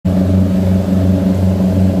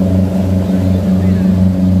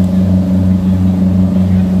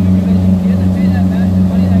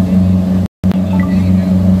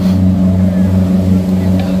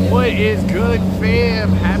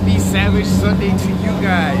Sunday to you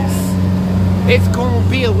guys. It's gonna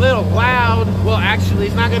be a little loud. Well, actually,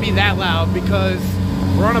 it's not gonna be that loud because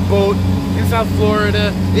we're on a boat in South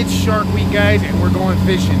Florida. It's Shark Week, guys, and we're going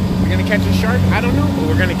fishing. We're gonna catch a shark? I don't know, but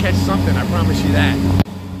we're gonna catch something, I promise you that.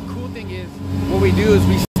 Cool thing is, what we do is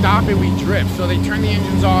we stop and we drift. So they turn the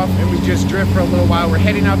engines off and we just drift for a little while. We're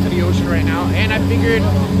heading out to the ocean right now, and I figured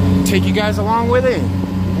take you guys along with it.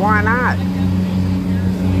 Why not?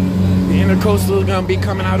 The intercoastal is gonna be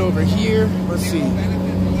coming out over here. Let's see.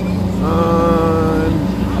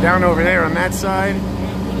 Down over there on that side.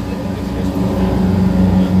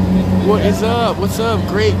 What is up? What's up,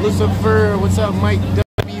 Great? What's up, Fur? What's up, Mike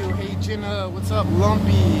W? Hey, Jenna. What's up,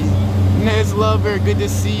 Lumpy? Nez Lover, good to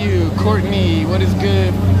see you. Courtney, what is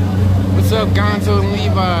good? What's up, Gonzo and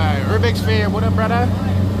Levi? Urbex fan, what up, brother?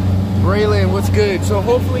 Braylon, what's good? So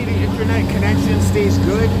hopefully the internet connection stays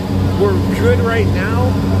good. We're good right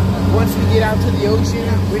now. Once we get out to the ocean,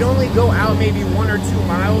 we'd only go out maybe 1 or 2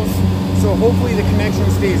 miles. So hopefully the connection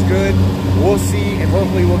stays good. We'll see, and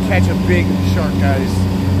hopefully we'll catch a big shark, guys.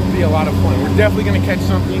 It'll be a lot of fun. We're definitely gonna catch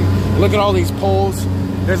something. Look at all these poles.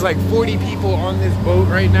 There's like 40 people on this boat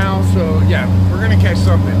right now. So yeah, we're gonna catch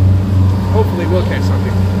something. Hopefully we'll catch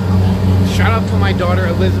something. Shout out to my daughter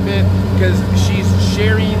Elizabeth, because she's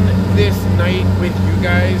sharing this night with you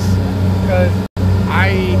guys, because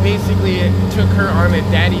I basically took her on a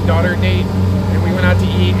daddy-daughter date and we went out to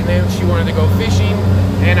eat, and then she wanted to go fishing,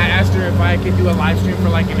 and I asked her if I could do a live stream for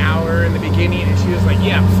like an hour in the beginning, and she was like,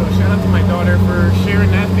 yeah. So shout out to my daughter for sharing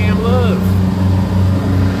that fam love.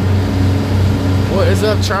 What is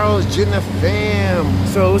up, Charles? Jenna fam.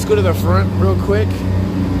 So let's go to the front real quick.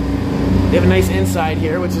 They have a nice inside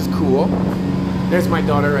here, which is cool. There's my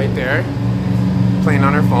daughter right there, playing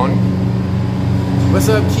on her phone. What's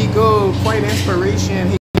up, Kiko? Quite inspiration.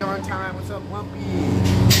 Hey, on time. What's up, Lumpy?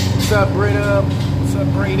 What's up, Britta? What's up,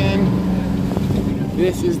 Brayden?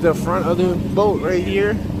 This is the front of the boat right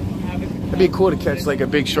here. It'd be cool to catch like a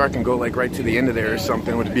big shark and go like right to the end of there or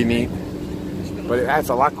something. Would be neat. But it's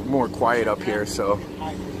a lot more quiet up here, so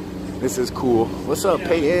this is cool. What's up,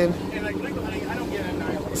 Peyton?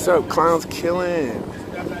 What's up, Clowns Killing?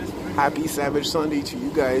 Happy Savage Sunday to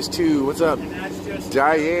you guys too. What's up,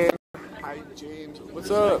 Diane? Hi, James. What's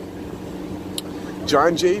up?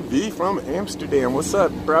 John JV from Amsterdam. What's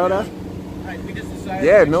up, brother?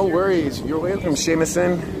 Yeah, no worries. You're welcome,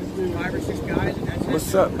 Shamison.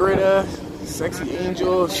 What's up, Britta? Sexy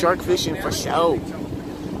Angel. Shark fishing for show.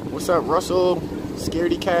 What's up, Russell?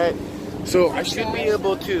 Scaredy Cat. So I should be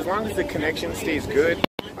able to, as long as the connection stays good,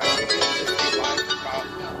 I should be able to stay live for about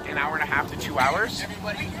an hour and a half to 2 hours.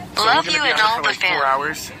 So love you and all the fam. 4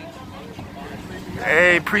 hours.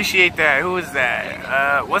 Hey, appreciate that. Who is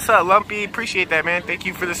that? What's up, Lumpy? Appreciate that, man. Thank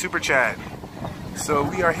you for the super chat. So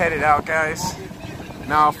we are headed out, guys.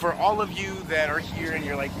 Now, for all of you that are here and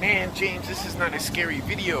you're like, man, James, this is not a scary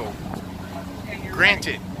video.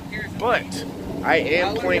 Granted, but I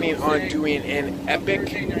am planning on doing an epic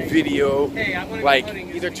video, like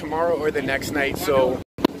either tomorrow or the next night. So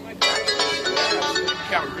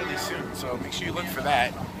out really soon. So make sure you look for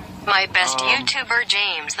that. My best YouTuber,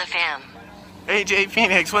 James the fam. Hey, Jay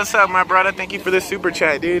Phoenix, what's up, my brother? Thank you for the super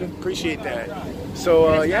chat, dude. Appreciate that.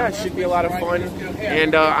 So yeah, it should be a lot of fun,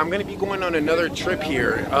 and I'm gonna be going on another trip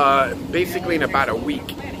here, basically in about a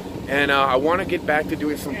week. And I want to get back to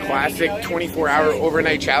doing some classic 24-hour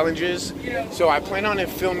overnight challenges. So I plan on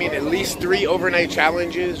filming at least 3 overnight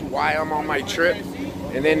challenges while I'm on my trip.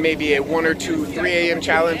 And then maybe 1 or 2 3 a.m.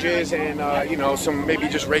 challenges, and you know, some maybe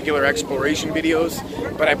just regular exploration videos.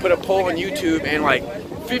 But I put a poll on YouTube, and like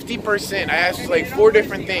 50%, I asked like 4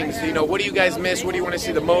 different things. You know, what do you guys miss? What do you want to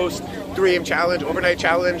see the most? 3 a.m. challenge, overnight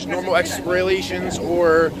challenge, normal explorations,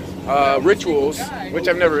 or rituals, which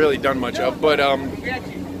I've never really done much of. But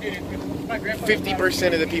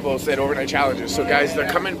 50% of the people said overnight challenges. So guys, they're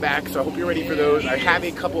coming back, so I hope you're ready for those. I have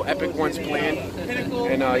a couple epic ones planned,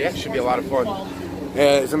 and yeah, it should be a lot of fun.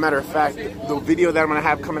 As a matter of fact, the video that I'm going to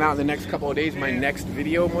have coming out in the next couple of days, my next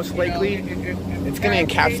video most likely, it's going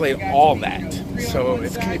to encapsulate all that. So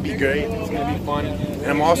it's going to be great, it's going to be fun. And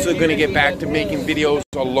I'm also going to get back to making videos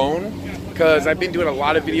alone, because I've been doing a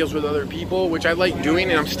lot of videos with other people, which I like doing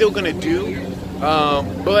and I'm still going to do.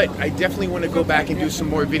 But I definitely want to go back and do some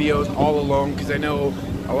more videos all alone, because I know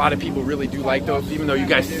a lot of people really do like those, even though you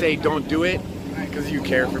guys say don't do it because you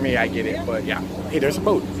care for me. I get it, but yeah. Hey, there's a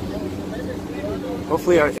boat.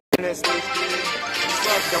 Hopefully our internet stays good. What's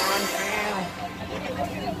up, Dawn fam?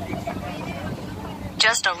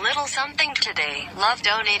 Just a little something today. Love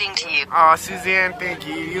donating to you. Aw, Suzanne, thank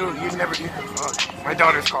you. You never do. My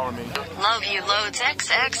daughter's calling me. Love you loads.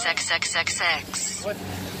 XXXXXX. What?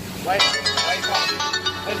 Why you calling me?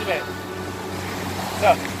 Elizabeth.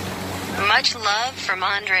 What's up? Much love from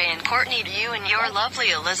Andre and Courtney to you and your lovely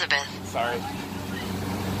Elizabeth. Sorry.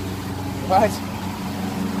 What?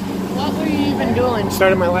 What were you even doing?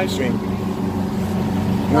 Started my live stream.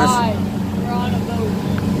 Why? We're on a boat.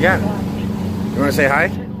 Yeah. You want to say hi?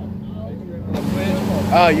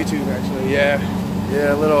 Oh, YouTube actually. Yeah.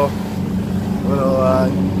 Yeah, a little.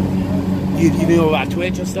 You know about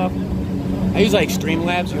Twitch and stuff? I use like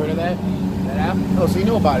Streamlabs. You heard of that? That app? Oh, so you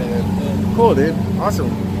know about it then? Cool, dude. Awesome.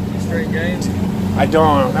 Straight games? I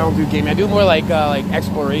don't do gaming. I do more like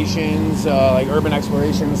explorations, like urban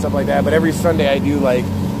exploration and stuff like that. But every Sunday I do like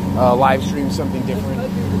live stream something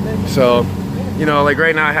different. So, you know, like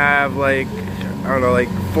right now I have like, I don't know, like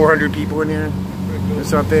 400 people in here or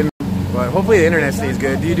something. But hopefully the internet stays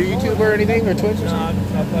good. Do you do YouTube or anything or Twitch or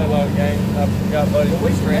something? No, I play a lot of games. I've got buddies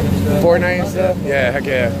with random stuff. Fortnite and stuff? Yeah, heck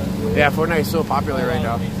yeah. Yeah, Fortnite is so popular right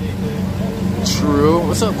now. True.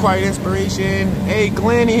 What's up, Quiet Inspiration? Hey,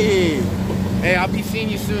 Glenny. Hey, I'll be seeing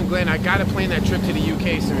you soon, Glenn. I gotta plan that trip to the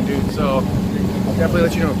UK soon, dude. So I'll definitely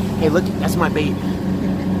let you know. Hey, look, that's my bait.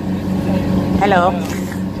 Hello.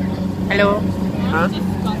 Hello. Huh?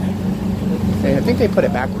 Hey, I think they put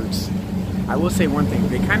it backwards. I will say one thing.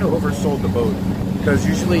 They kind of oversold the boat. Because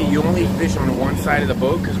usually you only fish on one side of the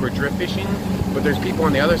boat because we're drift fishing. But there's people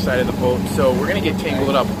on the other side of the boat. So we're going to get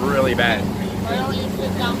tangled up really bad. Why don't you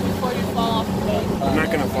sit down before you fall off the boat? I'm not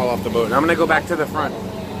going to fall off the boat. I'm going to go back to the front.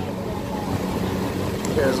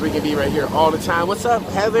 Because we can be right here all the time. What's up,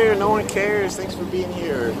 Heather? No one cares. Thanks for being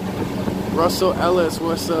here. Russell Ellis,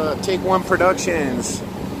 what's up? Take One Productions.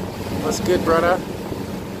 What's good, brother?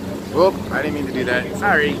 Whoop, I didn't mean to do that.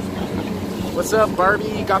 Sorry. What's up,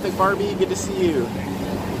 Barbie? Gothic Barbie, good to see you.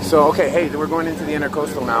 So, okay, hey, we're going into the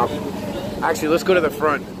intercoastal now. Actually, let's go to the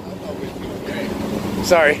front.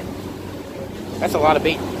 Sorry. That's a lot of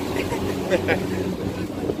bait.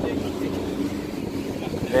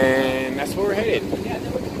 And that's where we're headed.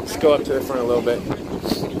 Let's go up to the front a little bit.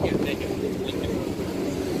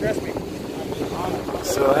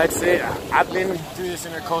 So that's it. I've been through this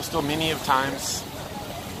intercoastal many of times.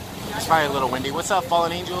 It's probably a little windy. What's up,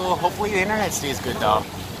 Fallen Angel? Hopefully the internet stays good, though.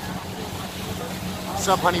 What's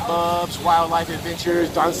up, Honey Bubs? Wildlife Adventures,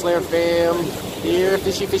 Don Slayer fam. Here,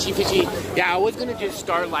 fishy, fishy, fishy. Yeah, I was gonna just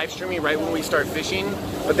start live streaming right when we start fishing,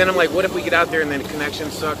 but then I'm like, what if we get out there and then the connection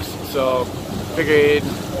sucks? So, figured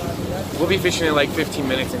we'll be fishing in like 15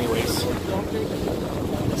 minutes anyways.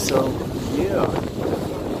 So, yeah.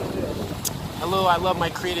 Hello, I love my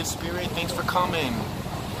creative spirit. Thanks for coming.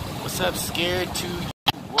 What's up, Scared to...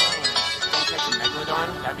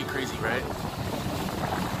 That'd be crazy, right?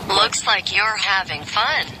 Looks like you're having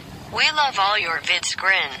fun. We love all your vids,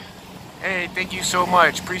 grin. Hey, thank you so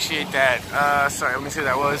much. Appreciate that. Sorry, let me see what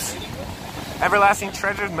that was. Everlasting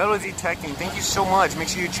Treasures Metal Detecting. Thank you so much. Make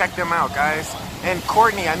sure you check them out, guys. And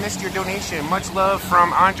Courtney, I missed your donation. Much love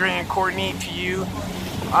from Andre and Courtney to you.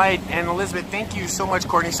 Alright, and Elizabeth, thank you so much,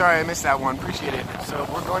 Courtney. Sorry I missed that one. Appreciate it. So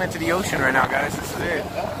we're going into the ocean right now, guys. This is it.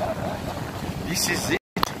 This is it.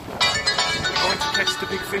 Catch the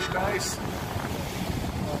big fish, guys.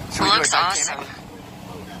 Looks awesome.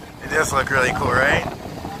 It does look really cool, right?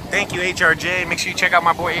 Thank you, HRJ. Make sure you check out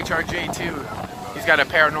my boy HRJ too. He's got a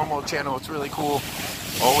paranormal channel. It's really cool.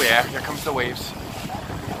 Oh yeah, here comes the waves.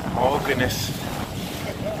 Oh goodness.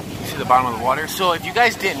 You see the bottom of the water? So if you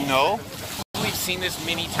guys didn't know, we've seen this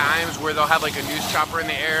many times where they'll have like a news chopper in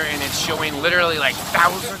the air and it's showing literally like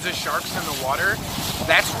thousands of sharks in the water.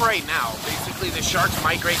 That's right now. Basically, the sharks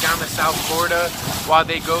migrate down to South Florida while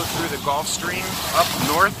they go through the Gulf Stream up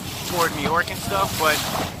north toward New York and stuff. But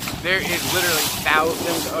there is literally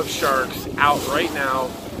thousands of sharks out right now.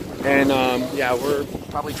 And yeah, we're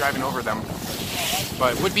probably driving over them.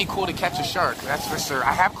 But it would be cool to catch a shark, that's for sure.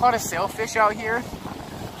 I have caught a sailfish out here.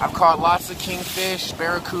 I've caught lots of kingfish,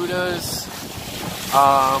 barracudas,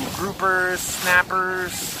 groupers,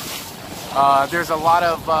 snappers. There's a lot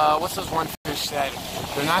of, what's those one fish that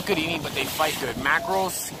they're not good eating, but they fight good?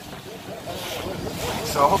 Mackerels.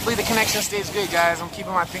 So hopefully the connection stays good, guys. I'm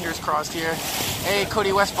keeping my fingers crossed here. Hey,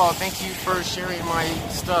 Cody Westfall, thank you for sharing my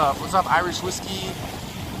stuff. What's up, Irish Whiskey?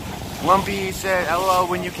 Lumpy said, LOL,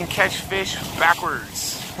 when you can catch fish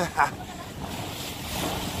backwards.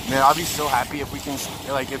 Man, I'll be so happy if we can,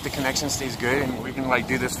 like, if the connection stays good and we can, like,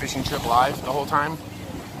 do this fishing trip live the whole time.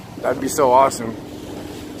 That'd be so awesome.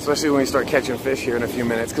 Especially when we start catching fish here in a few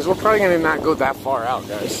minutes, because we're probably going to not go that far out,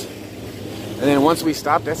 guys. And then once we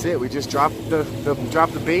stop, that's it. We just drop the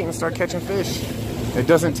bait and start catching fish. It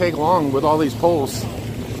doesn't take long with all these poles.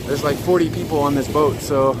 There's like 40 people on this boat,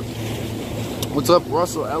 so... What's up,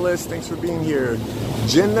 Russell Ellis? Thanks for being here.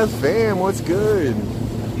 Jen the fam, what's good?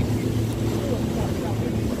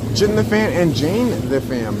 Jen the Fam and Jane the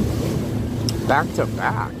Fam. Back to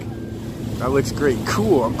back. That looks great.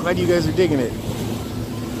 Cool. I'm glad you guys are digging it.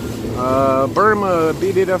 Burma,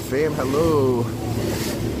 beat it up fam. Hello.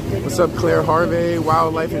 What's up, Claire Harvey?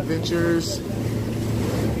 Wildlife Adventures.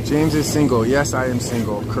 James is single. Yes, I am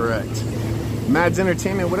single. Correct. Mads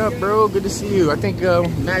Entertainment, what up, bro? Good to see you. I think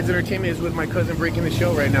Mads Entertainment is with my cousin breaking the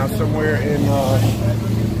show right now, somewhere in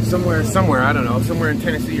somewhere. I don't know, somewhere in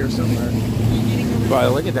Tennessee or somewhere. Wow,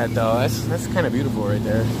 look at that though. That's kind of beautiful right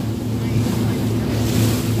there.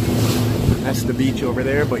 That's the beach over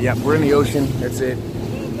there. But yeah, we're in the ocean. That's it.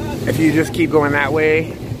 If you just keep going that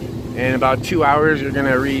way, in about 2 hours, you're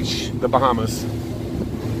gonna reach the Bahamas.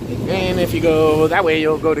 And if you go that way,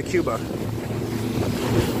 you'll go to Cuba.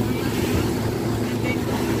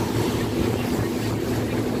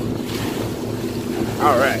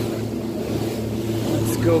 All right,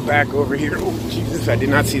 let's go back over here. Oh, Jesus, I did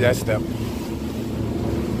not see that step.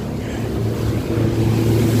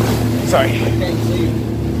 Sorry.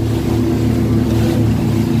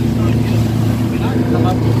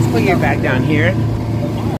 Let's put your back down here.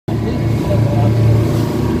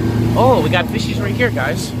 Oh, we got fishies right here,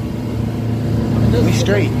 guys. We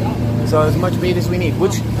straight. So as much bait as we need.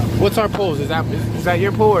 What's our poles? Is that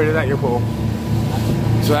your pole or is that your pole?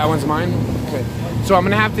 So that one's mine? Okay. So I'm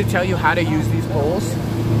gonna have to tell you how to use these poles.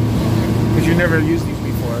 Because you never used these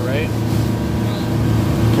before, right?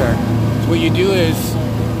 Okay. So what you do is,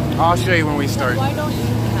 I'll show you when we start. Why don't you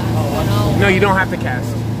cast? No, you don't have to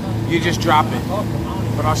cast. You just drop it.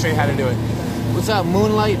 But I'll show you how to do it. What's up,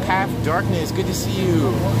 Moonlight Path Darkness? Good to see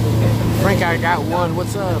you. Frank, I got one.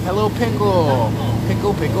 What's up? Hello, Pickle.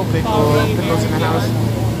 Pickle. Pickle's in the house.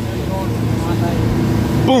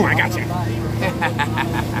 Boom, I got you.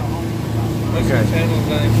 Okay.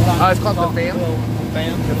 It's called The Fam.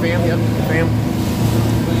 The Fam, yep, The Fam.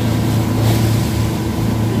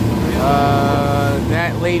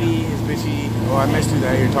 That lady is bitchy. Oh, I missed who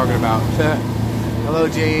that you're talking about. Hello,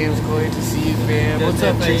 James. Glad to see you, fam. What's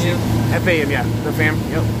up, Tracy? FAM, yeah. The Fam,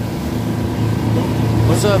 yep.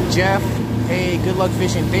 What's up, Jeff? Hey, good luck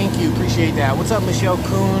fishing. Thank you. Appreciate that. What's up, Michelle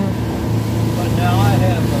Kuhn? Now I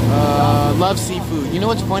have love seafood. You know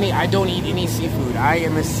what's funny? I don't eat any seafood. I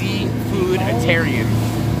am a seafood-itarian.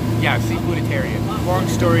 Yeah, seafood-itarian. Long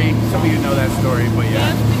story. Some of you know that story, but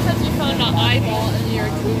yeah. That's because you found an eyeball in your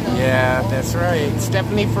tuna. Yeah, that's right.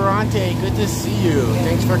 Stephanie Ferrante, good to see you.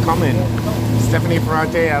 Thanks for coming. Stephanie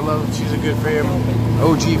Ferrante, I love, she's a good fam.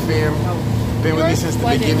 OG fam. Been with me since the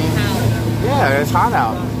beginning. Yeah, it's hot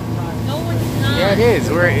out. No, it's not. Yeah, it is.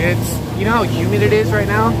 It's, you know how humid it is right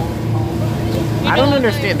now? I don't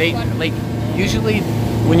understand. They, like, usually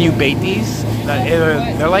when you bait these,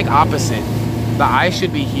 they're like opposite. The eye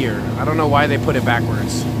should be here. I don't know why they put it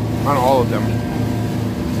backwards on all of them.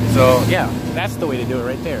 So, yeah, that's the way to do it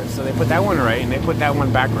right there. So they put that one right and they put that one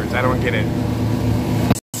backwards. I don't get it.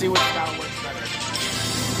 Let's see what style works better.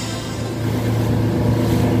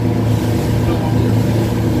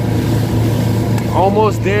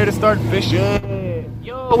 Almost there to start fishing.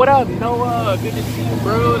 Yo, what up, Noah? Good to see you,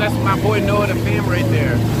 bro. That's my boy Noah the Fam right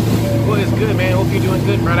there. Boy, it's good, man. Hope you're doing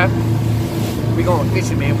good, brother. We going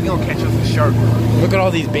fishing, man. We gonna catch us a shark. Look at all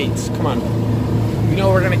these baits. Come on. You know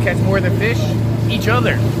we're gonna catch more than fish? Each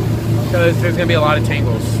other. Because there's gonna be a lot of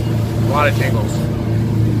tangles. A lot of tangles.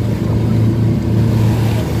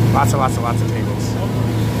 Lots of tangles.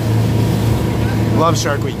 Love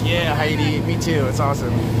Shark Week. Yeah, Heidi. Me too. It's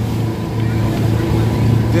awesome.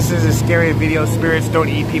 This is a scary video. Spirits don't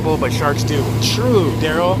eat people, but sharks do. True,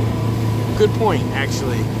 Daryl. Good point,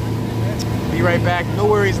 actually. Be right back. No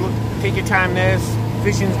worries. Look, take your time, Nez.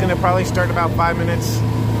 Fishing's gonna probably start in about 5 minutes.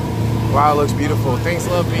 Wow, it looks beautiful. Thanks,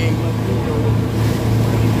 Love B.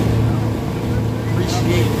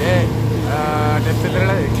 Appreciate that.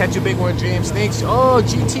 Catch a big one, James. Thanks. Oh,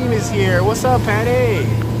 G-Team is here. What's up, Patty?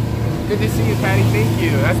 Good to see you, Patty. Thank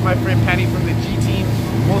you. That's my friend Patty from the G-Team.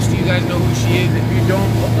 Most of you guys know who she is. If you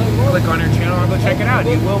don't, click on her channel and go check it out.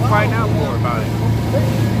 You will find out more about it.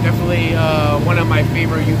 Definitely one of my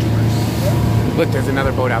favorite YouTubers. Look, there's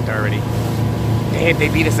another boat out there already. They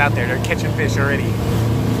beat us out there. They're catching fish already.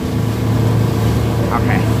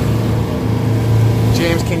 Okay.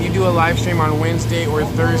 James, can you do a live stream on Wednesday or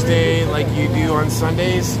Thursday like you do on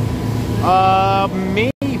Sundays?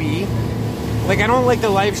 Maybe. Like, I don't like the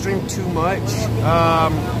live stream too much.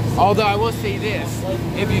 Although I will say this,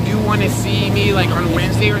 if you do want to see me like on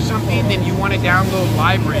Wednesday or something, then you want to download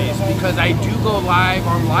Live Rays, because I do go live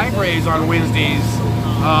on Live Rays on Wednesdays.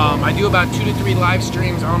 I do about 2 to 3 live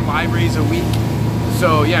streams on Live Rays a week.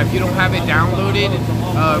 So yeah, if you don't have it downloaded,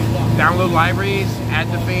 download Live Rays, add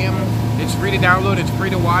the fam, It's free to download, it's free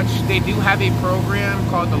to watch. They do have a program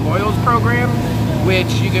called the Loyals program,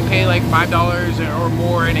 which you can pay like $5 or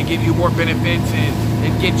more, and it gives you more benefits, and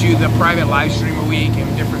it gets you the private live stream a week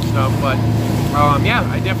and different stuff. But yeah,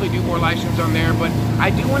 I definitely do more live streams on there. But I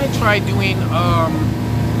do want to try doing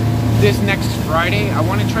this next Friday. I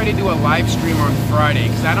want to try to do a live stream on Friday,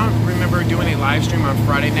 because I don't remember doing a live stream on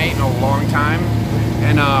Friday night in a long time.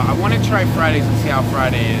 And I want to try Fridays and see how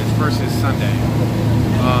Friday is versus Sunday,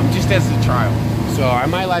 just as a trial. So I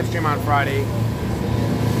might live stream on Friday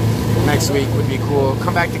next week, would be cool.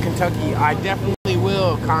 Come back to Kentucky. I definitely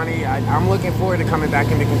will, Connie. I'm looking forward to coming back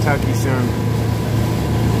into Kentucky soon.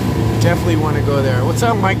 Definitely want to go there. What's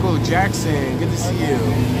up, Michael Jackson? Good to see you.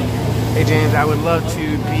 Hey, James, I would love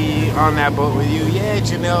to be on that boat with you. Yeah,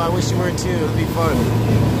 Janelle, I wish you were too. It'd be fun.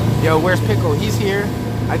 Yo, where's Pickle? He's here.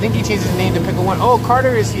 I think he changed his name to Pickle One. Oh,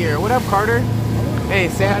 Carter is here. What up, Carter? Hey,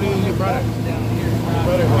 say hi to your brother. Your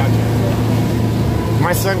brother watching.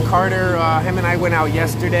 My son Carter, him and I went out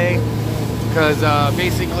yesterday because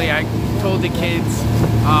basically I told the kids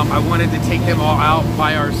I wanted to take them all out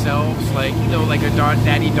by ourselves, like, you know, like a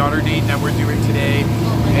daddy-daughter date that we're doing today.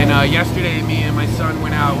 And yesterday, me and my son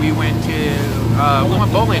went out. We went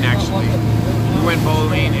bowling, actually. We went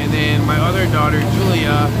bowling, and then my other daughter,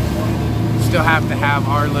 Julia, still have to have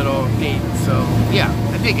our little date. So yeah,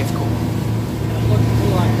 I think it's cool.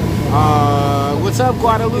 What's up,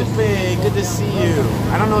 Guadalupe? Good to see you.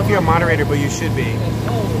 I don't know if you're a moderator, but you should be.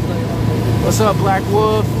 What's up, Black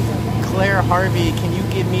Wolf? Claire Harvey, can you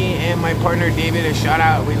give me and my partner David a shout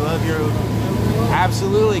out? We love your...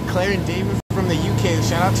 Absolutely, Claire and David from the UK.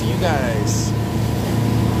 Shout out to you guys.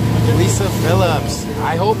 Lisa Phillips,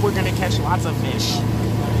 I hope we're gonna catch lots of fish.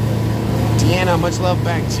 Deanna, much love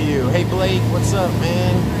back to you. Hey Blake, what's up,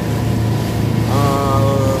 man?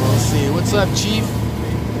 Let's see. What's up, Chief?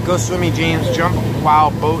 Go swimming, James. Jump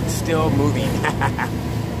while boat still moving.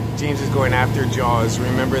 James is going after Jaws.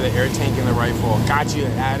 Remember the air tank and the rifle. Got you,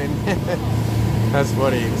 Adam. That's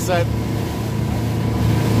funny. What's that?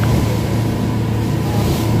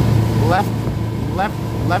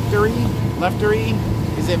 Leftery?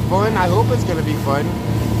 Is it fun? I hope it's gonna be fun.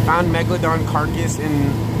 Found Megalodon carcass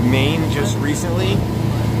in Maine just recently.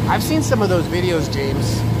 I've seen some of those videos,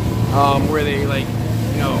 James, where they, like,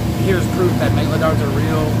 you know, here's proof that megalodons are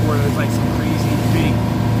real, or there's like some crazy big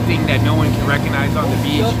thing that no one can recognize on the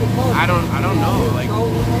beach. I don't know, like,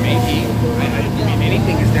 maybe. I mean,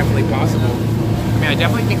 anything is definitely possible. I mean, I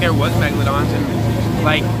definitely think there was megalodons, and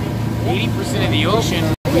like 80% of the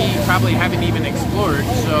ocean we probably haven't even explored,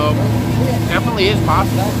 so definitely is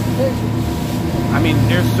possible. I mean,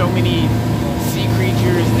 there's so many sea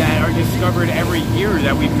creatures that are discovered every year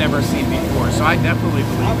that we've never seen before, so I definitely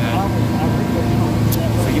believe that.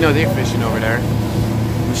 So, you know, they're fishing over there.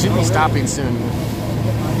 We should be stopping soon.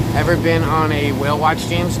 Ever been on a whale watch,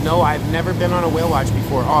 James? No, I've never been on a whale watch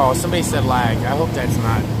before. Oh, somebody said lag. I hope that's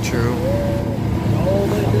not true.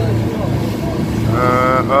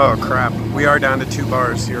 Oh crap. We are down to 2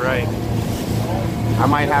 bars, you're right. I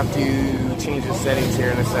might have to change the settings here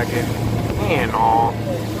in a second. And all.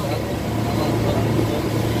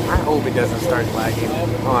 I hope it doesn't start lagging.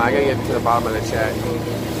 Hold on, I gotta get to the bottom of the chat.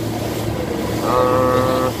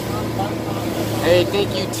 Hey,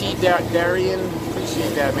 thank you, T. Darian.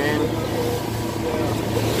 Appreciate that, man.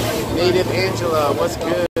 Native Angela, what's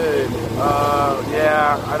good?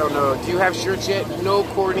 Yeah, I don't know. Do you have shirts yet? No,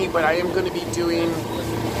 Courtney, but I am going to be doing...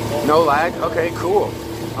 No lag? Okay, cool.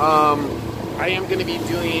 I am going to be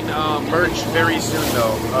doing merch very soon,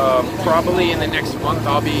 though. Probably in the next month,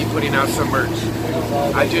 I'll be putting out some merch.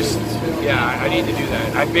 I need to do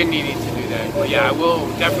that. I've been needing to do that. But yeah, I will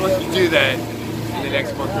definitely do that in the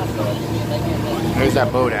next month or so. There's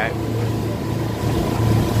that boat at.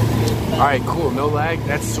 Alright, cool. No lag?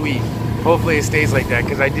 That's sweet. Hopefully it stays like that,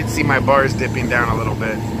 because I did see my bars dipping down a little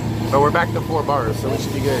bit. But we're back to 4 bars, so it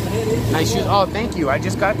should be good. Nice shoes. Oh, thank you. I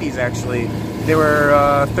just got these, actually. They were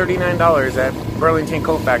 $39 at Burlington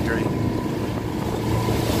Coat Factory.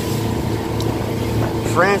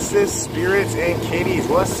 Francis, Spirits, and Katie's.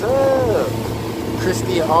 What's up?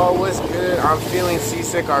 Christy Hall, what's good? I'm feeling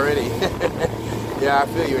seasick already. Yeah, I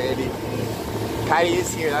feel you, Andy. Patty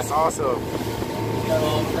is here. That's awesome.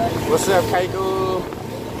 What's up, Kaiko?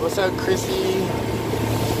 What's up, Chrissy?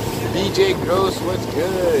 BJ Gross, what's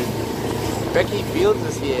good? Becky Fields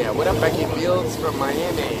is here. What up, Becky Fields from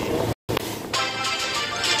Miami?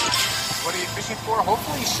 What are you fishing for?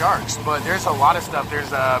 Hopefully sharks, but there's a lot of stuff.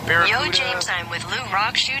 There's a barracuda. Yo, James, I'm with Lou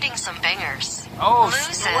Rock shooting some bangers. Oh,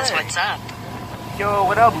 Lou says, what's up? Yo,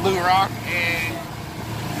 what up, Lou Rock? And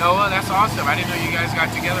Noah, that's awesome. I didn't know you guys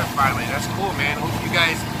got together finally. That's cool, man. Hope you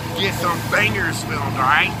guys get some bangers filmed,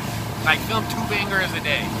 alright? Like film 2 bangers a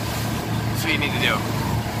day. That's what you need to do.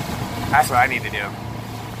 That's what I need to do.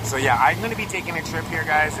 So yeah, I'm gonna be taking a trip here,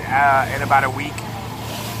 guys, in about a week.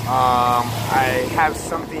 I have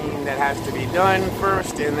something that has to be done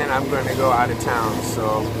first, and then I'm gonna go out of town.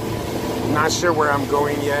 So not sure where I'm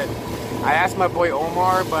going yet. I asked my boy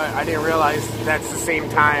Omar, but I didn't realize that's the same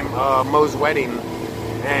time Mo's wedding,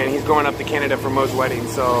 and he's going up to Canada for Mo's wedding.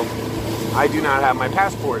 So I do not have my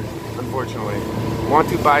passport, unfortunately. Want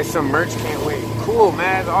to buy some merch, can't wait. Cool,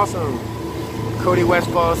 man, awesome. Cody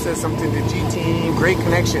Westfall says something to G-Team. Great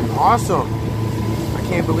connection, awesome. I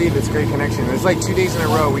can't believe it's great connection. It's like 2 days in a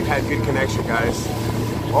row we've had good connection, guys.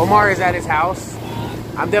 Omar is at his house.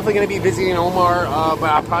 I'm definitely gonna be visiting Omar, but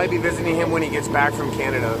I'll probably be visiting him when he gets back from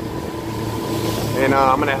Canada. And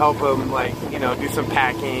I'm gonna help him, like, you know, do some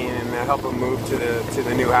packing and help him move to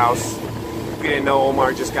the new house. If you didn't know,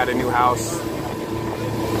 Omar just got a new house.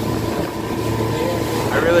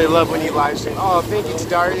 I really love when you live stream. Oh, thank you to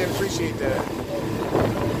Darian, appreciate that.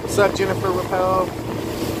 What's up, Jennifer Rappel?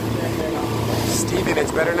 Steven,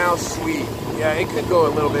 it's better now? Sweet. Yeah, it could go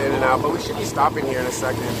a little bit in and out, but we should be stopping here in a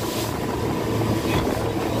second.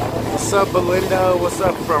 What's up, Belinda? What's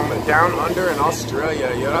up from down under in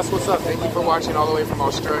Australia? Yo, that's what's up. Thank you for watching all the way from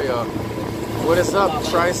Australia. What is up,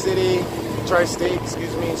 Tri-State,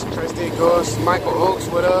 excuse me, Tri-State Ghost. Michael Oakes,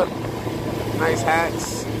 what up? Nice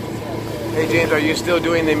hats. Hey James, are you still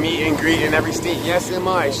doing the meet and greet in every state? Yes,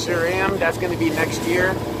 Emma, I sure am. That's going to be next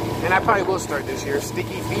year. And I probably will start this year.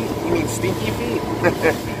 Sticky feet? You mean stinky feet?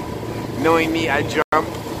 Knowing me, I jump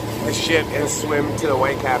the ship and swim to the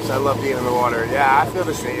Whitecaps. I love being in the water. Yeah, I feel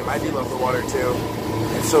the same. I do love the water too.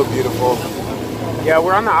 It's so beautiful. Yeah,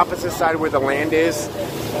 we're on the opposite side where the land is.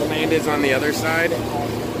 The land is on the other side.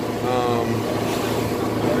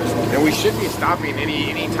 And we should be stopping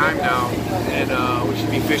any time now, and we should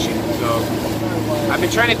be fishing. So I've been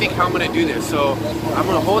trying to think how I'm gonna do this. So I'm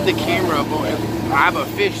gonna hold the camera, but if I have a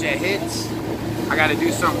fish that hits, I gotta do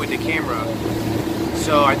something with the camera.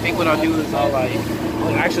 So I think what I'll do is I'll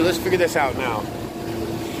actually, let's figure this out now.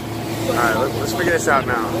 All right, let's figure this out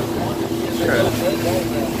now. Okay.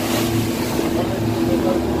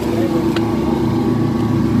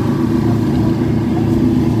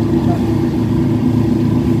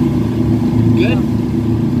 Good?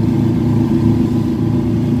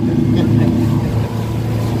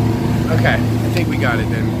 Okay, I think we got it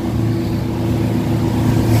then.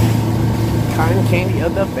 Cotton Candy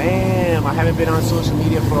of the fam. I haven't been on social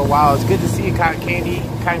media for a while. It's good to see you, Cotton Candy.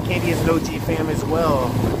 Cotton Candy is an OG fam as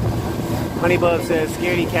well. Honeybub says,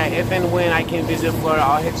 Scaredy Cat, if and when I can visit Florida,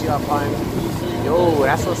 I'll hit you up, hon. Yo,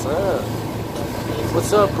 that's what's up.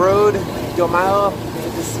 What's up, bro? Yo, Milo,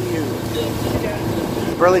 good to see you.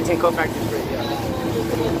 Burlington Coat Factory.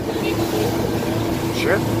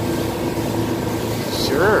 Sure.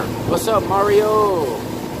 Sure. What's up, Mario?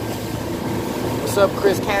 What's up,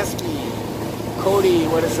 Chris Kasky? Cody,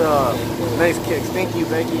 what is up? Nice kicks. Thank you,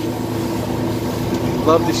 Becky.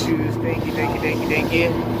 Love the shoes. Thank you, thank you, thank you, thank you.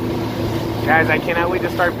 Guys, I cannot wait to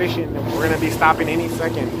start fishing. We're going to be stopping any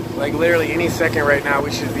second. Like, literally any second right now,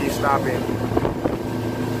 we should be stopping.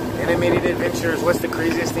 Animated Adventures. What's the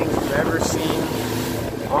craziest thing you've ever seen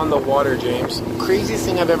on the water, James? Craziest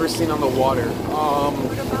thing I've ever seen on the water.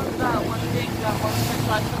 What about that one thing, that one fish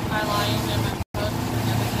I took my line and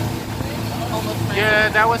yeah,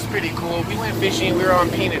 that was pretty cool. We went fishing. We were on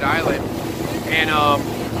Painted Island, and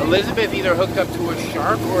Elizabeth either hooked up to a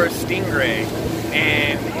shark or a stingray,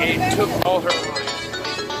 and it took all her lines.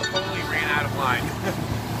 Totally ran out of line.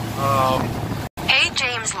 Hey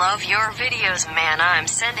James, love your videos, man. I'm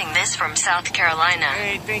sending this from South Carolina.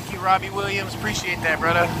 Hey, thank you, Robbie Williams. Appreciate that,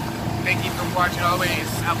 brother. Thank you for watching all the way in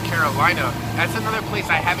South Carolina. That's another place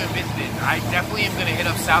I haven't visited. I definitely am going to hit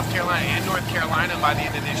up South Carolina and North Carolina by the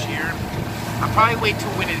end of this year. I'll probably wait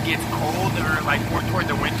till when it gets cold or like more toward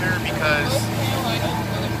the winter because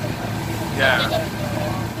yeah,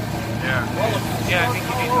 I think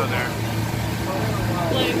you need to go there.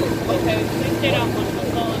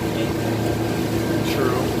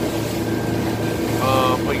 True.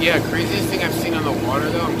 But yeah, craziest thing I've seen on the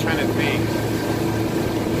water though, I'm trying to think.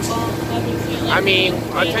 I mean,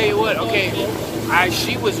 I'll tell you what, okay,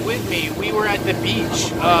 she was with me. We were at the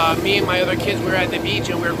beach. Me and my other kids were at the beach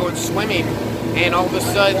and we were going swimming. And all of a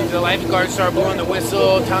sudden, the lifeguards started blowing the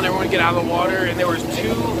whistle, telling everyone to get out of the water. And there was 2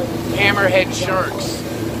 hammerhead sharks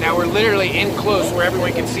that were literally in close where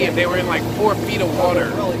everyone could see them. They were in like 4 feet of water.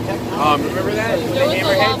 Remember that? The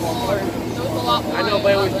hammerheads? I know,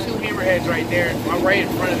 but it was 2 hammerheads right there, right in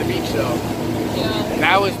front of the beach, though. Yeah.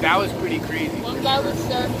 That was pretty crazy. One guy was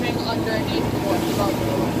surfing underneath one.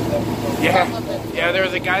 Yeah, there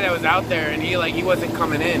was a guy that was out there, and he wasn't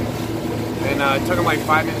coming in. And it took them like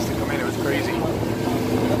 5 minutes to come in. It was crazy.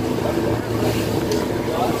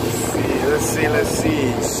 Let's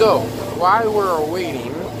see. So, while we're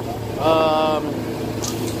waiting,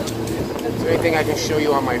 is there anything I can show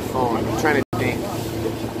you on my phone? I'm trying to think.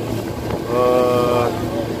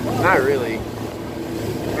 Not really.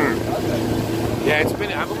 Yeah,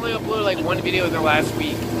 I've only uploaded like one video in the last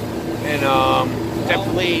week. And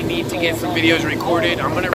definitely need to get some videos recorded.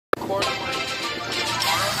 I'm going to record one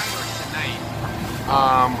tomorrow night or tonight.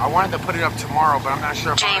 I wanted to put it up tomorrow, but I'm not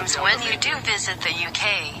sure if James, when you do visit the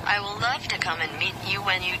UK, I will love to come and meet you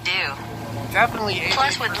when you do. Definitely.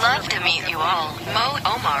 Plus, would love to meet you all. Mo,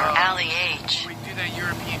 Omar, Ali H. We do that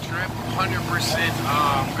European trip. 100%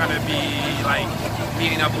 gonna be like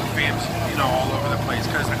meeting up with fams, you know, all over the place.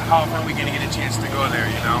 Because how often are we gonna get a chance to go there,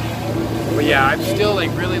 you know? But yeah, I'm still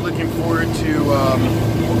like really looking forward to,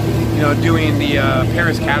 you know, doing the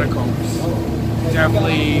Paris catacombs.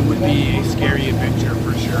 Definitely would be a scary adventure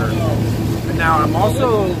for sure. But now I'm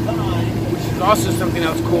also, which is also something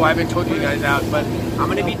else cool. I haven't told you guys out, but I'm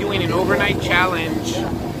going to be doing an overnight challenge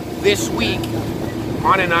this week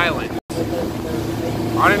on an island.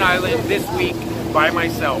 On an island this week by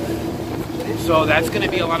myself. So that's going to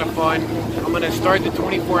be a lot of fun. I'm going to start the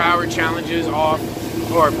 24-hour challenges off,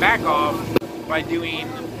 or back off, by doing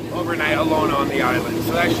overnight alone on the island.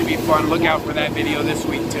 So that should be fun. Look out for that video this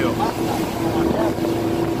week too.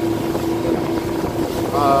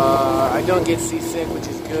 I don't get seasick, which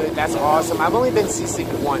is good. That's awesome. I've only been seasick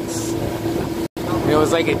once. It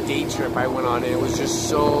was like a day trip I went on, and it was just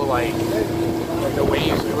so like the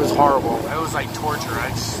waves. It was horrible. It was like torture.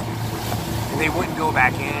 And they wouldn't go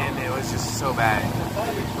back in. It was just so bad.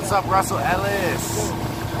 What's up, Russell Ellis?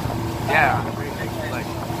 Yeah, like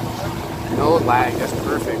no lag. That's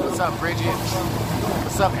perfect. What's up, Bridget?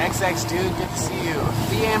 What's up, XX dude? Good to see you.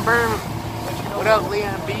 Leanne Burn. What up,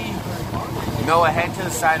 Leanne B? Noah, head to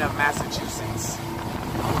the side of Massachusetts.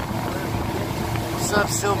 What's up,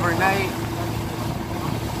 Silver Knight?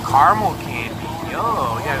 Caramel candy. Yo,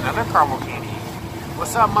 we got another caramel candy.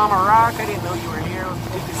 What's up, Mama Rock? I didn't know you were here.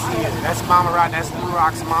 Good to see you. That's Mama Rock. That's Blue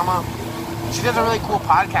Rock's mama. She does a really cool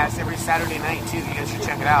podcast every Saturday night, too. You guys should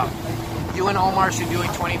check it out. You and Omar should do a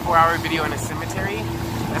 24-hour video in a cemetery.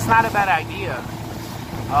 That's not a bad idea.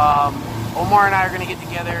 Omar and I are going to get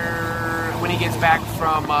together when he gets back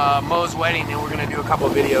from Mo's wedding, and we're going to do a couple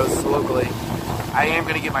of videos locally. I am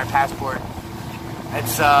going to get my passport.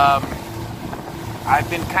 It's, I've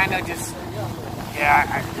been kind of just,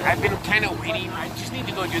 yeah, I've been kind of waiting. I just need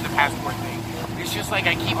to go do the passport thing. It's just like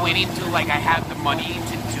I keep waiting till like I have the money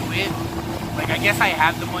to do it. Like I guess I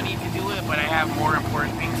have the money to do it, but I have more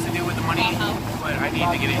important things to do with the money. But I need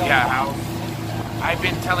to get it, yeah, house. I've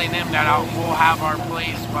been telling them that we'll have our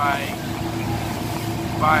place by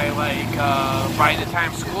the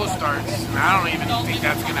time school starts, and I don't even think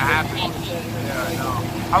that's gonna happen. Yeah, I know.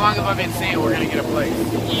 How long have I been saying we're gonna get a place?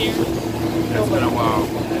 Years. That's been a while.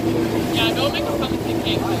 Yeah, don't make a promise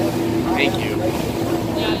cake. Thank you.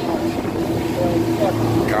 Yeah.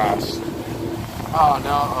 Gosh. Oh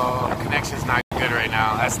no, the connection's not good right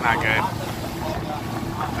now. That's not good.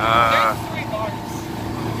 There's 3 bars.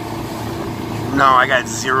 No, I got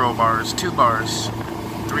 0 bars. 2 bars.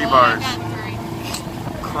 3 bars. I got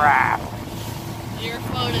 3. Crap. Your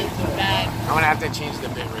phone is bad. I'm gonna have to change the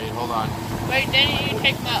bit rate. Hold on. Wait, didn't you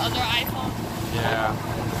take my other iPhone? Yeah.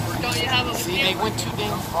 Don't you have it with See, you? they went too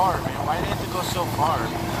dang far, man. Why did they have to go so far?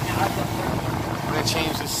 I'm gonna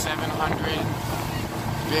change the 700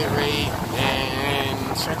 bit rate,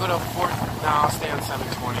 and should I go to 4? No, I'll stay on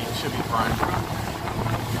 720. It should be fine.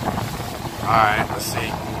 Alright, let's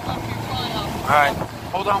see. Alright,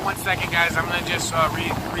 hold on 1 second, guys. I'm gonna just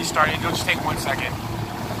restart it. It'll just take 1 second.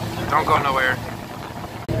 Don't go nowhere.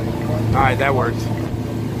 Alright, that worked.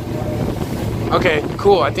 Okay,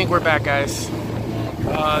 cool. I think we're back, guys.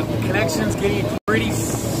 Connection's getting pretty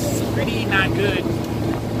not good.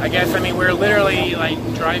 I guess, I mean, we're literally like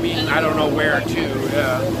driving, I don't know where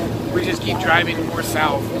to. We just keep driving more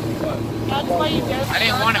south. That's why you get I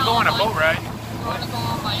didn't want to go on a boat ride. You want to go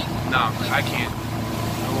on bike? No, I can't.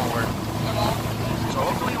 It won't work. So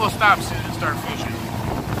hopefully we'll stop soon and start fishing.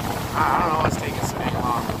 I don't know what's taking so dang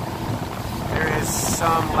long. There is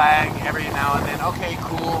some lag every now and then. Okay,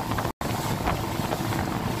 cool.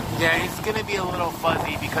 Yeah, it's going to be a little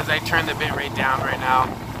fuzzy because I turned the bit rate down right now.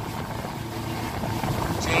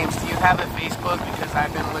 James, do you have a Facebook? Because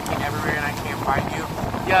I've been looking everywhere and I can't find you.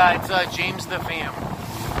 Yeah, it's James the Fam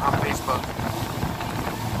on Facebook.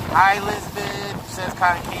 Hi, Elizabeth, says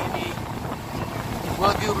Cotton Candy.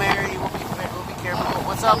 Will do, Mary. We'll be careful.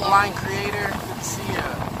 What's up, Blind Creator? Good to see you.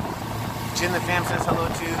 Jim the Fam says hello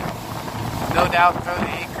too. No doubt, throw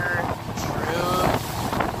the acre.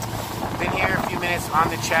 minutes on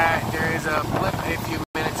the chat. There is a blip a few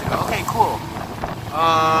minutes ago. Okay, cool.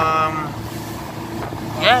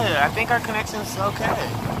 Yeah, I think our connection's okay. I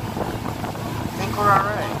think we're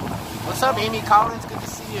alright. What's up, Amy Collins? Good to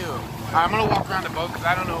see you. I'm gonna walk around the boat because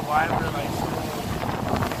I don't know why we're like,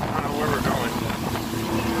 I don't know where we're going.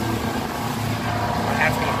 My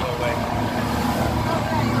hat's gonna blow away.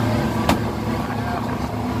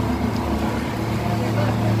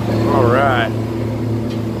 Alright.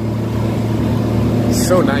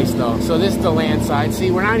 So nice though. So this is the land side.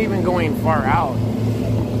 See, we're not even going far out.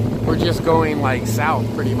 We're just going like south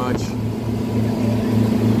pretty much.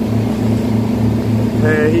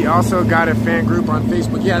 Hey, he also got a fan group on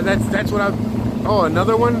Facebook. Yeah, that's what I. Oh,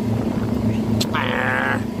 another one?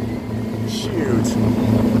 Ah, shoot.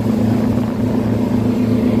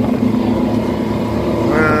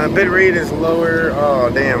 Bit rate is lower. Oh,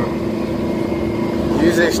 damn.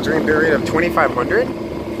 Use a stream bit rate of 2,500.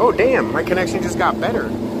 Oh, damn. My connection just got better.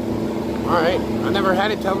 All right. I never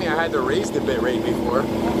had it tell me I had to raise the bit rate before.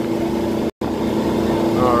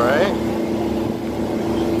 All right.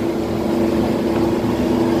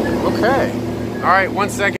 Okay. All right, 1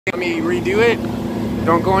 second. Let me redo it.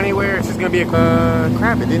 Don't go anywhere. It's just gonna be a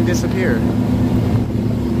crap. It didn't disappear.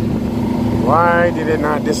 Why did it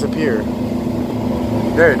not disappear?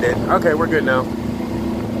 There it did. Okay, we're good now.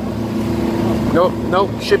 Nope.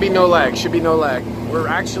 Should be no lag. We're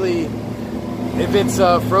actually, if it's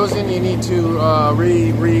frozen, you need to what do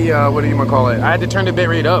you want to call it? I had to turn the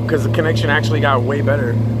bitrate up because the connection actually got way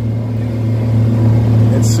better.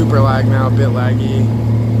 It's super lag now, a bit laggy.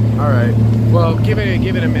 All right. Well, give it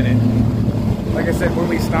a minute. Like I said, when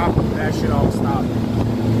we stop, that should all stop.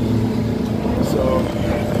 So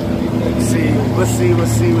let's see.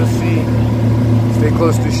 Stay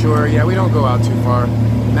close to shore. Yeah, we don't go out too far.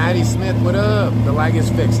 Maddie Smith, what up? The lag is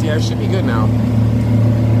fixed. Yeah, it should be good now.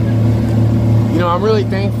 You know, I'm really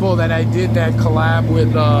thankful that I did that collab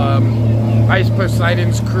with Ice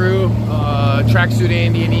Poseidon's crew, Tracksuit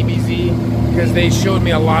Andy and EBZ, because they showed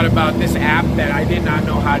me a lot about this app that I did not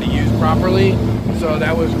know how to use properly. So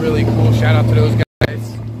that was really cool. Shout out to those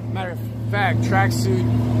guys. Matter of fact, Tracksuit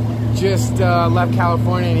just left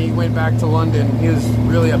California and he went back to London. He was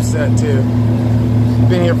really upset too.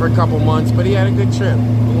 Been here for a couple months, but he had a good trip.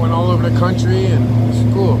 We went all over the country and it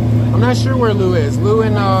was cool. I'm not sure where Lou is. Lou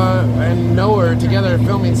and Noah are together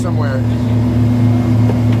filming somewhere.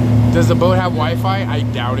 Does the boat have Wi-Fi? I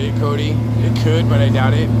doubt it, Cody. It could, but I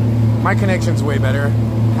doubt it. My connection's way better.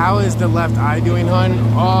 How is the left eye doing, hun?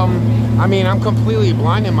 I mean, I'm completely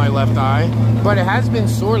blind in my left eye, but it has been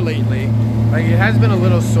sore lately. Like, it has been a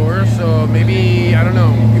little sore, so maybe, I don't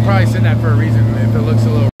know. You probably said that for a reason, if it looks a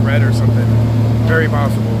little red or something. Very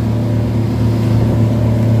possible.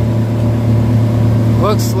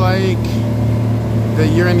 Looks like that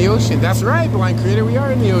you're in the ocean. That's right, Blind Creator, we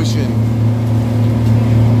are in the ocean.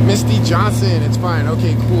 Misty Johnson, it's fine.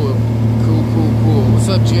 Okay, cool. Cool. What's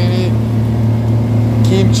up, Janet?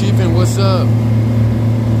 Kim Chiefin, what's up?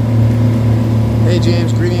 Hey,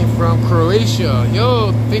 James, greeting from Croatia.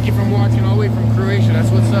 Yo, thank you for watching all the way from Croatia. That's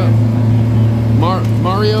what's up.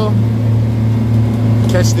 Mario,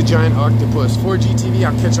 catch the giant octopus. 4G TV,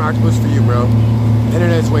 I'll catch an octopus for you, bro.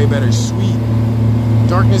 Internet's way better. Sweet.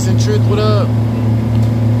 Darkness and Truth, what up?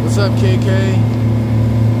 What's up, KK?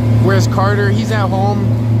 Where's Carter? He's at home.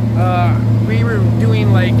 We were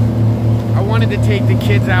doing like, I wanted to take the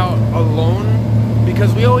kids out alone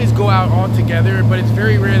because we always go out all together, but it's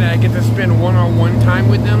very rare that I get to spend one-on-one time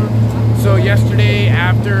with them. So yesterday,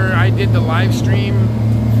 after I did the live stream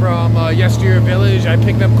from Yesteryear Village, I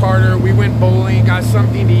picked up Carter, we went bowling, got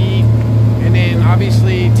something to eat, and then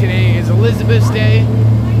obviously today is Elizabeth's Day,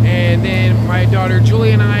 and then my daughter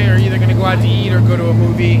Julie and I are either going to go out to eat or go to a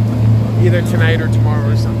movie, either tonight or tomorrow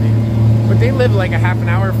or something. But they live like a half an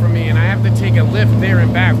hour from me, and I have to take a Lyft there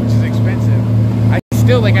and back, which is expensive.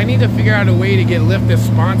 I need to figure out a way to get Lyft to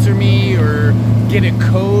sponsor me or get a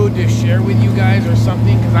code to share with you guys or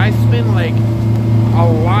something, because I spend like a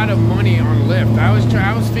lot of money on Lyft. I was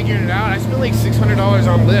figuring it out. I spent like $600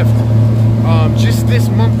 on Lyft just this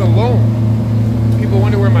month alone. People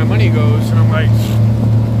wonder where my money goes, and I'm like,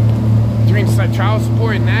 between child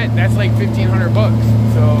support and that's like $1,500 bucks.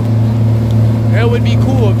 So it would be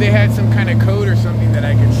cool if they had some kind of code or something that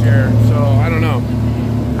I could share. So I don't know.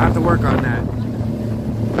 I have to work on that.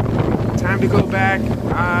 Time to go back.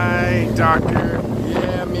 Doctor.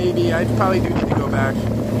 Yeah, maybe. I probably do need to go back.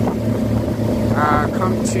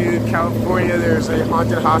 Come to California. There's a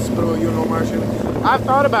haunted hospital. You know, Martian. I've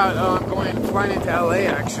thought about flying into LA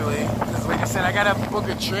actually. Because like I said, I gotta book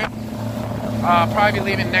a trip. Probably be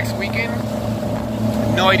leaving next weekend.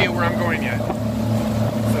 No idea where I'm going yet.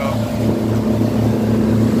 So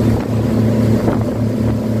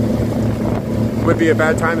would be a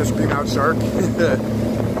bad time to scream out shark.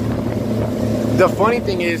 The funny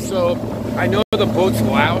thing is, so I know the boat's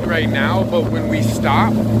loud right now, but when we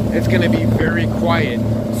stop, it's gonna be very quiet.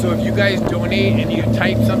 So if you guys donate and you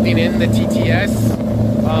type something in the TTS,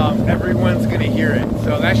 everyone's gonna hear it.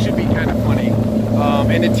 So that should be kind of funny.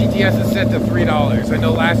 And the TTS is set to $3. I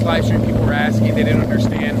know last live stream people were asking, they didn't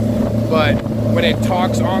understand, but when it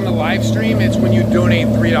talks on the live stream, it's when you donate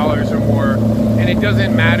 $3 or more. And it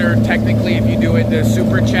doesn't matter technically if you do it the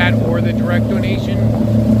super chat or the direct donation.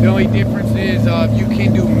 The only difference is you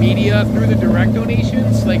can do media through the direct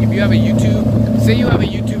donations. Like if you have a YouTube, say you have a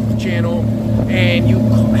YouTube channel and you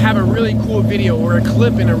have a really cool video or a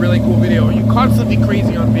clip in a really cool video, or you caught something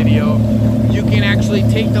crazy on video, you can actually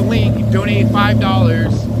take the link, donate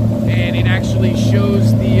 $5, and it actually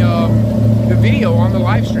shows the video on the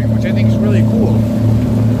live stream, which I think is really cool.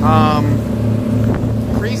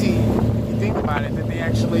 Crazy if you think about it, that they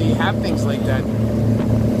actually have things like that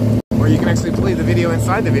where you can actually play the video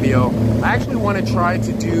inside the video. I actually want to try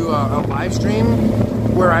to do a live stream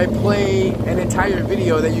where I play an entire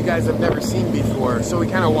video that you guys have never seen before, so we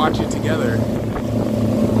kind of watch it together.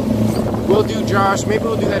 Will do, Josh. Maybe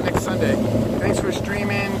we'll do that next Sunday. Thanks for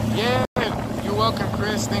streaming. Yeah, you're welcome,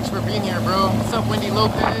 Chris. Thanks for being here, bro. What's up, Wendy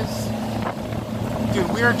Lopez? Dude,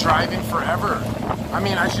 we are driving forever. I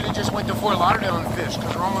mean, I should have just went to Fort Lauderdale and fished,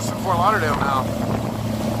 because we're almost in Fort Lauderdale now.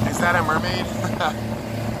 Is that a mermaid?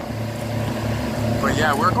 But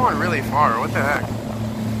yeah, we're going really far. What the heck?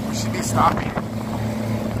 We should be stopping.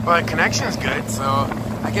 But connection's good, so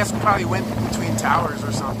I guess we probably went between towers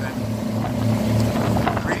or something.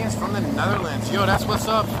 Greetings from the Netherlands. Yo, that's what's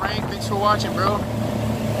up, Frank. Thanks for watching, bro.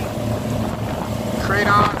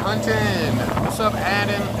 Craydon Hunting. What's up,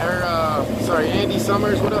 Adam? Andy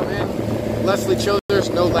Summers. What up, man? Leslie Childers.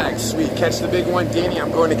 No lag. Sweet. Catch the big one. Danny,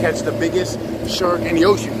 I'm going to catch the biggest shark in the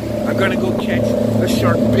ocean. I'm going to go catch a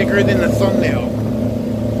shark bigger than the thumbnail.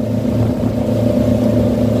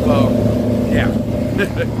 Well, yeah.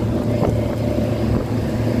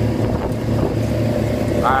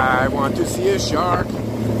 I want to see a shark.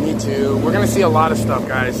 Me too. We're gonna see a lot of stuff,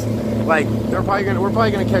 guys. Like we're probably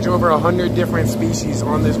gonna catch over 100 different species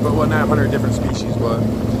on this boat. Well, not 100 different species, but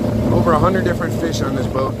over 100 different fish on this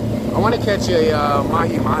boat. I want to catch a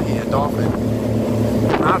mahi-mahi, a dolphin.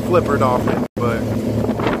 Not flipper dolphin, but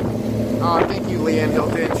oh, thank you, Leanne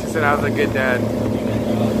Hilton. She said I was a good dad.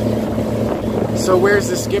 So where's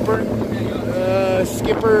the skipper?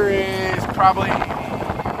 Skipper is probably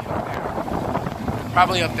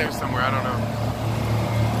up there somewhere. I don't know.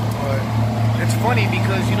 But it's funny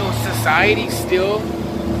because, you know, society still,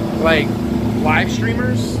 like, live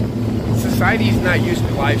streamers, society's not used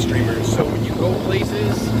to live streamers. So when you go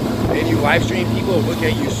places and you live stream, people look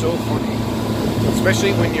at you so funny.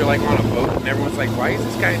 Especially when you're, like, on a boat and everyone's like, why is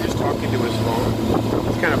this guy just talking to his phone?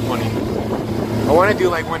 It's kind of funny. I want to do,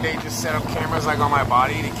 like, one day just set up cameras, like, on my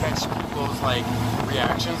body to catch people's, like,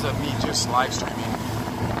 reactions of me just live streaming.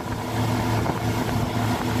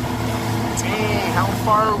 Dang, how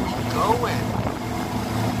far are we going?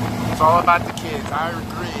 It's all about the kids. I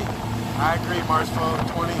agree. Marsfo,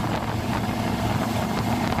 20.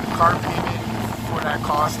 Car payment for that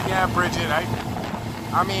cost. Yeah, Bridget,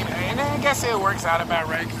 I mean, and I guess it works out about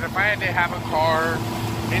right, because if I had to have a car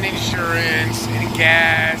and insurance and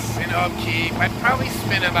gas and upkeep, I'd probably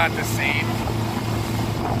spend about the same.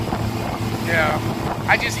 Yeah,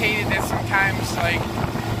 I just hated that sometimes, like,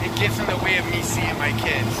 it gets in the way of me seeing my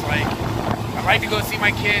kids. Like, I like to go see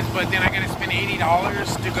my kids, but then I gotta spend $80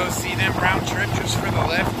 to go see them round trip just for the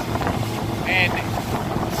lift. And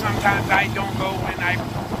sometimes I don't go when I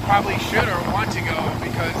probably should or want to go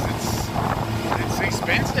because it's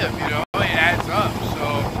expensive, you know, it adds up.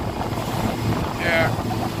 So yeah,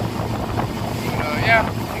 yeah,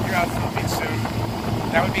 figure out something soon.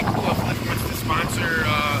 That would be cool if Lyft wants to sponsor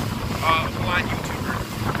a blind YouTuber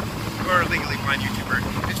or a legally blind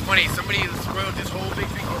YouTuber. It's funny, somebody wrote this whole big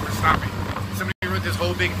thing. Oh, we're stopping. Wrote this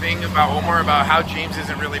whole big thing about Omar, about how James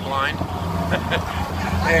isn't really blind.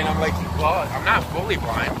 And I'm like, well, I'm not fully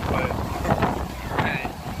blind, but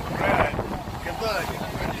right. Good luck.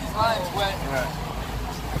 Mine's wet. Right.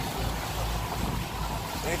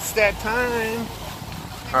 It's that time.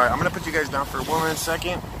 Alright, I'm gonna put you guys down for 1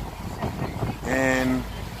 second. And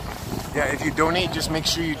yeah, if you donate, just make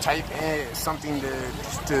sure you type in something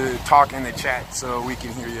to talk in the chat so we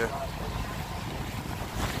can hear you.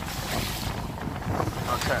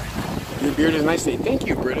 Okay. Your beard is nice today. Thank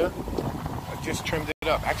you, Britta. I just trimmed it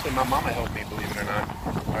up. Actually, my mama helped me, believe it or not.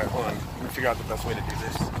 Alright, hold on. Let me figure out the best way to do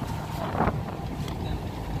this. I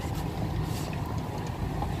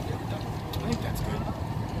think that's good.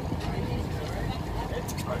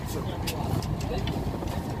 Alright, so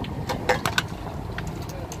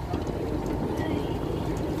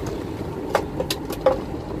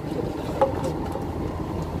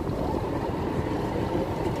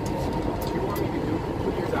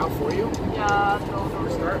for you? Yeah, no.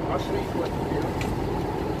 Start. I'll show you what to do.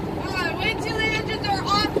 Wait till the engines are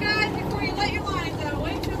off, guys, before you let your lines out.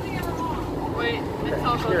 Wait till they are off. Wait until it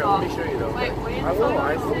goes Here, off. let me show you though. Wait I will. until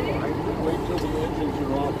I it goes will. off. Wait till the engines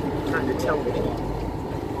are off. Trying to tell me.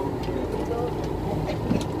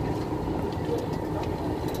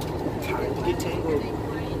 Time to get tangled. I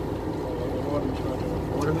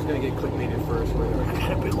wonder who's gonna get clickbaited first. Where they're like, I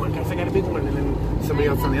got a big one, guys. I got a big one, and then somebody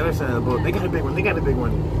else on the other side of the boat, they got a big one. They got a big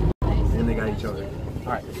one, and they got each other.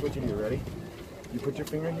 All right, switching. You ready? You put your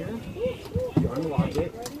finger here. You unlock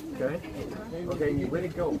it. Okay. Okay, and you let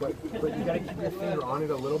it go, but you gotta keep your finger on it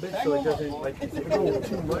a little bit so it doesn't like if it goes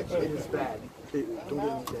too much, it is bad. Don't get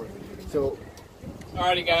it going. So.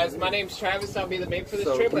 Alrighty guys, my name's Travis, I'll be the mate for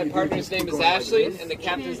this trip. My partner's name is Ashley, and the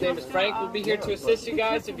captain's name is Frank. We'll be here to assist you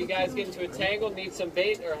guys if you guys get into a tangle, need some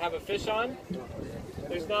bait, or have a fish on.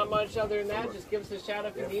 There's not much other than that, just give us a shout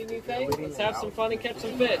if you need anything. Let's have some fun and catch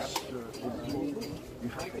some fish. You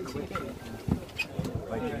have to click it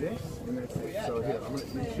like this, and that's it. So here,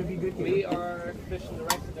 it should be good here. We are fishing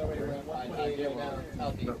directed over here around 128 right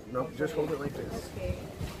now. No, just hold it like this.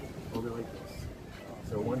 Hold it like this.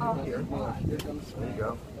 So one here. There you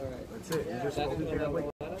go. That's it. You just hold it here like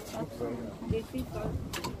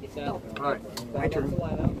Alright, my turn.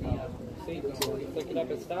 See, you flick it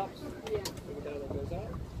up, it stops. Flick it down, it goes out.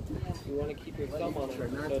 You want to keep your thumb on it so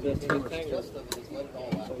it doesn't get tangled.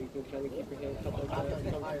 So you can kind of keep your hand cupped like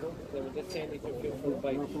that. Then with this hand, you can feel for the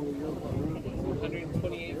bite.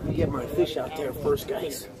 128. Get my fish out there first,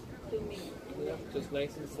 guys. Just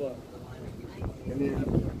nice and slow. And then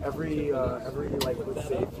every like let's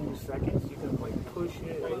say a few seconds, you can like push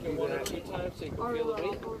it or do One or that. two times so you can feel the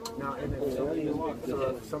weight. Now and then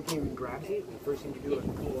if something grabs it, the first thing you do is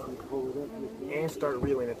pull up and start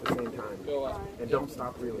reeling at the same time. Go up. And don't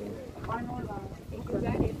stop reeling.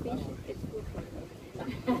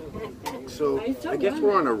 So I guess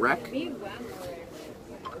we're on a wreck.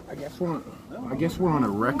 I guess we're on a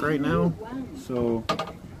wreck right now. So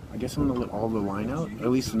I guess I'm gonna let all the line out,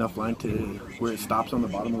 at least enough line to where it stops on the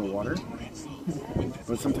bottom of the water.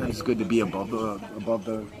 But sometimes it's good to be above the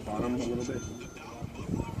bottom a little bit.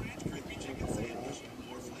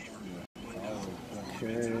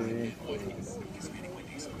 Okay.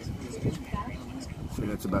 So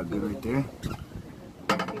that's about good right there.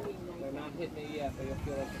 They're not hitting it yet, but you'll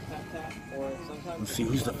feel like a tap tap, or sometimes. Let's see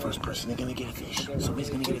who's the first person. They're gonna get a fish. Somebody's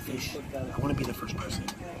gonna get a fish. I want to be the first person.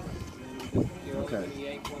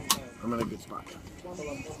 Okay. I'm in a good spot.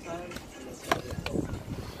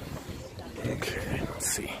 Okay, let's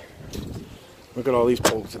see. Look at all these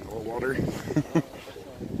poles in the water.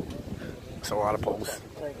 It's a lot of poles.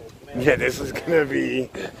 Yeah, this is gonna be,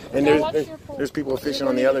 and there's people fishing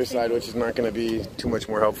on the other side, which is not gonna be too much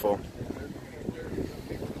more helpful.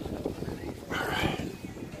 Alright.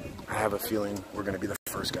 I have a feeling we're gonna be the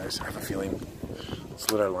first guys. I have a feeling. Let's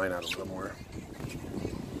let our line out a little more.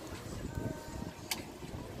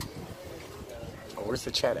 Oh, where's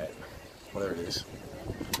the chat at? Oh, there it is.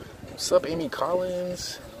 What's up, Amy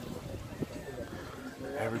Collins?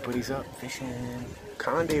 Everybody's up fishing.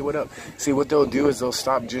 Conde, what up? See, what they'll do is they'll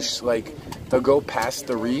stop just like, they'll go past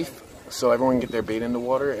the reef so everyone can get their bait in the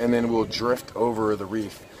water, and then we'll drift over the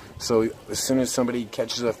reef. So as soon as somebody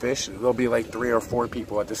catches a fish, there'll be like 3 or 4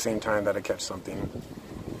 people at the same time that'll catch something.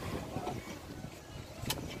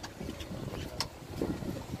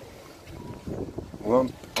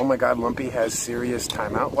 Oh my God, Lumpy has serious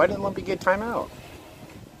timeout. Why did Lumpy get timeout?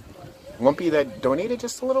 Lumpy that donated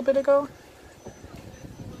just a little bit ago?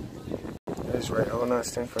 That's right. I will not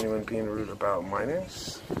stand for anyone being rude about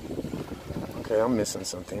minors. Okay, I'm missing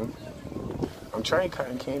something. I'm trying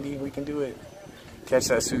cotton candy. We can do it. Catch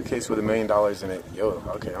that suitcase with $1 million in it. Yo,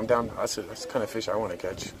 okay, I'm down. That's the kind of fish I want to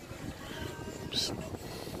catch.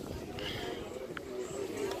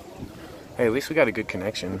 Hey, at least we got a good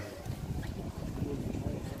connection.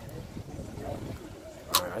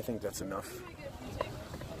 Alright, I think that's enough.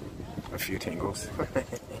 A few tangles.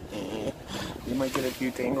 You might get a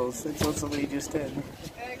few tangles. That's what somebody just did.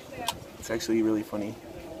 It's actually really funny.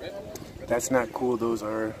 That's not cool. Those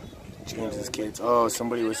are James's kids. Oh,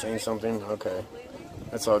 somebody was saying something. Okay.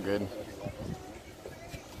 That's all good.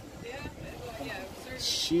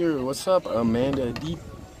 Sheer, what's up? Amanda Deep.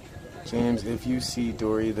 James, if you see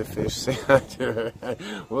Dory the fish, say hi to her.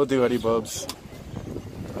 We'll do, Eddie Bubs.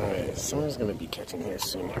 Alright, someone's gonna be catching here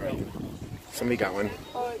soon, right? Somebody got one.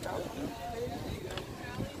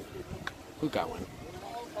 Who got one?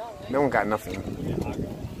 No one got nothing.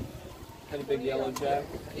 Had a big yellow jack.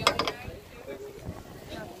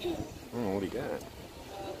 Oh, what do you got?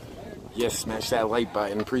 Yes, smash that like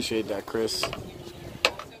button. Appreciate that, Chris.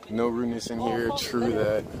 No rudeness in here. True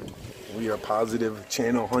that. We are positive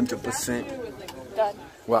channel 100%. Dad,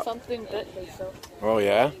 What? something bit himself. Oh,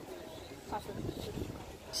 yeah?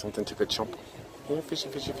 Something took a chump. Oh, fishy,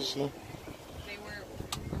 fishy, fishy.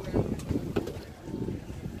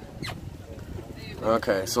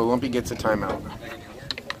 Okay, so Lumpy gets a timeout.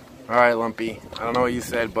 Alright, Lumpy. I don't know what you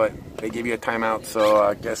said, but they gave you a timeout, so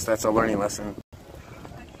I guess that's a learning lesson.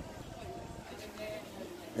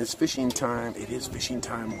 It's fishing time. It is fishing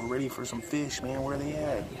time. We're ready for some fish, man. Where are they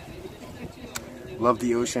at? Love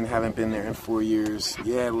the ocean. Haven't been there in 4 years.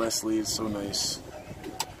 Yeah, Leslie, it's so nice.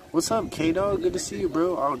 What's up, K-Dog? Good to see you,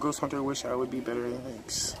 bro. Oh, Ghost Hunter, wish I would be better.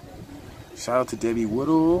 Thanks. Shout out to Debbie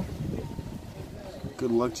Woodall.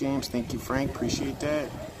 Good luck, James. Thank you, Frank. Appreciate that.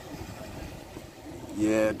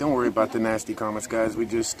 Yeah, don't worry about the nasty comments, guys. We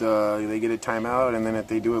just, they get a timeout, and then if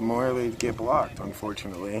they do it more, they get blocked,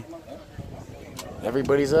 unfortunately.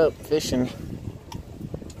 Everybody's up fishing.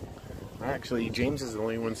 Actually, James is the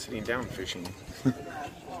only one sitting down fishing.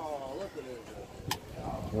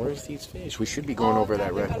 Where's these fish? We should be going over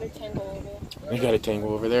that wreck. We got a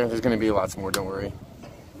tangle over there. There's going to be lots more, don't worry.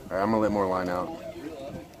 Alright, I'm going to let more line out.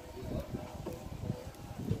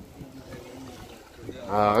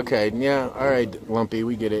 Okay, yeah, alright, Lumpy,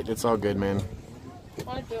 we get it. It's all good, man.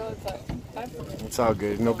 It's all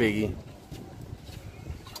good, no biggie.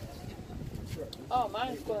 Oh,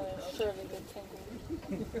 mine's going to surely get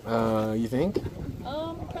tangled. You think?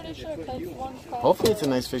 Pretty sure because one's called. Hopefully it's a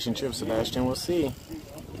nice fishing trip, Sebastian. We'll see.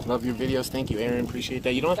 Love your videos. Thank you, Aaron. Appreciate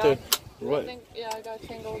that. You don't have to... What? Yeah, I got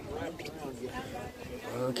tangled.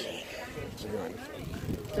 Okay.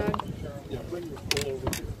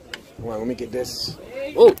 Come on, let me get this.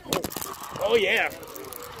 Oh! Oh, yeah.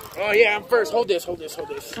 Oh, yeah, I'm first. Hold this, hold this, hold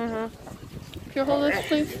this. Can you hold this,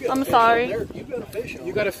 please? I'm sorry.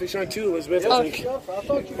 You got a fish on too, Elizabeth. I think.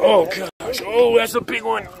 Oh, gosh. Oh, that's a big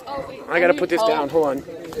one. I got to put this down. Hold on.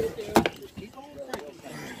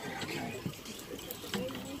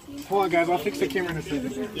 Hold on, guys. I'll fix the camera in a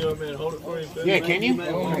second. Yo, man, hold it for you. Yeah, can you?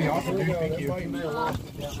 Oh, that'd be awesome, dude. Thank you.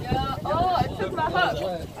 Yeah. Oh, I took my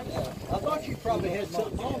hook. I thought you probably had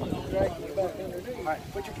something on and I'll drag you back under there. All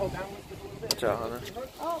right, put your pole down. Watch out, Hunter.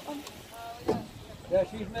 Oh, Yeah,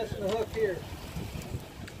 she's missing the hook here.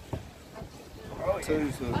 Oh, yeah.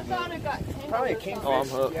 I thought it got tangled. Probably a kingfish. Oh, I'm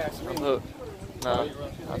hooked. Yeah, I'm hooked. No,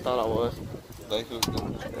 I thought I was. They hooked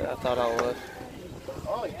up. Yeah, I thought I was.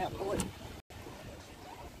 Oh, yeah, pull it.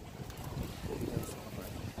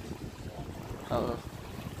 Uh-oh.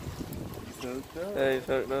 Yeah, he's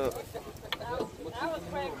hooked up.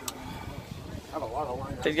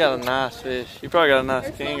 He's got a nice fish. You probably got a nice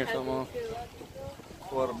king or something on.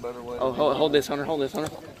 What a better way. Oh, hold this, Hunter. Hold this, Hunter.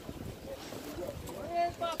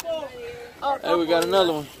 Hey, we got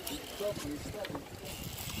another one.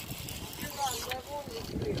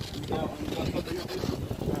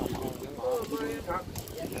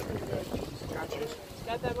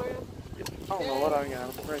 Got that, Mario? I don't know what I got.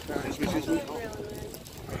 I'm right there.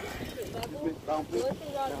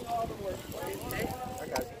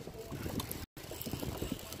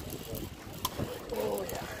 Oh,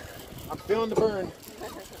 yeah. I'm feeling the burn.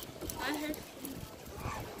 I heard.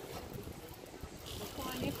 Come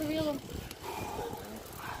on, you can reel them.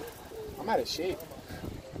 I'm out of shape.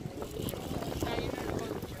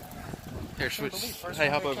 Here, switch. Hey,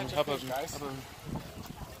 hop over. Hop over. Guys.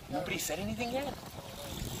 Nobody said anything yet?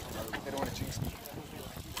 They don't want to jinx me.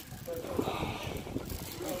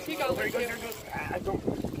 She got There he goes, there he goes. I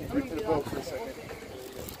can't wait to the boat for a second.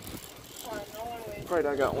 Afraid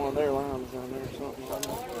I got one of their lines down there or something.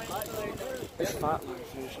 It's fighting like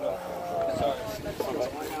fish. You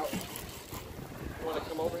want to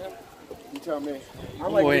come over here? You tell me.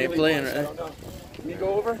 I'm Boy, ain't playing close, right. I don't know. Can you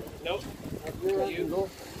go over? Nope. You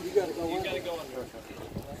gotta go in. You gotta go on.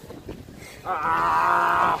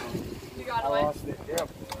 Ah! You got I away? lost it. Yep.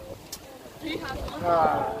 He has one.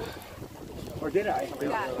 Ah. Or did I?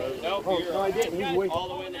 Nope, Oh, no, I didn't. He's way, all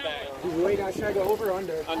the way in the back. he's way down. Should I go over or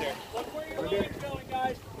under? Under. Under.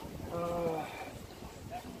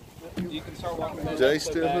 You can start walking. Jay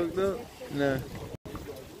still hooked up? No.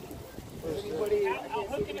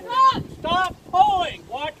 Stop pulling!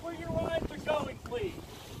 Watch where your lines are going, please.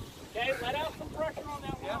 Okay, let out some pressure on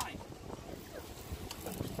that line.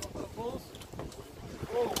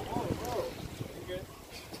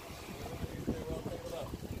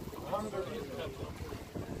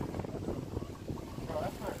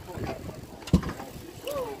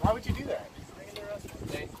 Why would you do that?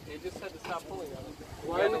 They just said to stop pulling on it.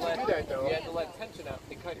 Why would you do that though? You had to let tension out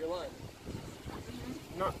and cut your line.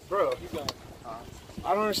 No, bro.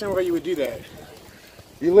 I don't understand why you would do that.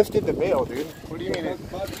 You lifted the bail, dude. What do you mean? To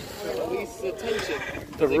release the tension.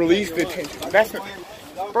 To release the tension. That's not,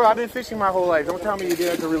 bro, I've been fishing my whole life. Don't tell me you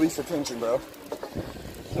did that to release the tension, bro.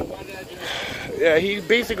 Yeah, he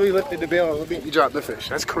basically lifted the bail and he dropped the fish.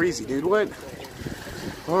 That's crazy, dude. What?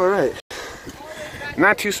 All right.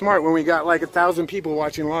 Not too smart when we got like 1,000 people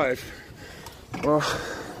watching live. Well,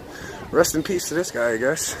 rest in peace to this guy, I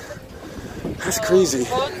guess. That's crazy.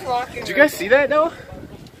 Did you guys see that though?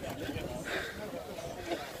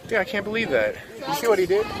 Yeah, I can't believe that. You see what he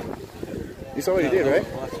did? You saw what he did, right?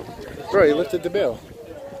 Bro, he lifted the bail.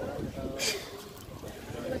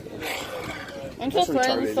 I'm just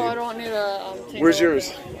waiting, so I don't need a tingle. Where's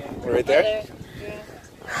yours? Right there?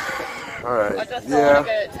 Yeah. Alright. I just don't want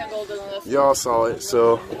to get it tangled in this. Y'all saw it,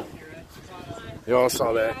 so y'all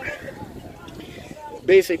saw that.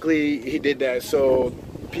 Basically, he did that so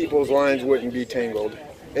people's lines wouldn't be tangled.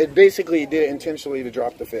 It basically did it intentionally to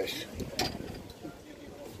drop the fish.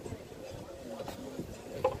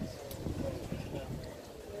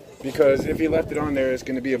 Because if he left it on there, it's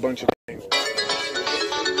going to be a bunch of tangles.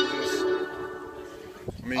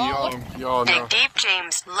 I mean, y'all know. Big Deep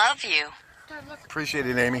James, love you. Appreciate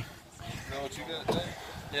it, Amy. Know what you got there?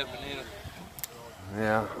 Yeah, banana.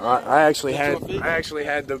 Yeah, I actually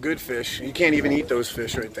had the good fish. You can't even eat those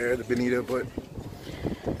fish right there, the bonita. But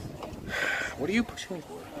what are you pushing me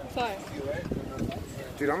for? Sorry.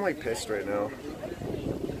 Dude, I'm like pissed right now.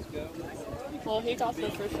 Well, he got the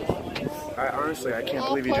first fish. Honestly, I can't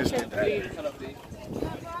believe he just did that.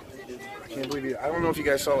 I can't believe I don't know if you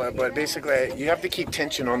guys saw that, but basically, you have to keep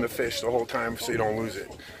tension on the fish the whole time so you don't lose it.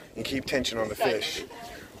 You keep tension on the fish.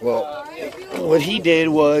 Well, what he did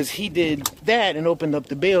was he did that and opened up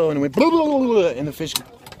the bail and it went blah, blah, blah, blah, and the fish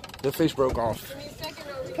broke off.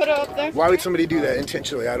 Put it up there. Why would somebody do that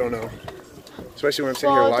intentionally? I don't know. Especially when I'm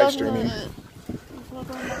sitting here live streaming.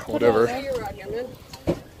 Whatever.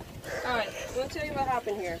 Alright, let me tell you what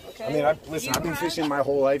happened here, okay? I mean, listen, I've been fishing my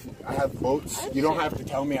whole life. I have boats. You don't have to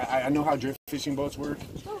tell me. I know how drift fishing boats work.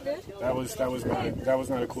 Oh, good. That was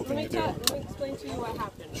not a cool thing to do. Let me explain to you what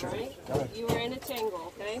happened, right? Go ahead. You were in a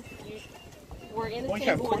tangle, okay? You were in a Well, tangle.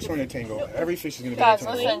 yeah, of course we're in a tangle. Every fish is going to be in a Guys,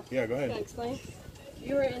 tangle. listen. Yeah, go Can I ahead. explain?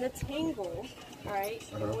 You were in a tangle, alright?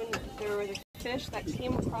 When there were the fish that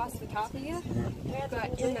came across the top of you, you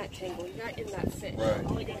got in that tangle. You got in that fish. Right.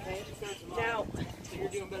 Okay? Now,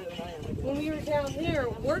 when we were down there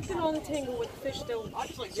working on the tangle with the fish still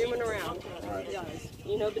zooming around,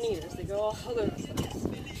 you know bonitas, they go all over the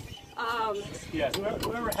place. Yeah,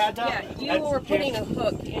 whoever had that. Yeah, you were putting a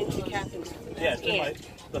hook into Captain's hand.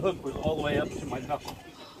 The hook was all the way up to my knuckle.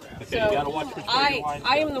 Okay, So you gotta watch which way your line's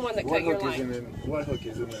I am going. the one that What cut your hook is in line. there? What hook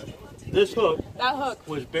is in there? This hook That hook.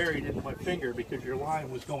 was buried in my finger because your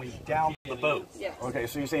line was going down the boat. Yeah. Okay,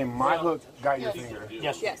 so you're saying my hook got your finger.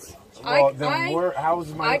 Yes. Yes. Well, then how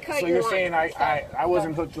was my? I cut So your you're line. saying I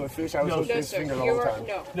wasn't hooked to a fish. I was hooked to his finger the whole time.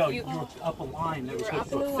 No, you were up a line that You was were up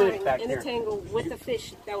hooked in to the a fish line back in there. a tangle with a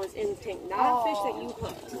fish that was in the tangle, not a fish that you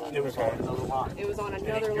hooked. It was on another line. It was on And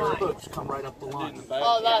another your line. hooks come right up the line.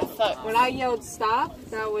 Oh, that sucks. When I yelled stop,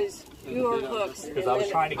 that was your hooks, and Because I was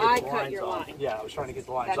then trying to I get the cut lines your off. line. Yeah, I was trying to get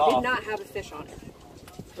the lines That off. did not have a fish on it.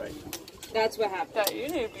 Right. That's what happened. Yeah, you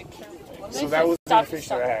need to be careful. So that was the fish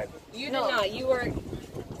that I had. You did not. You were.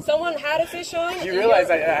 Someone had a fish on. You and realize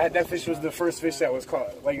I had that fish was the first fish that was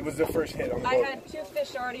caught. Like it was the first hit on the I boat. had 2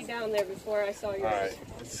 fish already down there before I saw yours. All right,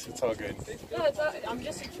 it's all good. No, I'm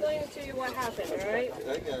just explaining to you what happened, alright?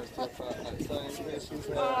 That guy's still fighting that same fish he's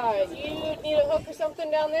had. Alright, you need a hook or something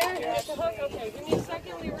down there? Yes. A hook? Okay, give me a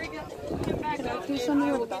second. We get back up. Do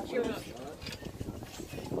something with the bathroom.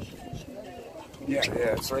 Yeah,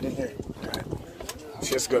 it's right in here. All right. Let's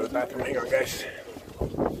just go to the bathroom. Hang on, guys.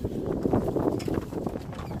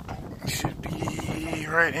 Should be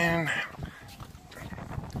right in.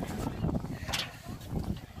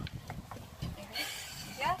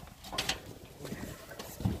 Yeah?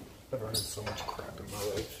 I've run into so much crap in my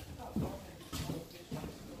life.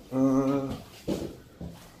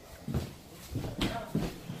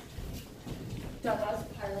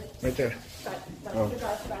 Right there. Oh.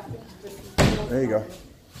 There you go.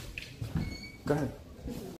 Go ahead.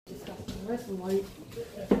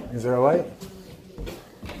 Is there a light?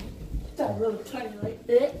 All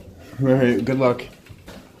right, good luck.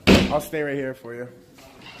 I'll stay right here for you.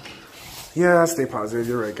 Yeah, I'll stay positive.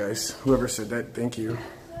 You're right, guys. Whoever said that, thank you.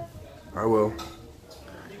 I will.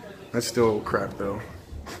 That's still crap, though.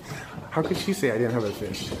 How could she say I didn't have a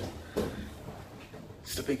fish?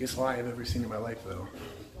 It's the biggest lie I've ever seen in my life, though.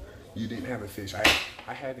 You didn't have a fish.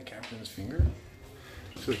 I had the captain's finger.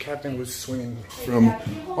 So the captain was swinging from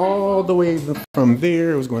all the way from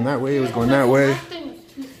there. It was going that way. It was going that way.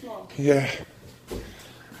 Yeah.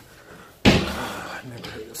 I've never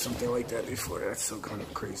heard of something like that before. That's so kind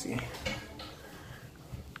of crazy.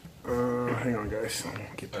 Hang on, guys.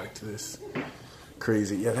 I'll get back to this.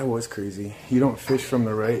 Crazy. Yeah, that was crazy. You don't fish from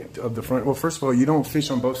the right of the front. Well, first of all, you don't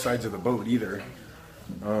fish on both sides of the boat either.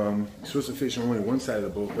 You're supposed to fish on only one side of the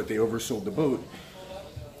boat, but they oversold the boat.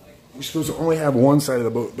 You're supposed to only have one side of the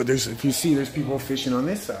boat, but if you see, there's people fishing on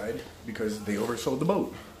this side because they oversold the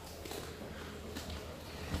boat.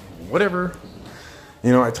 Whatever.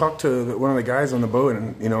 You know, I talked to one of the guys on the boat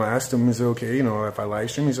and, you know, asked him, is it okay, you know, if I live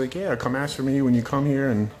stream? He's like, yeah, come ask for me when you come here.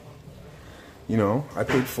 And, you know, I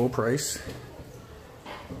paid full price.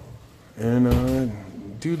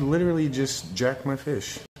 And, dude literally just jacked my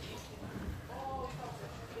fish.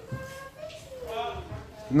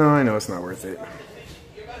 No, I know it's not worth it.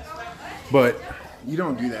 But you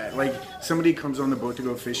don't do that. Like, somebody comes on the boat to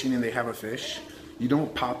go fishing and they have a fish, you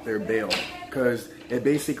don't pop their bail because it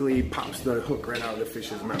basically pops the hook right out of the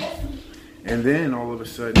fish's mouth. And then all of a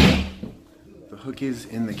sudden, the hook is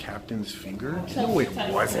in the captain's finger. No, it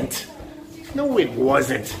wasn't. No, it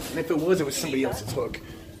wasn't. And if it was somebody else's hook.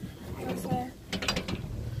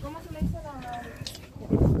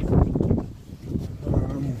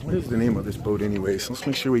 What is the name of this boat anyway? So let's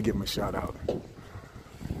make sure we give him a shout out.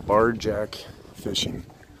 Barjack Fishing.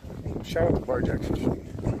 Shout out to Barjack Fishing.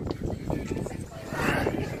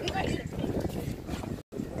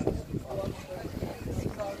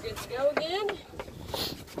 Good to go again.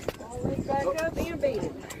 All the way back up and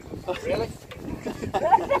baited. Oh, really? I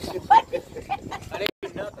didn't do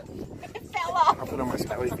nothing. It fell off. I'll put on my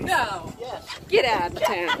spelly feet. No. Yes. Get out of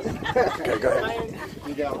town. Okay, go ahead.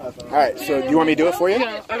 Alright, so do you want me to do it for you?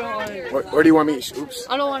 No, I don't want to. Or do you want me? Oops.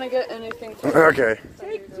 I don't want to get anything. Okay.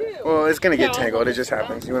 Well, it's gonna get tangled. It just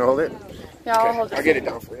happens. You want to hold it? Yeah, I'll Okay, hold it. I'll get it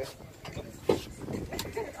down for you.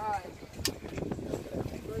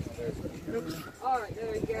 Alright,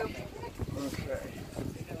 there we go. Okay.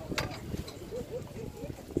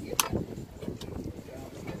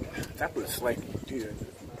 That was like, dude,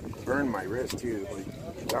 burned my wrist too.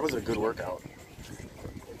 Like, that was a good workout.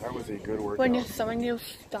 That was a good workout. When you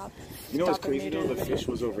stop. You know what's crazy though? The fish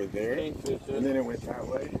was over there, and then it went that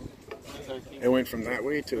way. It went from that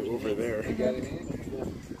way to over there.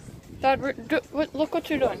 Dad, look what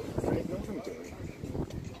you're doing. I know what I'm doing.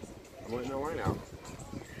 I want to know why now.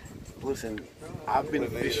 Listen, I've been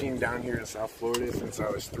fishing down here in South Florida since I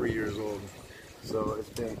was 3 years old. So it's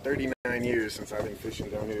been 39 years since I've been fishing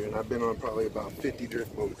down here, and I've been on probably about 50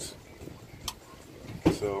 drift boats.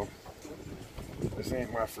 So this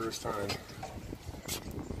ain't my first time.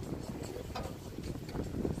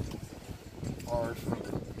 Far from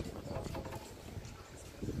it.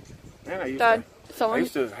 Man, I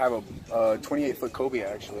used to have a 28-foot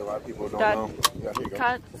cobia, actually. A lot of people don't know. Yeah, here you go.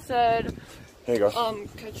 Kat said, here you go.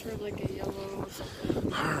 catch her like a yellow or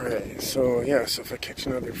something. Alright, so yeah, so if I catch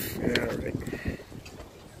another, yeah, alright.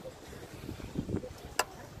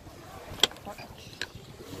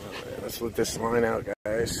 Let's let this line out,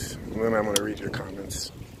 guys. And then I'm going to read your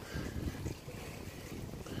comments.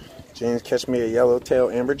 James, catch me a yellowtail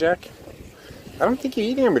amberjack? I don't think you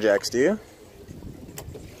eat amberjacks, do you?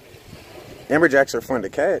 Amberjacks are fun to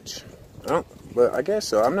catch. But I guess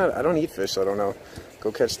so. I don't eat fish, so I don't know.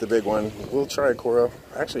 Go catch the big one. We'll try Coro.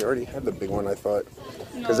 I actually already had the big one, I thought.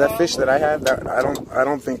 Because that fish that I had, I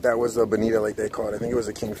don't think that was a bonita like they call it. I think it was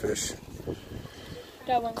a kingfish.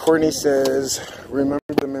 Courtney says, remember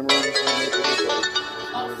the memories you make with your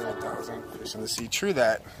daughter, more than 1,000 fish in the sea. True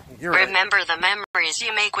that. You're right. Remember the memories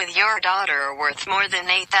you make with your daughter are worth more than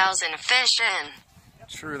 8,000 fish in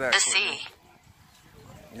True that. the sea.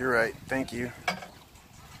 You're right. Thank you.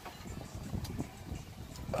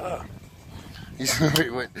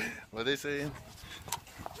 Wait, what are they saying?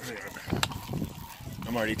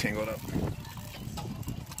 I'm already tangled up.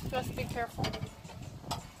 Just be careful.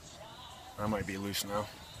 I might be loose now.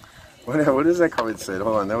 What is that comment said?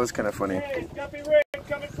 Hold on, that was kind of funny. Hey, Guppy Rick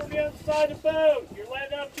coming from the other side of the boat. You're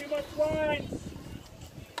letting out too much line.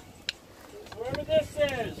 Whoever this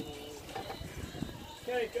is.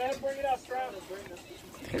 Okay, go ahead and bring it up, Travis.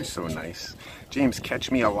 They're so nice. James, catch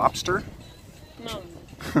me a lobster? No.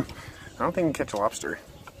 I don't think I can catch a lobster.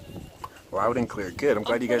 Loud and clear. Good. I'm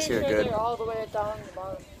glad you guys hear it good. They're all the way down the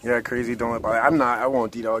bottom. Yeah, crazy. Don't let bother. I'm not. I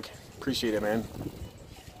won't, D-Dog. Appreciate it, man.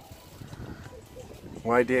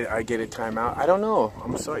 Why did I get a timeout? I don't know.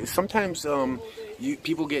 I'm sorry. Sometimes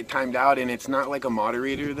people get timed out, and it's not like a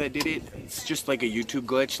moderator that did it. It's just like a YouTube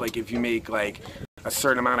glitch. Like if you make like a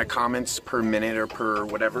certain amount of comments per minute or per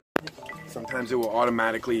whatever, sometimes sometimes it will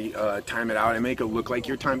automatically time it out and make it look like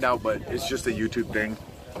you're timed out, but it's just a YouTube thing.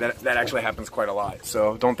 That actually happens quite a lot.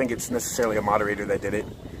 So don't think it's necessarily a moderator that did it.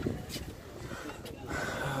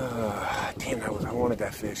 Damn, I wanted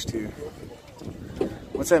that fish too.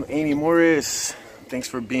 What's up, Amy Morris? Thanks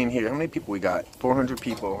for being here. How many people we got? 400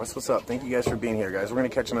 people. That's what's up. Thank you guys for being here, guys. We're gonna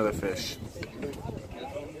catch another fish.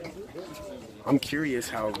 I'm curious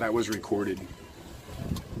how that was recorded.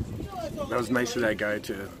 That was nice of that guy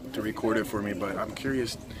to record it for me, but I'm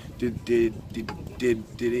curious. Did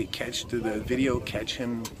it catch? Did the video catch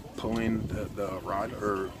him pulling the rod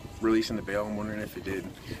or releasing the bail? I'm wondering if it did.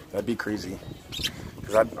 That'd be crazy.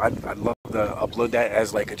 Cause I'd love to upload that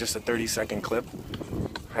as like just a 30-second clip.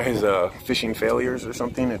 As fishing failures or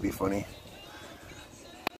something. It'd be funny.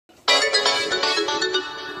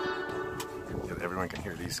 Everyone can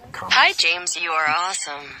hear these comments. Hi, James. You are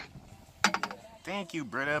awesome. Thank you,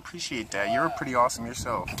 Britta. Appreciate that. You're pretty awesome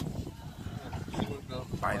yourself.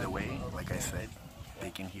 By the way, like I said, they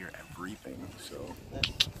can hear everything, so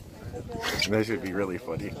that should be really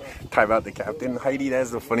funny. Time out the captain. Heidi, that's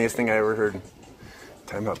the funniest thing I ever heard.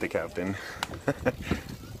 Time out the captain.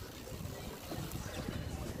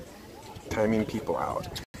 Timing people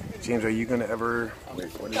out. James, are you gonna ever? Wait,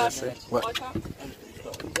 what did I say? What?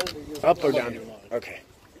 Up or down? Okay.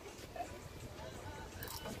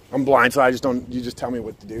 I'm blind, so I just don't. You just tell me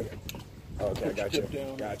what to do. Okay, I got you.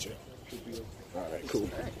 Gotcha. All right, cool.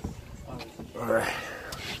 All right.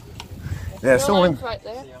 Yeah,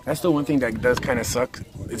 that's the one thing that does kind of suck.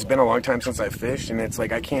 It's been a long time since I fished, and it's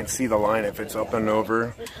like I can't see the line if it's up and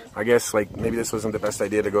over. I guess like maybe this wasn't the best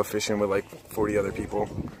idea to go fishing with like 40 other people.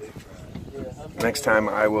 Next time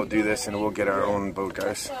I will do this, and we'll get our own boat,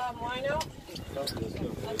 guys.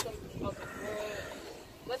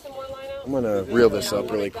 I'm gonna reel this up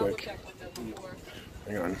really quick.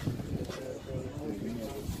 Hang on.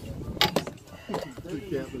 What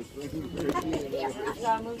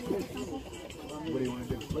do you want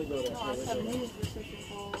to do?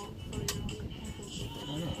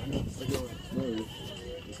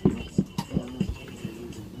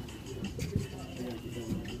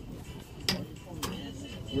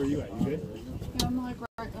 Where are you at? You good? Yeah, I'm like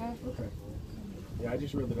right there. Okay. Yeah, I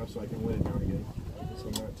just reeled it up so I can let it down again. So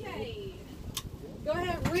I'm not Go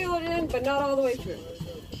ahead, reel it in, but not all the way through.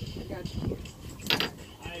 I got you.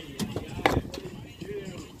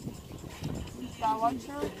 That one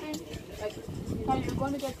sure thing? Like, how you're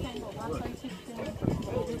going to get tangled. That's why you keep doing.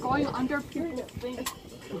 You're going under people's things.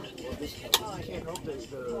 I can't help that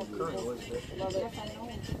the current was there. Yes, I know.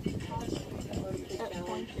 That's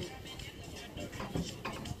pointed.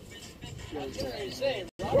 It's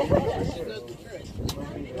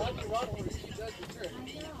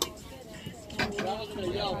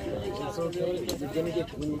okay. You're gonna get,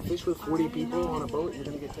 when you fish with 40 people on a boat, you're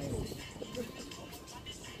gonna get tangled.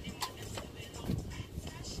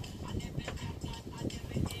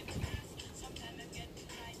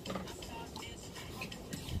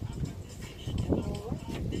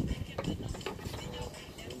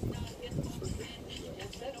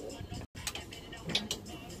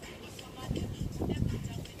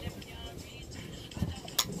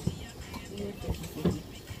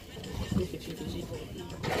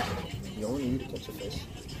 You only need to catch a fish.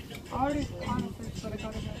 I already caught a fish, but I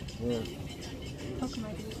got it back. Yeah. How can I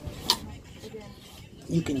do it again?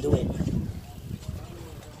 You can do it.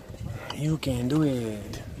 You can do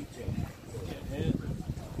it.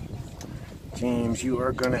 James, you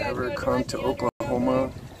are gonna ever come to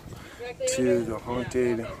Oklahoma to the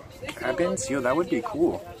haunted cabins? Yo, that would be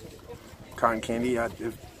cool. Cotton candy,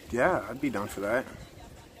 yeah, I'd be down for that.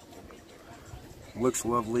 Looks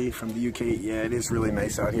lovely from the UK. Yeah, it is really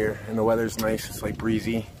nice out here, and the weather's nice. It's like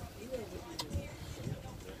breezy.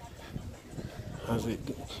 How's it?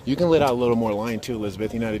 You can let out a little more line too,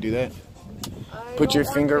 Elizabeth. You know how to do that? Put your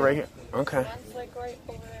finger right here. Okay.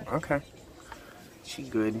 Okay. She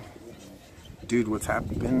good. Dude, what's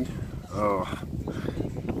happened? Oh,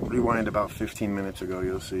 rewind about 15 minutes ago.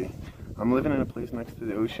 You'll see. I'm living in a place next to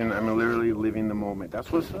the ocean. I'm literally living the moment.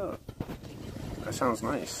 That's what's up. That sounds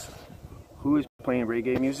nice. Who is playing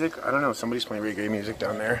reggae music? I don't know. Somebody's playing reggae music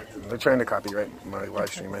down there. They're trying to copyright my live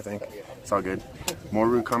stream, I think. It's all good. More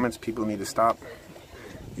rude comments. People need to stop.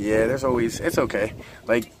 Yeah, there's always... It's okay.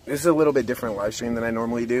 Like, this is a little bit different live stream than I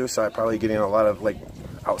normally do, so I'm probably getting a lot of, like,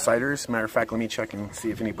 outsiders. Matter of fact, let me check and see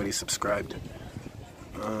if anybody's subscribed.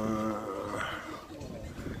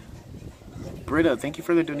 Britta, thank you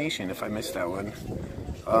for the donation, if I missed that one.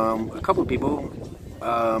 A couple of people...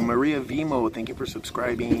 Maria Vimo, thank you for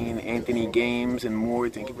subscribing. Anthony Games and more,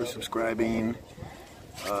 thank you for subscribing.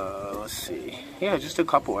 Let's see. Yeah, just a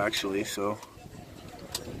couple actually, so.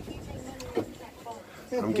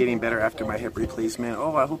 I'm getting better after my hip replacement.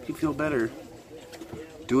 Oh, I hope you feel better.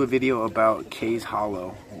 Do a video about Kay's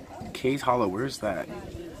Hollow. Kay's Hollow, where's that?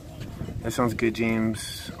 That sounds good,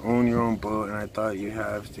 James. Own your own boat, and I thought you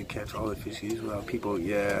have to catch all the fishies without people.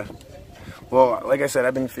 Yeah. Well, like I said,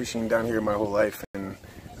 I've been fishing down here my whole life, and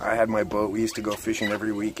I had my boat. We used to go fishing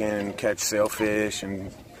every weekend, catch sailfish,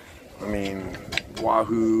 and I mean,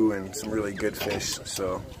 wahoo, and some really good fish.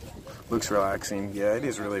 So, looks relaxing. Yeah, it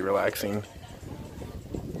is really relaxing.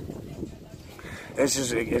 It's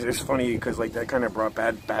just, it's funny because like that kind of brought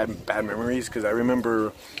bad memories, because I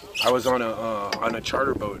remember I was on a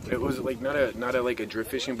charter boat. It was like not a like a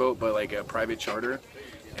drift fishing boat, but like a private charter,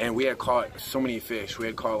 and we had caught so many fish. We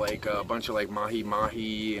had caught like a bunch of like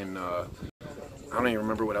mahi and I don't even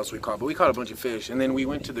remember what else we caught, but we caught a bunch of fish. And then we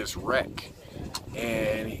went to this wreck,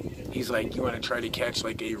 and he's like, "You want to try to catch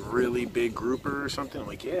like a really big grouper or something?" I'm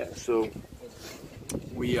like, "Yeah." So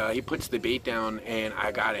we he puts the bait down, and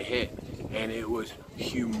I got a hit. And it was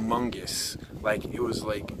humongous. Like, it was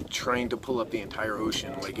like trying to pull up the entire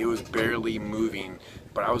ocean. Like, it was barely moving,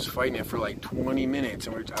 but I was fighting it for like 20 minutes,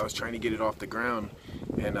 and I was trying to get it off the ground.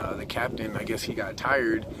 And the captain, I guess he got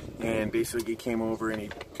tired, and basically came over and he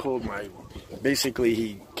pulled my, basically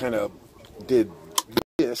he kind of did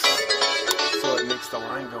this, so it makes the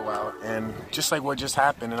line go out, and just like what just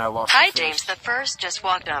happened, and I lost Hi, the fish. James the First just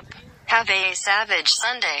walked up. Have a savage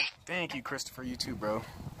Sunday. Thank you, Christopher. You too, bro.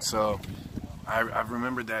 So I've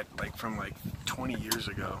remembered that like from like 20 years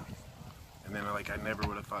ago, and then like I never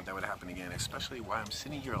would have thought that would happen again, especially while I'm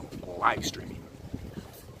sitting here live streaming.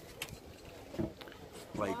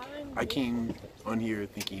 Like, I came on here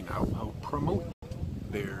thinking I'll promote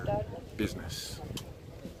their business.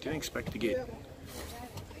 Didn't expect to get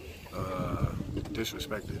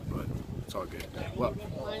disrespected, but it's all good. Well,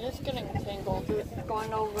 Mine is getting tangled.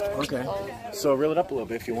 Going over. okay. So reel it up a little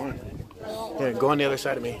bit if you want. Here, go on the other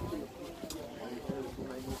side of me.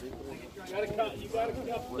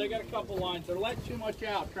 They got a couple lines. They're letting too much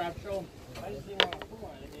out, Trav. Show them.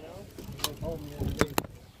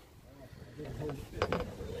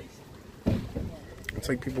 It's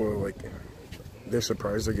like people are like, they're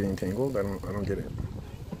surprised they're getting tangled. I don't get it.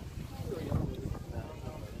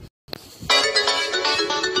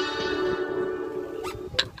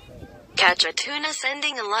 Catch a tuna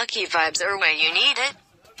sending lucky vibes our way. You need it.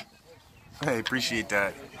 Hey, appreciate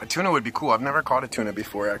that. A tuna would be cool. I've never caught a tuna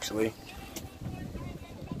before, actually.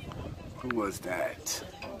 Who was that?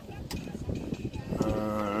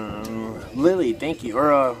 Lily, thank you.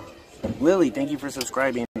 Or, Lily, thank you for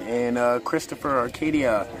subscribing. And Christopher,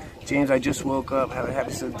 Arcadia, James, I just woke up. Have a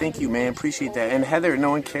happy Sunday. Thank you, man. Appreciate that. And Heather, no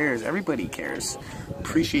one cares. Everybody cares.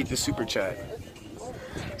 Appreciate the super chat.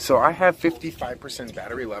 So I have 55%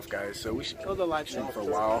 battery left, guys. So we should go the live stream for a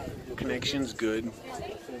while. Connection's good.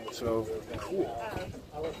 So cool.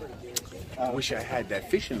 I wish I had that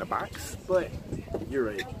fish in the box, but you're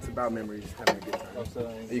right. It's about memories, having a good time.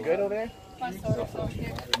 Are you good over there?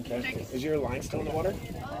 Okay. Is your line still in the water?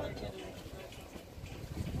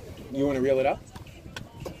 You want to reel it up?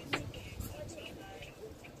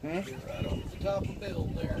 Right on the top of the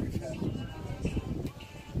build there.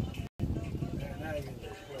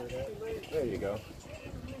 There you go.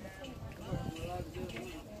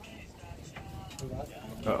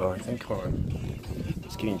 Uh-oh, I think, hold on.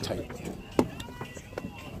 It's getting tight.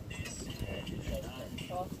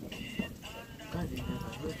 I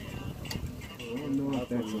don't know if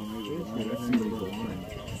that's a fish or that's somebody's line.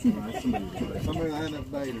 That's somebody's line. Somebody had a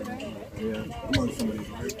bait or something. Yeah, I'm on somebody's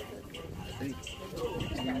line.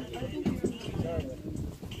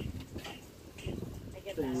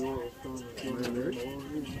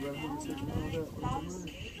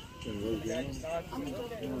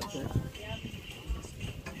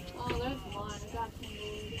 Oh, there's mine.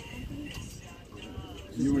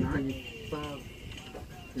 You and I?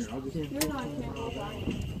 Here, I'll just... You're not tangled, are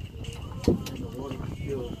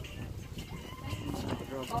you?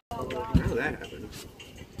 How did that happen?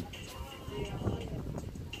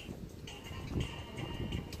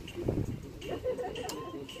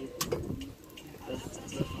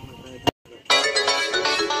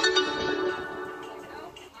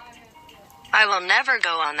 I will never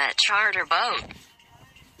go on that charter boat.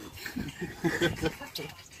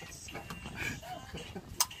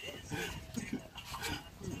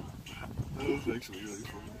 That was actually really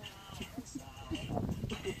funny.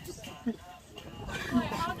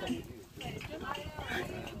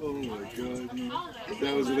 Oh my god.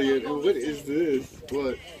 That was really good. What is this?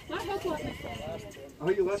 What? Oh,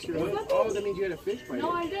 you lost your line? Oh, that means you had a fish bite.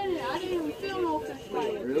 No, I didn't. I didn't even feel no fish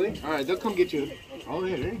bite. Really? Alright, they'll come get you. Oh,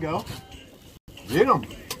 yeah, there you go. Get them.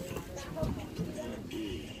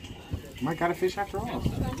 Might got a fish after all.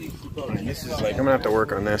 Alright, this is like, I'm gonna have to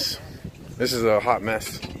work on this. This is a hot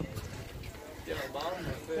mess.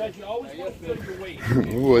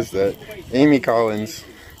 Who was that? Amy Collins.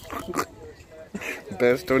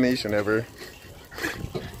 Best donation ever.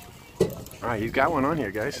 Alright, he's got one on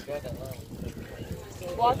here, guys.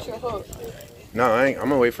 Watch your hook. No, I'm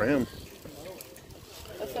gonna wait for him.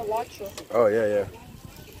 I said watch your hook. Oh, yeah.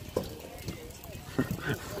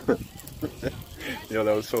 Yo,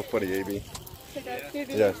 that was so funny, AB.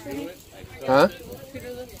 Yeah. Huh?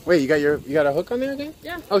 Wait, you got a hook on there again?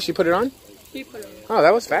 Yeah. Oh, she put it on? She put it on. Oh,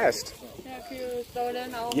 that was fast. Yeah, if you throw it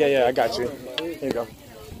in, I'll... Yeah, I got you. Here you go.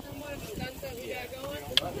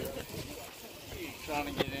 Trying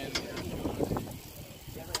to get in.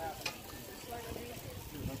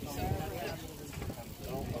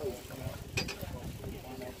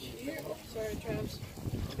 Sorry, Travis.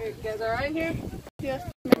 Hey, you guys alright here? Yes.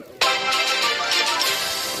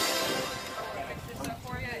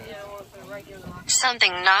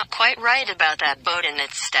 Something not quite right about that boat and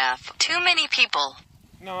its staff. Too many people.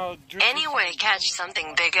 No, Anyway, catch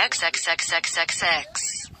something big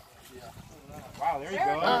XXXXXX. Wow, there you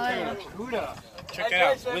go. Check it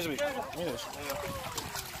out. Elizabeth, look at this.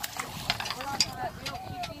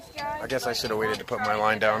 I guess I should have waited to put my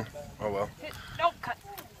line down. Oh well. Don't cut.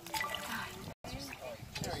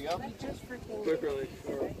 There you go.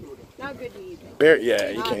 Not good to eat. Bear, yeah,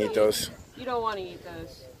 you can't eat those. You don't want to eat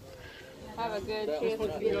those. Have a good chance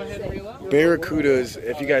of being sick. Barracudas,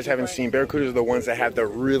 if you guys haven't seen, barracudas are the ones that have the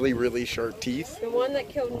really, really sharp teeth. The one that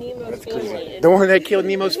killed Nemo's family. The one that killed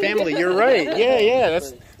Nemo's family. You're right. Yeah,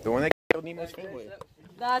 that's the one that killed Nemo's family.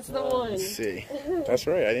 That's the one. Let's see. That's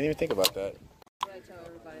right. I didn't even think about that. I tell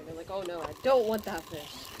everybody, they're like, oh no, I don't want that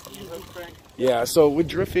fish. Yeah, so with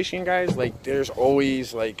drift fishing, guys, like, there's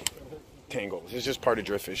always, like, tangles. It's just part of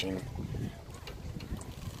drift fishing.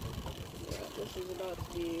 This is about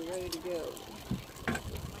to be ready to go.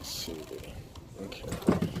 Let's see. Okay.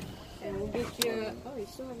 And we'll get you... Oh, you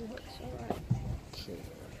still have your hooks.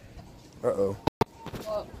 Alright. Uh-oh.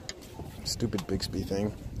 Well, Stupid Bixby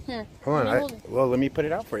thing. Here. Hold on. Well, let me put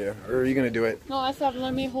it out for you. Or are you going to do it? No, I said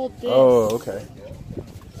let me hold this. Oh, okay.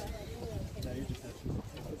 There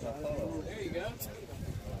you go.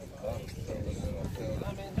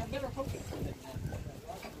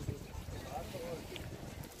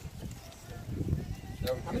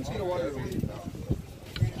 How much of water do we need?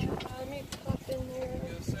 let me pop in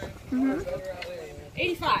there.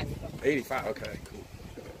 85. 85, okay.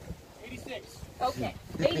 86. Okay.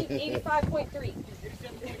 85.3.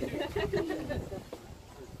 They've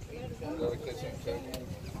been a little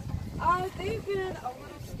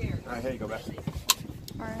scared. All right, here you go, back.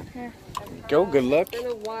 Alright, here. Go, good luck. It's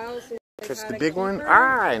been a while since I've Catch had the a big one. keeper.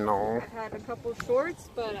 I know. I've had a couple shorts,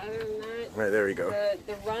 but other than that, Right, there we go.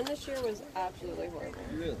 the run this year was absolutely horrible.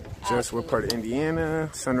 Just what part of Indiana?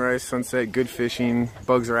 Sunrise, sunset, good fishing.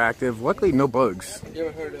 Bugs are active. Luckily, no bugs. You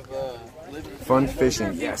ever heard of Fun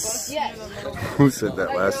fishing, yes. Yes. Who said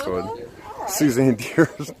that last one? Suzanne Deere.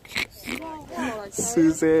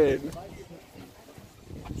 Suzanne.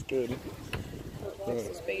 It's good.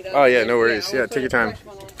 Oh, yeah, no worries. Yeah, take your time.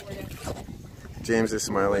 James is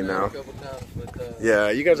smiling now. Yeah,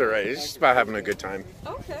 you guys are right. It's just about having a good time.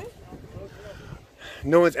 Okay.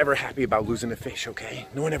 No one's ever happy about losing a fish, okay?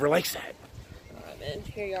 No one ever likes that. Alright, man.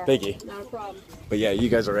 Here you are. Thank you. Not a problem. But yeah, you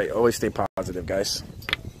guys are right. Always stay positive, guys.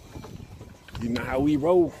 You know how we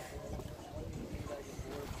roll.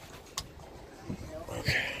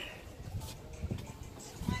 Okay.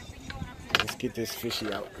 Let's get this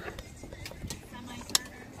fishy out.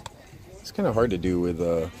 It's kind of hard to do with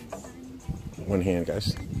one hand,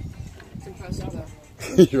 guys. It's impressive, though.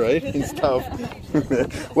 Right? It's tough.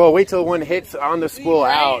 Well, wait till one hits on the spool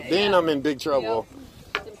out. Then I'm in big trouble.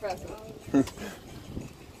 Yep. It's impressive.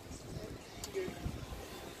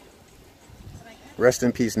 Rest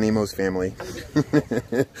in peace, Nemo's family.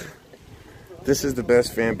 This is the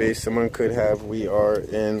best fan base someone could have. We are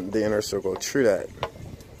in the inner circle. True that.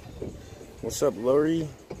 What's up, Lori?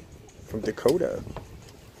 From Dakota.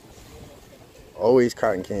 Always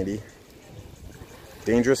cotton candy.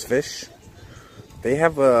 Dangerous fish. They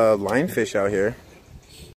have a lionfish out here.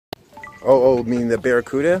 Oh, I mean the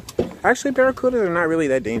barracuda? Actually, barracudas are not really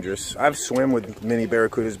that dangerous. I've swam with many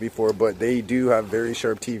barracudas before, but they do have very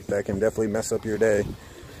sharp teeth that can definitely mess up your day.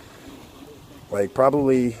 Like,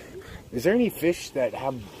 probably... Is there any fish that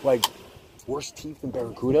have, like, worse teeth than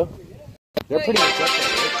barracuda? They're pretty much up there,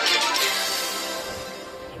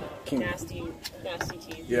 right? Nasty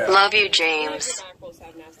teeth. Yeah. Love you, James. Mackerels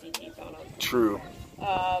have nasty teeth on them. True.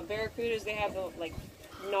 Barracudas, they have the, like,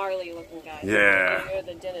 gnarly looking guys. Yeah. They go to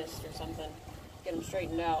the dentist or something. Get them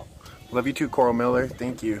straightened out. Love you too, Coral Miller.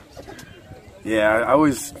 Thank you. Yeah, I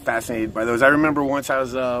was fascinated by those. I remember once I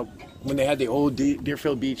was, when they had the old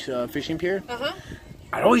Deerfield Beach fishing pier.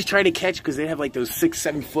 I'd always try to catch because they have like those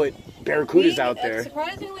 6-7 foot barracudas out there.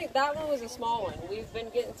 Surprisingly, that one was a small one. We've been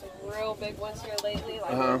getting some real big ones here lately,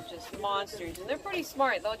 like just monsters. And they're pretty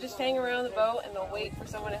smart. They'll just hang around the boat and they'll wait for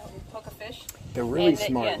someone to hook a fish. They're really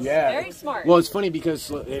smart. Yes, yeah. Very smart. Well, it's funny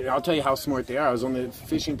because I'll tell you how smart they are. I was on the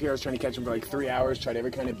fishing pier. I was trying to catch them for like 3 hours, tried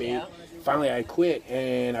every kind of bait. Yeah. Finally, I quit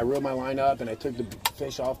and I reeled my line up and I took the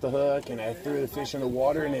fish off the hook and I threw the fish in the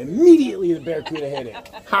water and immediately the barracuda hit it.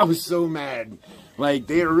 I was so mad. Like,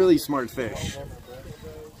 they are really smart fish.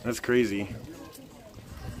 That's crazy.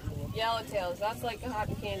 Yellowtails, that's like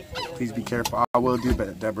cotton candy for you. Please be careful. I will do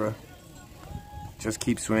that, Deborah. Just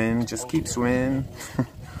keep swimming. Just keep swimming.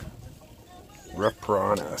 Rough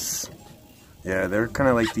piranhas. Yeah, they're kind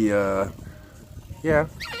of like the, yeah,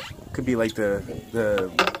 could be like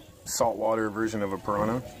the saltwater version of a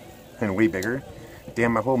piranha and way bigger.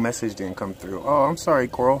 Damn, my whole message didn't come through. Oh, I'm sorry,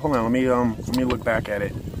 Coral. Hold on, let me look back at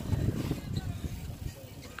it.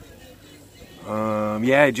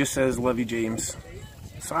 Yeah, it just says love you, James.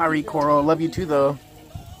 Sorry, Coral. Love you too, though.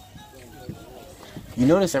 You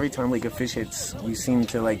notice every time like a fish hits, we seem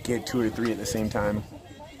to like get 2 or 3 at the same time.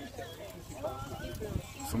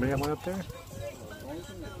 Somebody have one up there?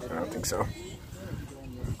 I don't think so.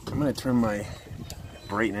 I'm gonna turn my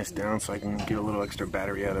brightness down so I can get a little extra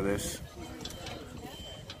battery out of this.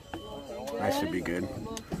 That should be good.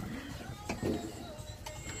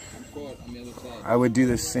 I would do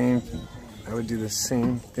the same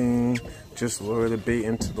thing. Just lower the bait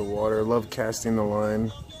into the water. Love casting the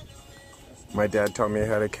line. My dad taught me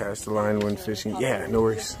how to cast the line when fishing. Yeah, no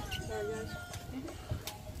worries.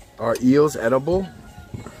 Are eels edible?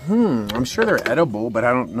 I'm sure they're edible, but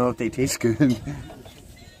I don't know if they taste good.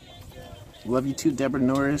 Love you too, Deborah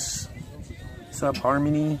Norris. What's up,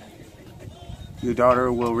 Harmony? Your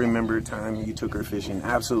daughter will remember time you took her fishing.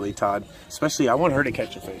 Absolutely, Todd. Especially, I want her to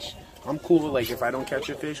catch a fish. I'm cool with, like, if I don't catch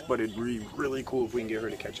a fish, but it'd be really cool if we can get her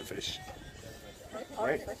to catch a fish.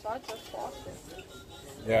 Right?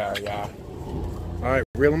 Yeah, yeah. Alright,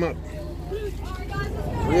 reel them up.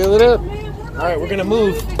 Reel it up. Alright, we're gonna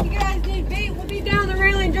move. If you guys need bait, we'll be down the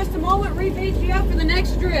railing in just a moment. Rebait you up for the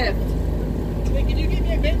next drift. Hey, can you get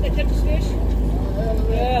me a bait that catches fish?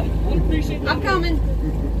 Yeah, I'd appreciate that. I'm coming.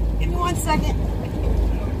 Give me 1 second.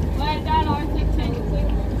 Lay it down, I'll take tangle, please.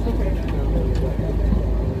 Okay.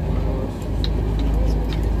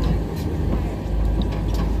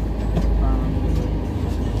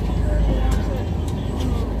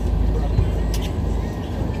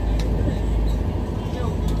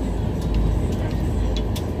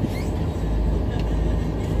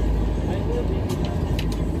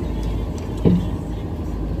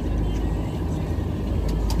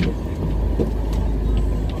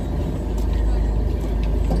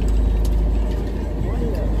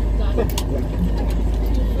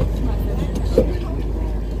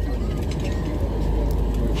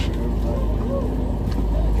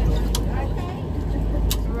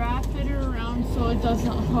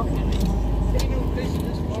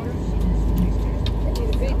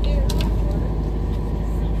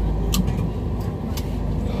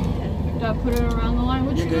 Put it around the line.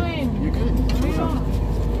 What you doing? You're good.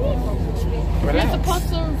 You're supposed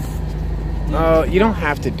to. Oh, you don't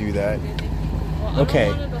have to do that. Well, okay.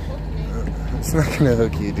 I don't want it to hook me. It's not gonna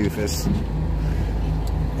hook you, doofus.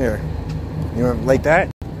 Here. You want like that?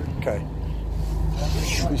 Okay.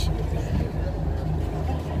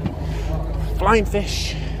 Flying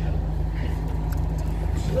fish.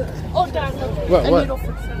 Oh, Dad, look. What? Needle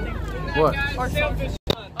for something. What? Or sailfish.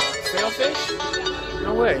 Sailfish?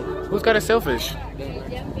 No way. Who's got a sailfish?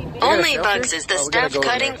 Only Bugs is the stuff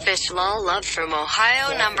cutting fish lol love from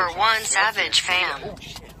Ohio #1 Savage fam.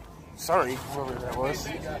 Sorry, whoever that was.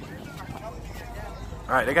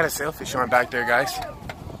 Alright, they got a sailfish on back there, guys.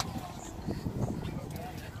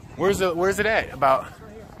 Where's it at? About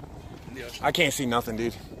I can't see nothing,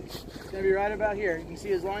 dude. It's gonna be right about here. You can see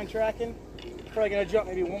his line tracking. Probably gonna jump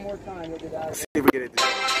maybe one more time. Let's see if we get it.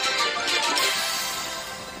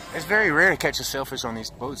 It's very rare to catch a sailfish on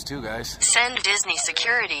these boats too, guys. Send Disney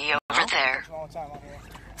security over there.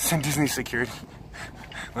 Send Disney security.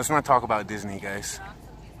 Let's not talk about Disney, guys.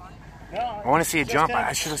 I want to see it jump.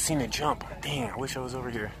 I should have seen it jump. Dang, I wish I was over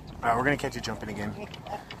here. Alright, we're gonna catch it jumping again.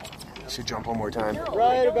 Should jump one more time.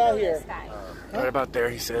 Right about here. Right about there,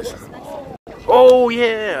 he says. Oh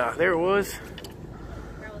yeah, there it was.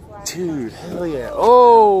 Dude, hell yeah.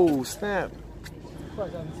 Oh, snap.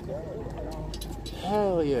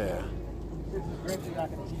 Hell yeah.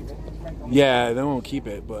 Yeah, they won't keep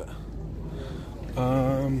it, but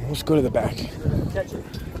Let's go to the back.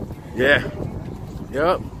 Yeah.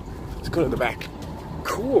 Yup. Let's go to the back.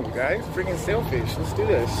 Cool, guys. Freaking sailfish. Let's do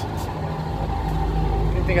this.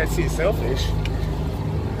 Didn't think I'd see a sailfish.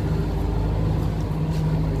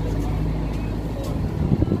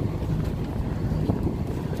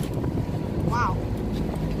 Wow.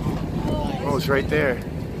 Oh, it's right there.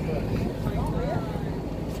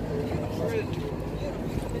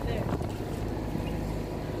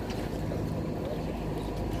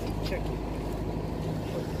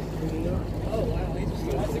 Oh, wow.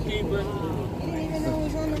 That's a keeper. He didn't even know it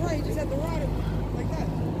was on the right. He just had the rod like that.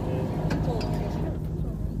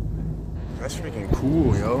 That's freaking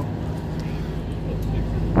cool, yo.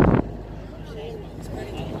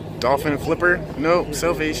 Dolphin flipper? Nope,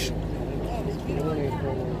 sailfish.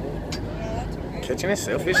 Catching a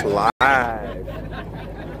sailfish live.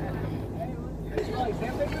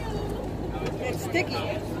 It's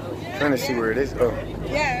sticky. Trying to see where it is. Oh.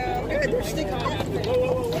 Yeah, they're sticky.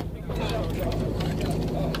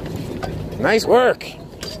 Nice work.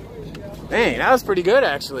 Dang, that was pretty good,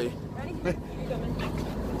 actually.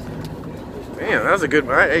 Damn, that was a good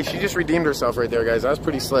one. Hey, she just redeemed herself right there, guys. That was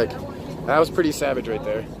pretty slick. That was pretty savage right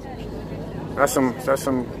there. That's some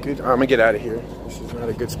good. I'm gonna get out of here. This is not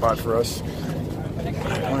a good spot for us.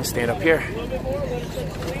 I want to stand up here.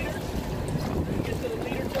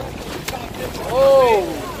 Oh,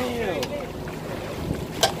 damn.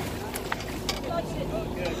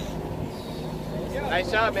 Nice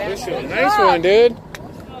job, man. Nice one, dude.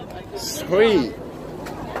 Sweet.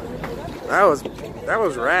 That was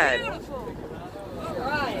rad.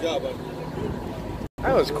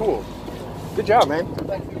 That was cool. Good job, man.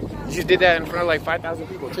 You just did that in front of like 5,000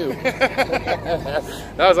 people too.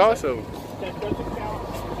 That was awesome.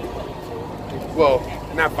 Well,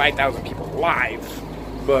 not 5,000 people live,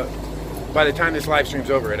 but by the time this live stream's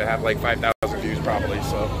over, it'll have like 5,000 views probably.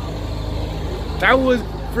 So that was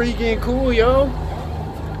freaking cool, yo.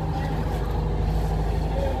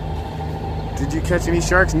 Did you catch any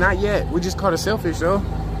sharks? Not yet. We just caught a sailfish though.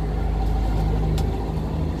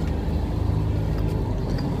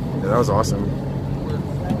 Yeah, that was awesome.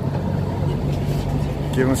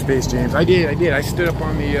 Give him space, James. I did. I stood up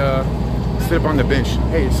on the bench.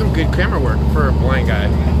 Hey, it's some good camera work for a blind guy,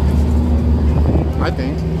 I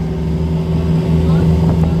think.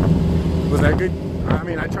 Was that good? I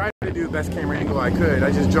mean, I tried to do the best camera angle I could.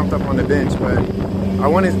 I just jumped up on the bench, but I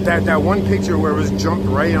wanted that one picture where it was jumped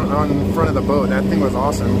right on front of the boat. That thing was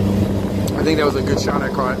awesome. I think that was a good shot I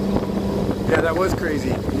caught. Yeah, that was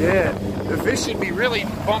crazy. Yeah, the fish should be really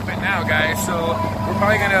bumping now, guys. So we're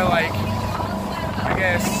probably gonna I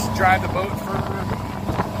guess, drive the boat for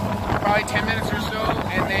probably 10 minutes or so,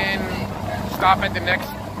 and then stop at the next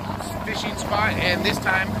fishing spot. And this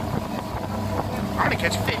time, I'm gonna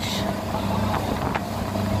catch a fish.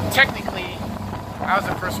 Technically, I was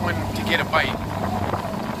the first one to get a bite.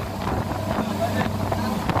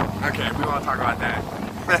 Okay, we won't talk about that.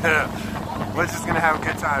 We're just gonna have a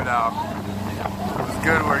good time now. It was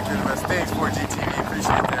good work, Universe. Thanks for GTV,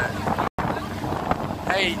 appreciate that.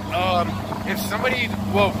 Hey, if somebody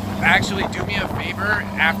will actually do me a favor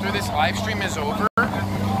after this live stream is over,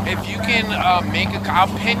 if you can I'll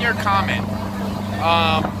pin your comment.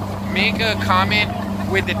 Make a comment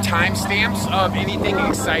with the timestamps of anything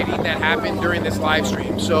exciting that happened during this live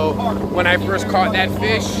stream. So when I first caught that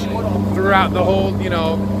fish, throughout the whole,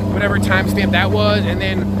 whatever timestamp that was, and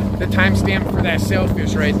then the timestamp for that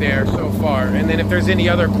sailfish right there so far. And then if there's any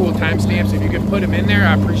other cool timestamps, if you could put them in there,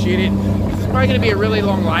 I appreciate it. It's probably going to be a really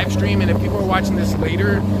long live stream, and if people are watching this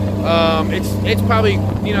later, it's probably,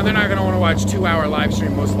 they're not going to want to watch 2-hour live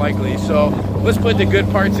stream most likely. So let's put the good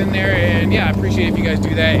parts in there, and yeah, I appreciate it if you guys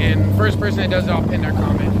do that. And first person that does it, I'll pin their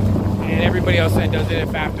comment. And everybody else that does it,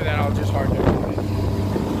 if after that, I'll just heart their comment.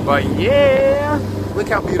 But yeah, look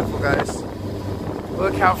how beautiful, guys.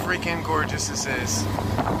 Look how freaking gorgeous this is.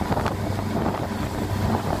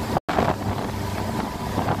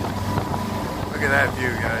 Look at that view,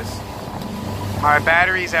 guys. My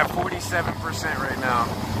battery's at 47% right now.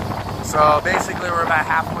 So basically we're about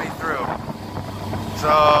halfway through.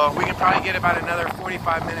 So we can probably get about another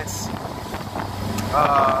 45 minutes.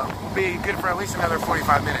 We'll be good for at least another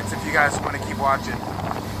 45 minutes if you guys want to keep watching.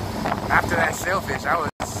 After that sailfish,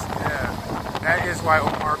 that is why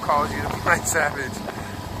Omar calls you the blind savage.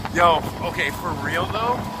 Yo, okay, for real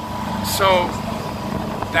though. So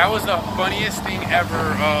that was the funniest thing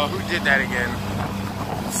ever. Who did that again?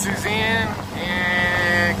 Suzanne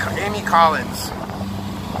and Amy Collins.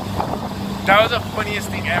 That was the funniest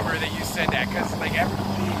thing ever that you said that, because like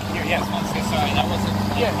everybody here, yes, sorry, that wasn't.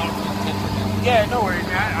 Yeah, no worries,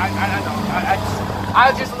 man. I know. I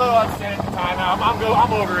was just a little upset at the time. I'm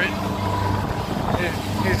over it.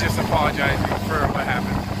 He's just apologizing for what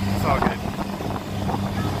happened. It's all good.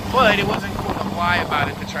 But it wasn't cool to lie about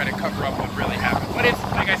it to try to cover up what really happened. But it's,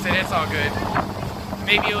 like I said, it's all good.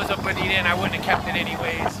 Maybe it was a bonita and I wouldn't have kept it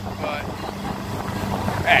anyways, but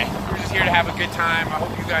hey, we're just here to have a good time. I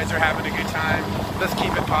hope you guys are having a good time. Let's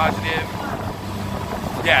keep it positive.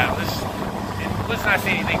 Yeah, let's not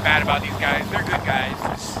say anything bad about these guys. They're good guys.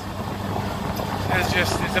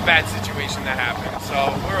 It's a bad situation that happened. So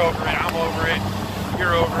we're over it. I'm over it.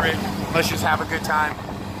 You're over it. Let's just have a good time.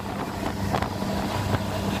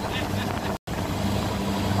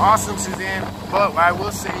 Awesome, Suzanne. But what I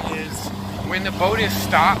will say is, when the boat is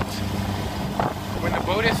stopped, like I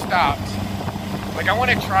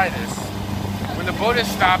want to try this. When the boat is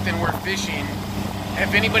stopped and we're fishing,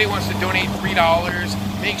 if anybody wants to donate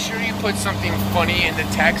 $3, make sure you put something funny in the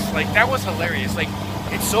text. Like, that was hilarious. Like,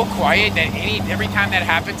 it's so quiet that every time that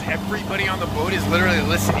happens, everybody on the boat is literally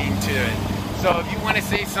listening to it. So if you want to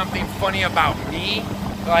say something funny about me,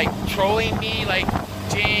 like trolling me, like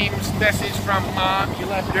James, message from mom, you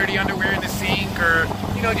left dirty underwear in the sink, or,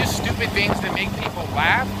 you know, just stupid things that make people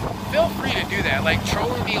laugh, feel free to do that. Like,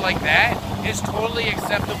 trolling me like that is totally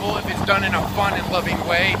acceptable if it's done in a fun and loving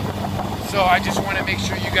way. So I just want to make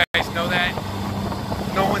sure you guys know that.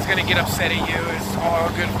 No one's going to get upset at you. It's all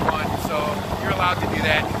good fun. So you're allowed to do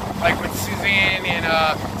that. Like when Suzanne,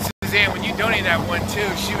 when you donated that one too,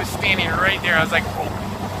 she was standing right there. I was like,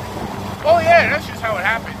 oh yeah, that's just how it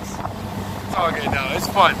happens. It's all good now. It's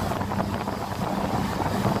fun.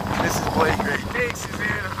 This is Blake. Great. Hey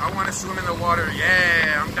Suzanne, I want to swim in the water.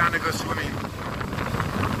 Yeah, I'm down to go swimming.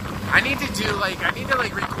 I need to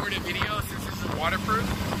record a video since this is waterproof.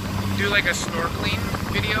 Do like a snorkeling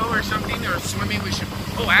video or something, or swimming. We should.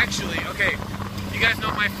 Oh, actually, okay. You guys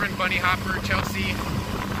know my friend Bunny Hopper, Chelsea.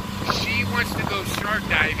 She wants to go shark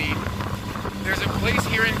diving. There's a place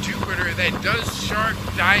here in Jupiter that does shark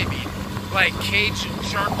diving, like cage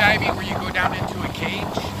shark diving, where you go down into a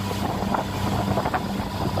cage.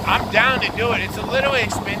 I'm down to do it. It's a little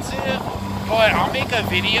expensive, but I'll make a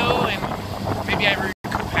video and maybe I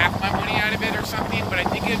recoup half my money out of it or something. But I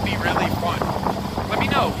think it'd be really fun. Let me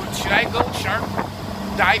know. Should I go shark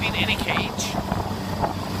diving in a cage?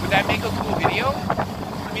 Would that make a cool video?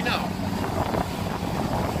 Let me know.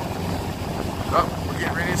 Oh, we're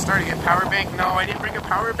getting ready to start again. Power bank? No, I didn't bring a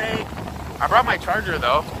power bank. I brought my charger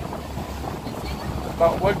though.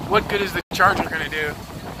 But what good is the charger gonna do?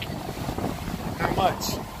 Not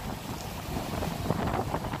much.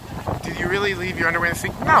 Did you really leave your underwear in the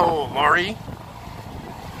sink? No, Lori.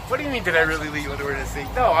 What do you mean, did I really leave your underwear in the sink?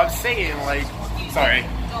 No, I'm saying like, sorry.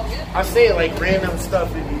 I'm saying like random stuff.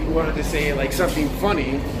 If you wanted to say like something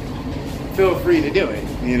funny, feel free to do it.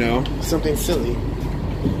 You know, something silly.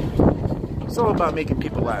 It's all about making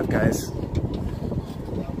people laugh, guys.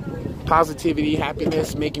 Positivity,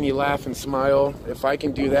 happiness, making you laugh and smile. If I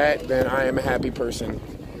can do that, then I am a happy person.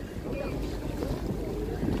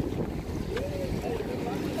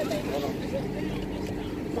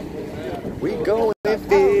 We go and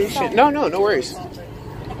fish. No worries.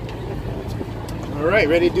 All right,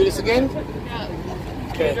 ready to do this again?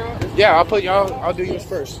 Okay. Yeah, I'll do yours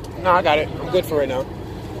first. No, I got it. I'm good for right now.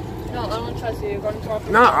 No, I want to try to see you.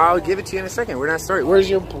 No, I'll give it to you in a second. We're not starting. Where's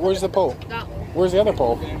the pole? No. Where's the other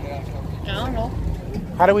pole? I don't know.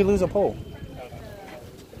 How do we lose a pole?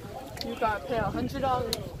 You gotta pay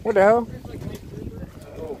 $100. What the hell?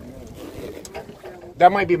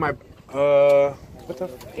 That might be my what the?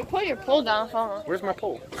 You put your pole down, huh? Where's my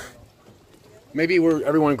pole? Maybe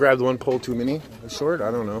everyone grabbed one pole too many. Short?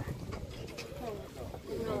 I don't know.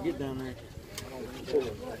 Get down there.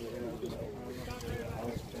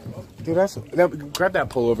 Dude, grab that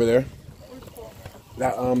pole over there.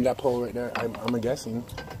 That pole right there. I'm guessing.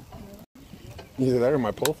 Either that or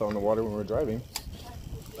my pole fell in the water when we were driving.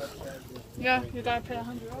 Yeah, you gotta pay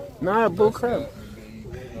 $100. Nah, bull crap.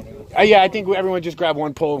 Yeah, I think everyone just grab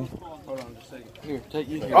one pole. Hold on just a second. Here, take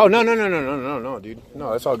you. Oh no, dude.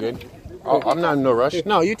 No, that's all good. I'm not in no rush.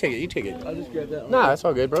 No, you take it. I'll just grab that one. Nah, that's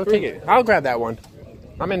all good, bro. Take it. I'll grab that one.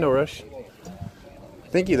 I'm in no rush.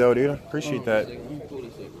 Thank you though, dude. Appreciate that.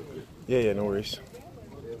 Yeah, no worries.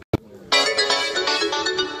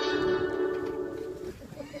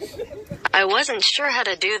 I wasn't sure how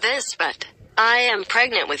to do this, but I am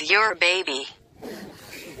pregnant with your baby.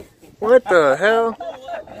 What the hell?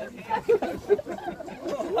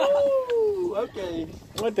 Woo, okay.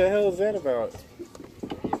 What the hell is that about?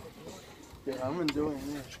 Yeah, I'm enjoying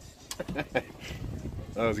this.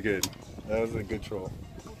 That was good. That was a good troll.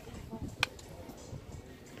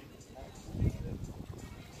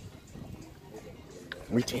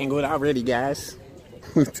 We tangled already, guys.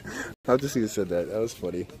 I'll just see who said that. That was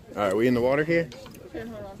funny. Alright, we in the water here? Okay,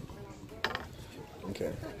 hold on.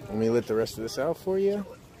 Okay. Let me let the rest of this out for you.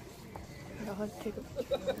 I'll have to take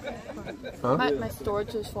a Huh? my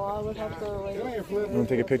storage is full. I would have to wait. You want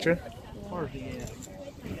to take a picture? Okay.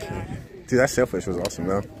 Dude, that sailfish was awesome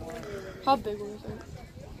though. How big was it?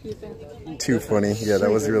 Do you think? Too funny. Yeah, that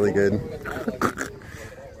was really good.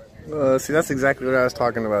 See, that's exactly what I was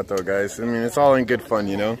talking about though, guys. I mean, it's all in good fun,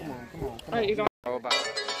 you know? Alright, you got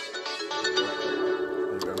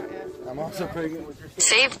I'm also pretty good with your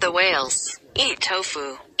Save the whales. Eat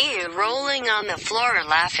tofu. Eat rolling on the floor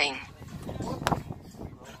laughing.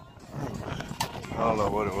 I don't know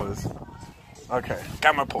what it was. Okay,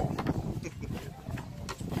 got my pole.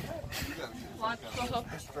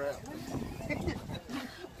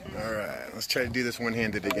 Alright, let's try to do this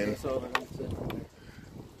one-handed again.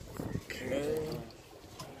 Okay.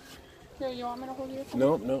 Here, you want me to hold your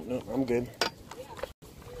phone? Nope, I'm good.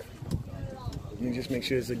 Let me just make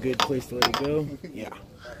sure it's a good place to let it go. Yeah,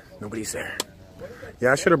 nobody's there.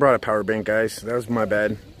 Yeah, I should have brought a power bank, guys. That was my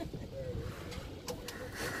bad.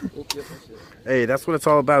 Hey, that's what it's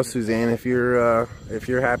all about, Suzanne. If you're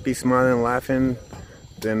happy, smiling, and laughing,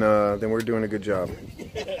 then we're doing a good job.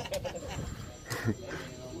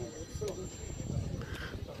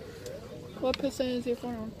 What percent is your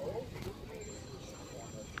phone on?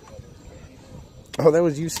 Oh, that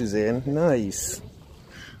was you, Suzanne. Nice.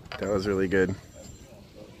 That was really good.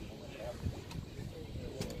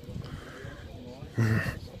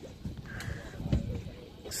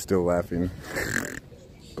 Still laughing.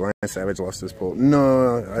 Blind Savage lost his pole.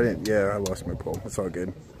 No, I didn't. Yeah, I lost my pole. It's all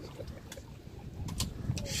good.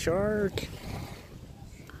 Shark.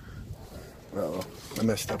 Uh-oh. I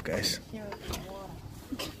messed up, guys.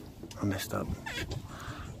 I messed up.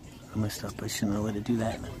 I shouldn't have let it do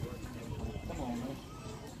that.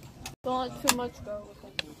 Don't let too much go with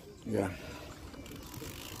it. Yeah.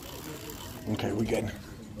 Okay, we good.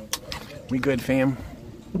 We good, fam.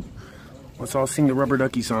 Let's all sing the Rubber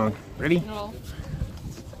Ducky song. Ready? No.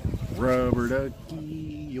 Rubber Ducky,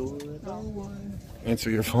 you're the one. Answer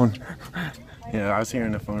your phone. Yeah, I was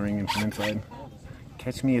hearing the phone ringing from inside.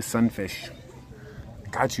 Catch me a sunfish.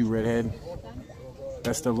 Got you, redhead.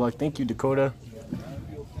 Best of luck. Thank you, Dakota.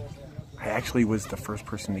 I actually was the first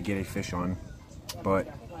person to get a fish on, but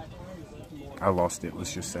I lost it,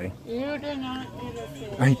 let's just say. You did not get a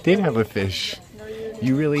fish. I did have a fish. No, you didn't.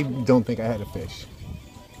 You really don't think I had a fish?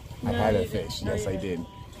 I had a you fish. didn't. No, Yes, you I didn't.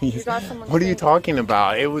 did. You got someone What are you to talking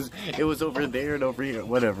about? It was over there and over here.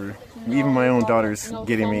 Whatever. No, Even my own daughter's no,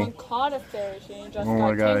 getting me. someone caught a fish and you just Oh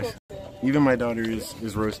my got gosh. tangled in it. Even my daughter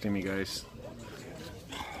is roasting me, guys.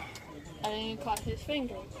 And then you caught his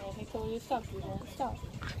finger and he told you to stop. You didn't stop.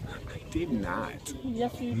 I did not.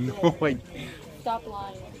 Yes, you did. No, I. Stop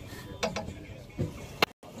lying.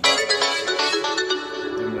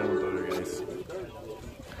 Even my own daughter, guys.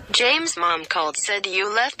 James' mom called, said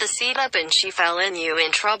you left the seat up and she fell in you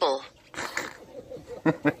in trouble.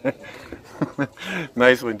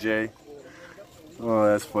 Nice one, Jay. Oh,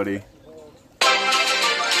 that's funny.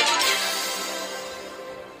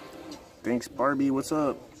 Thanks, Barbie. What's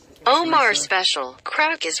up? Omar special.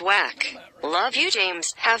 Crack is whack. Love you,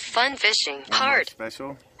 James. Have fun fishing. Hard.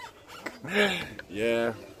 Special.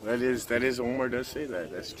 Yeah, that is. Omar does say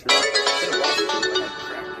that. That's true.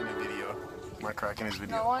 My crack in his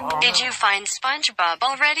video. Oh, Did you find SpongeBob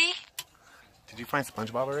already? Did you find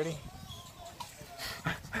SpongeBob already?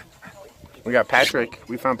 We got Patrick.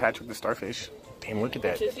 We found Patrick the starfish. Damn, look at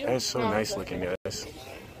that. That is so nice looking, guys.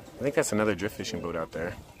 I think that's another drift fishing boat out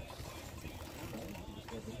there.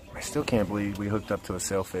 I still can't believe we hooked up to a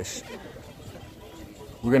sailfish.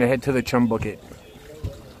 We're gonna head to the chum bucket.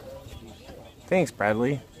 Thanks,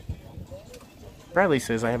 Bradley. Bradley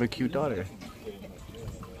says I have a cute daughter.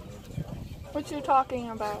 What you talking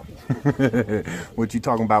about? What you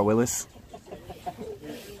talking about, Willis?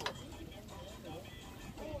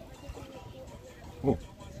 Oh.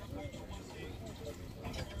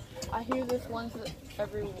 I hear this once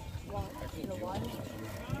every in a while.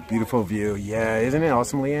 Beautiful view. Yeah, isn't it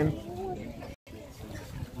awesome, Leanne?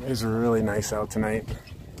 It's really nice out tonight.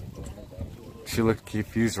 She looked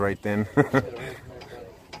confused right then.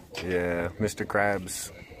 Yeah, Mr.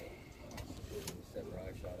 Krabs.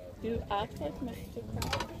 You act like Mr.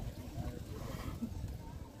 Krabs.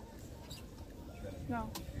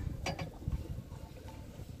 No.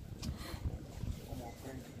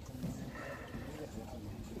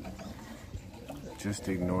 Just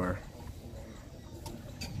ignore.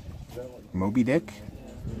 Moby Dick?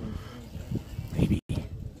 Maybe.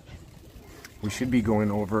 We should be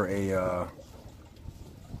going over a,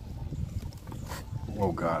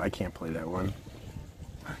 oh god, I can't play that one.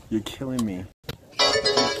 You're killing me. You're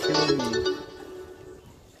killing me.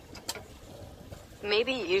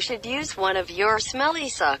 Maybe you should use one of your smelly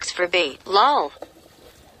socks for bait. Lol.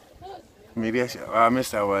 Maybe I should. Oh, I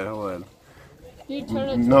missed that one. Hold on. You turn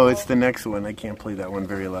it No, it's the next one. I can't play that one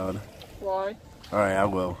very loud. Why? Alright, I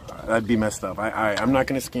will. That'd be messed up. I'm not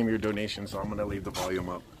going to scam your donation, so I'm going to leave the volume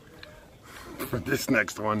up for this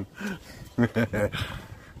next one.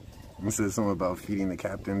 This is something about feeding the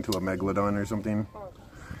captain to a megalodon or something.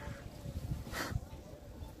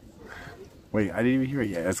 Wait, I didn't even hear it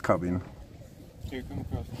yet. It's coming. Here, come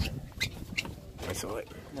across. I saw it.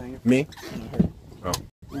 No, you're Me? Oh.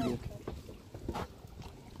 You're good.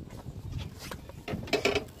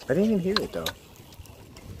 I didn't even hear it though.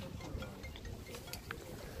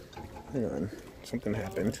 Hang on. Something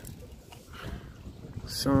happened.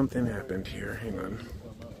 Something happened here. Hang on.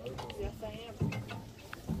 Yes, I am.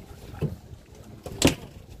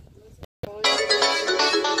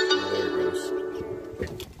 There it goes.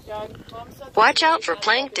 Dad, Mom said Watch out for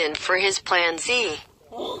Plankton for his plan Z.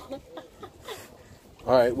 Alright,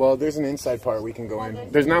 well, there's an inside part we can go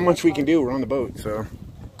in. There's not much we can do. We're on the boat, so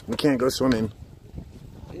we can't go swimming.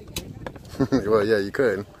 Well, yeah, you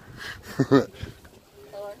could.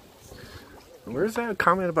 Where's that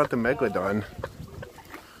comment about the megalodon?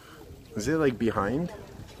 Is it like behind?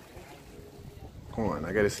 Hold on,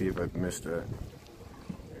 I gotta see if I missed it.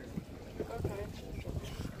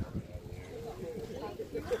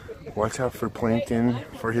 Watch out for Plankton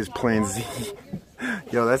for his plan Z.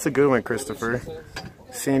 Yo, that's a good one, Christopher.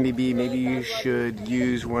 Sandy B, maybe you should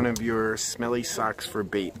use one of your smelly socks for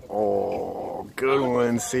bait. Oh, good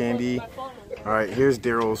one, Sandy. Alright, here's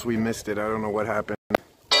Daryl's. We missed it. I don't know what happened.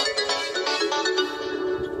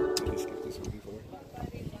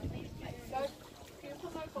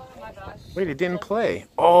 Wait, it didn't play.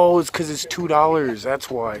 Oh, it's because it's $2. That's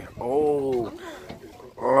why. Oh,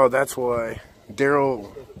 that's why. Daryl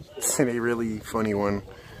sent a really funny one.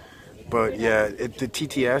 But yeah, the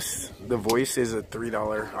TTS, the voice is a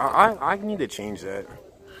 $3. I need to change that.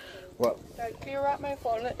 What? can you wrap my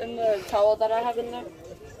phone in the towel that I have in there?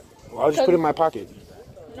 Well, I'll just put it in my pocket.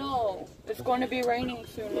 No, it's going to be raining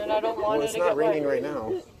soon, and I don't want it to get Well, it's not raining wet. right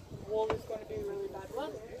now. Well, it's going to be really bad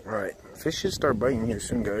weather. Alright, fish should start biting here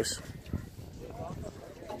soon, guys.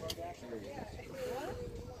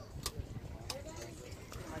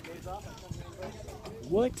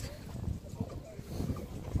 What?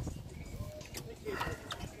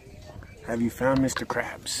 Have you found Mr.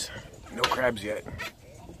 Krabs? No crabs yet.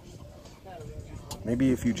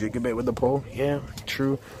 Maybe if you jig a bit with the pole. Yeah,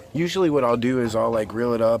 true. Usually what I'll do is I'll like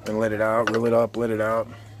reel it up and let it out, reel it up, let it out.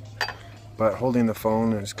 But holding the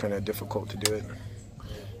phone is kind of difficult to do it.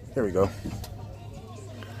 There we go.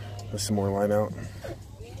 There's some more line out.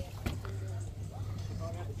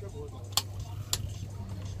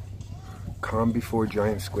 Calm before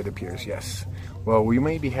giant squid appears, yes. Well, we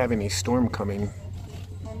may be having a storm coming.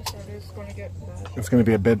 Mom said it's going to get bad. It's going to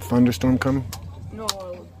be a bad thunderstorm coming? No,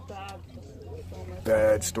 bad.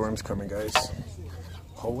 Bad storms coming, guys.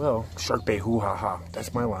 Oh well, shark bait, hoo ha ha.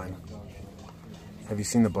 That's my line. Have you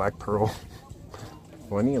seen the black pearl?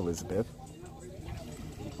 Funny, Elizabeth.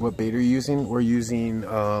 What bait are you using? We're using,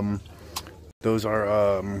 those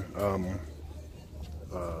are,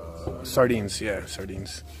 sardines. Yeah,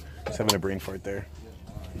 sardines. Just having a brain fart there.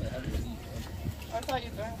 I thought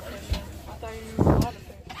you drank fish. I thought you knew a lot of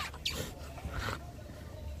fish.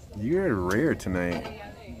 You're rare tonight.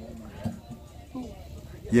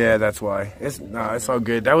 Yeah, that's why. It's all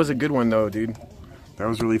good. That was a good one though, dude. That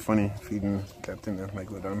was really funny, feeding Captain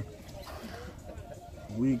Megalodon.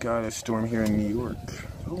 We got a storm here in New York.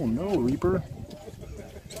 Oh no, Reaper.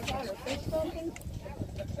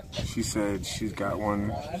 She said she's got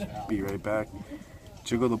one. Be right back.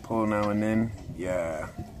 Jiggle the pole now and then. Yeah.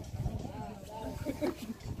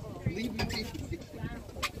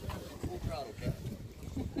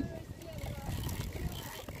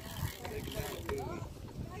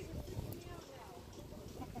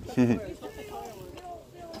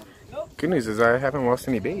 Good news is I haven't lost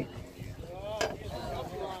any bait.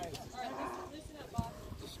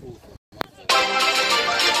 Looks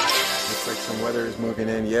like some weather is moving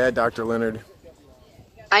in. Yeah, Dr. Leonard.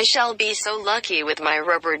 I shall be so lucky with my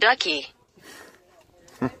rubber ducky.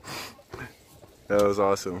 That was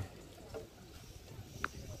awesome.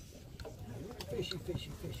 Fishy, fishy,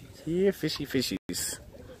 fishy. Yeah, fishy fishies.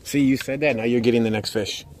 See, you said that. Now you're getting the next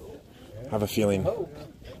fish. I have a feeling.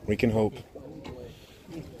 We can hope.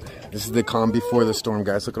 This is the calm before the storm,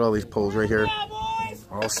 guys. Look at all these poles right here.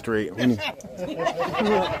 All straight. Let him eat.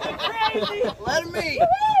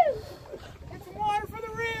 Get some water for the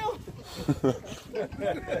reel.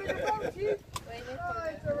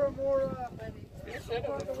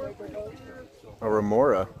 A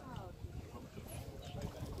remora.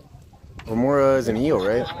 Remora is an eel,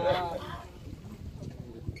 right?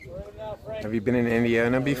 Have you been in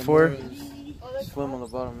Indiana before? Swim on the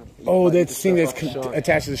bottom. Oh, that's the thing that's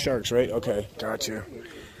attached to the sharks, right? Okay, gotcha.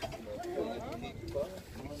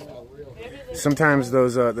 Sometimes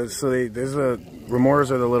those,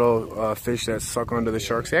 remoras are the little fish that suck onto the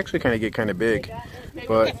sharks. They actually kind of get kind of big,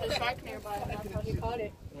 but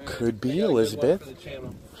could be Elizabeth.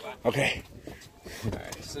 Okay.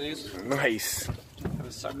 Alright, so these Nice. have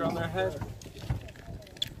a sucker on their head.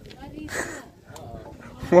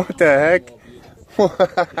 What the heck?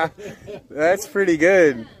 That's pretty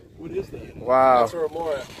good. What is that? Wow. That's a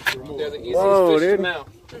remora. They're the easiest Whoa, fish dude. to mount.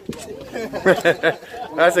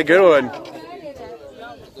 That's a good one.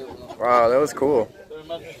 Wow, that was cool.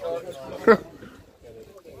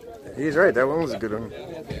 He's right, that one was a good one.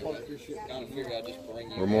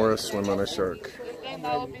 Remora swim on a shark.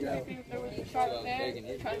 Well, you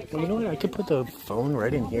know what? I could put the phone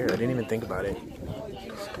right in here. I didn't even think about it.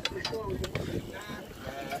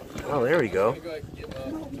 Oh, there we go.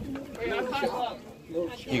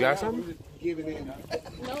 You got something?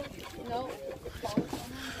 No.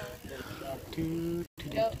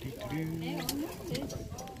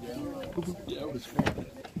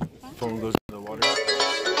 Phone goes in the water.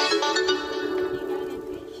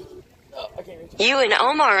 You and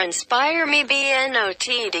Omar inspire me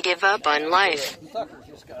BNOT to give up on life.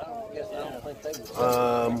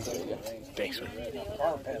 Thanks, man.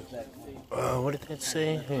 What did that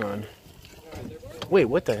say? Hang on. Wait,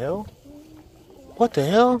 what the hell? What the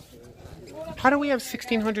hell? How do we have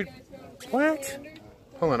 1,600? What?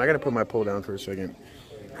 Hold on, I gotta put my pole down for a second.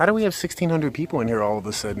 How do we have 1,600 people in here all of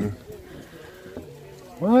a sudden?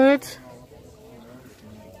 What?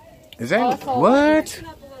 Is that what?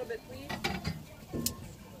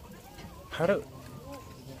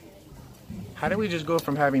 How do we just go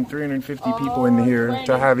from having 350 people in here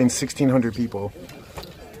to having 1,600 people?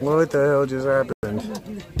 What the hell just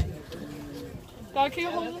happened? Dad, can you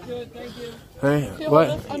hold this? Hey, Can you what?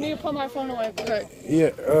 hold this? I need to put my phone away. Okay.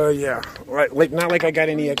 Yeah. Right, like not like I got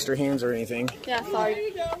any extra hands or anything. Yeah,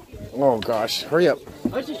 sorry. Oh gosh, hurry up.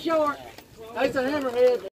 That's a shark. That's a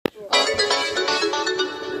hammerhead.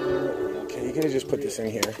 Okay, you could have just put this in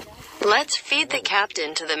here. Let's feed the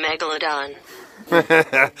captain to the megalodon.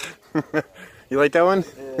 You like that one?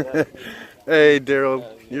 Yeah. Hey, Daryl,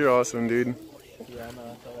 you're awesome, dude.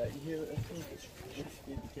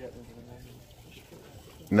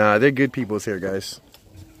 Nah, they're good peoples here, guys.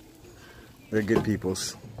 They're good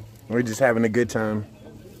peoples. We're just having a good time.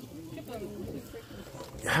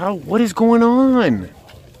 What is going on?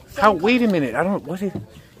 Wait a minute,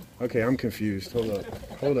 okay, I'm confused.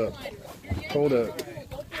 Hold up.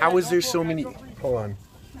 How is there so many, hold on,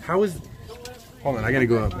 I gotta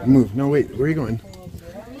go up, move, no wait, where are you going?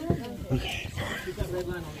 Okay,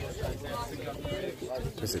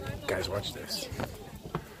 guys, watch this.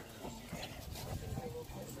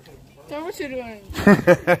 So what you doing?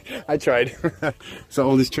 I tried. It's the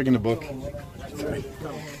oldest trick in the book. Sorry.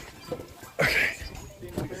 Okay.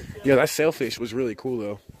 Yeah, that sailfish was really cool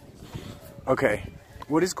though. Okay,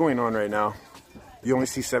 what is going on right now? You only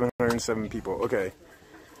see 707 people. Okay.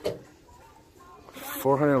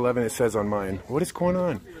 411 it says on mine. What is going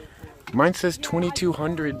on? Mine says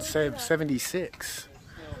 2,276.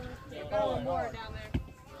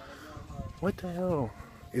 What the hell?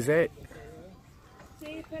 Is that...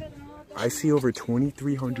 I see over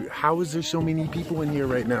 2,300. How is there so many people in here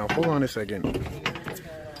right now? Hold on a second.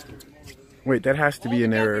 Wait, that has to be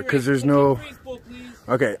an error because there's no...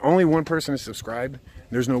 Okay, only one person is subscribed.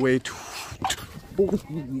 There's no way...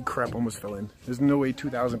 Crap, almost fell in. There's no way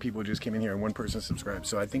 2,000 people just came in here and one person subscribed.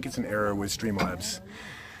 So I think it's an error with Streamlabs.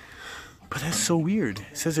 But that's so weird.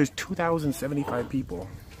 It says there's 2,075 people.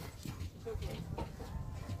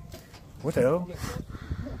 What the hell?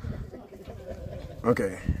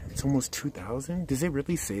 Okay, it's almost 2,000? Does it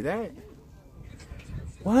really say that?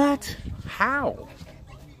 What? How?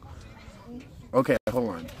 Okay, hold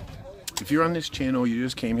on. If you're on this channel, you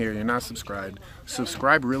just came here, you're not subscribed,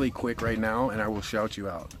 subscribe really quick right now and I will shout you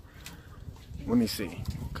out. Let me see,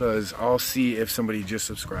 because I'll see if somebody just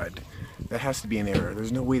subscribed. That has to be an error.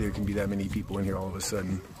 There's no way there can be that many people in here all of a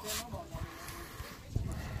sudden.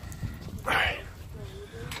 Alright.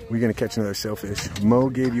 We're going to catch another sailfish. Mo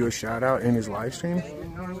gave you a shout out in his live stream?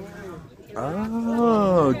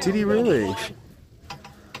 Oh, did he really?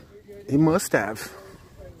 He must have.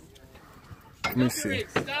 Let me see.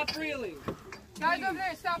 Stop reeling. Guys over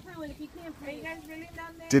there, stop reeling if you can't. Are you guys reeling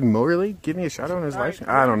down there? Did Mo really give me a shout out on his live stream?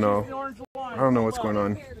 I don't know. I don't know what's going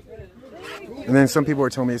on. And then some people are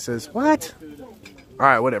telling me it says, what?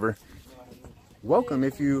 Alright, whatever. Welcome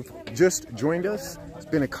if you've just joined us. It's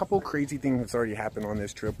been a couple crazy things that's already happened on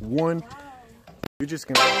this trip. One, you're just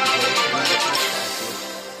going to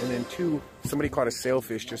and then two, somebody caught a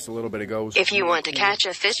sailfish just a little bit ago. If you want to catch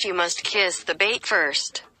a fish, you must kiss the bait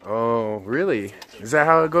first. Oh, really? Is that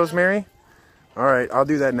how it goes, Mary? Alright, I'll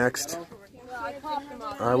do that next.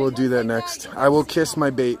 I will do that next. I will kiss my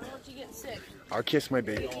bait. I'll kiss my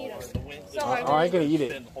bait. Oh, I gotta eat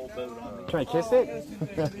it. Can I kiss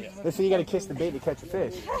it? They say you gotta kiss the bait to catch a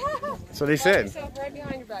fish. So they said.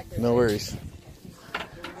 No worries.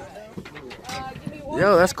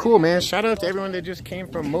 Yo, that's cool, man. Shout out to everyone that just came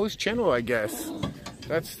from Mo's channel, I guess.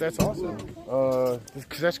 That's awesome.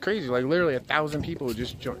 Cause that's crazy. Like literally 1,000 people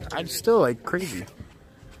just joined. I'm still like crazy.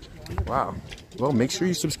 Wow. Well, make sure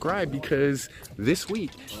you subscribe because this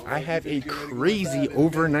week I have a crazy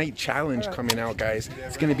overnight challenge coming out, guys.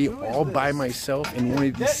 It's going to be all by myself in one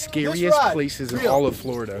of the scariest places in all of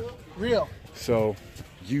Florida. So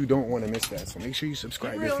you don't want to miss that. So make sure you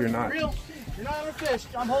subscribe if you're not. You're not on a fish.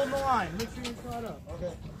 I'm holding the line. Make sure you throw it up.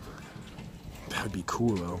 Okay. That would be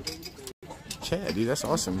cool, though. Yeah, dude, that's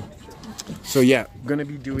awesome. So yeah, I'm going to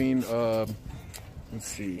be doing, let's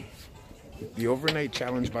see, the overnight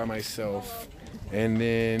challenge by myself, and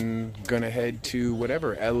then gonna head to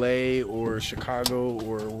whatever, LA or Chicago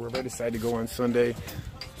or wherever I decide to go on Sunday.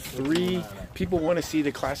 3 people want to see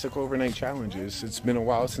the classic overnight challenges. It's been a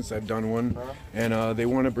while since I've done one, and they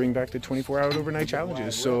want to bring back the 24-hour overnight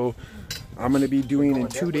challenges. So I'm gonna be doing, in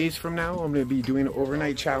 2 days from now, I'm gonna be doing an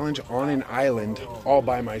overnight challenge on an island all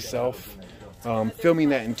by myself. Filming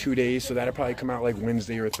that in 2 days, so that'll probably come out like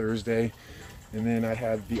Wednesday or Thursday. And then I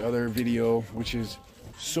have the other video, which is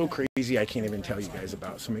so crazy I can't even tell you guys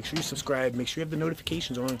about. So make sure you subscribe, make sure you have the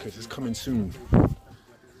notifications on because it's coming soon.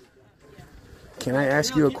 Can I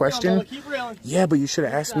ask you a question? Yeah, but you should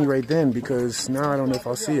have asked me right then because now I don't know if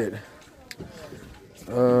I'll see it.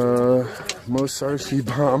 Mo Sarshi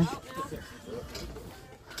bomb.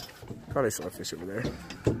 Thought I saw a fish over there.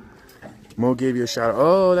 Mo gave you a shout out.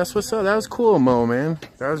 Oh, that's what's up. That was cool, Mo, man.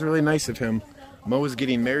 That was really nice of him. Mo is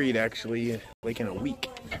getting married actually like in a week,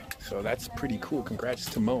 so that's pretty cool. Congrats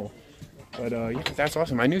to Mo. But yeah, that's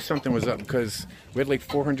awesome. I knew something was up because we had like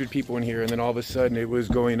 400 people in here, and then all of a sudden it was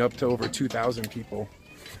going up to over 2,000 people.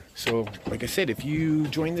 So like I said, if you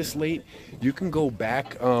join this late, you can go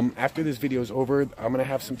back after this video is over. I'm gonna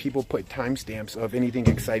have some people put timestamps of anything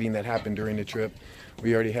exciting that happened during the trip.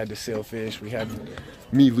 We already had the sailfish, we had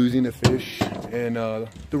me losing a fish, and the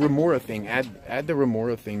remora thing. Add the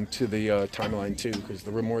remora thing to the timeline too, because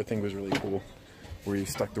the remora thing was really cool, where you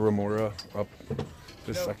stuck the remora up,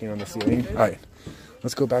 just sucking on the ceiling. All right,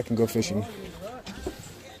 let's go back and go fishing.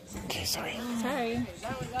 Okay, sorry. Sorry.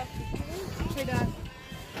 Hey, Dad.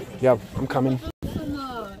 Yeah, I'm coming.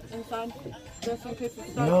 Inside, just in case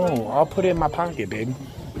it's No, I'll put it in my pocket, babe.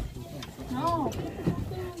 No.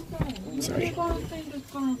 Sorry. You're going to think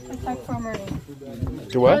it's going to protect from rain.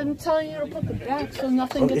 Do what? I'm telling you to put the back so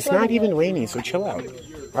nothing gets It's not even raining, so chill out.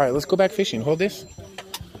 All right, let's go back fishing. Hold this.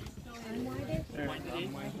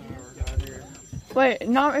 Wait,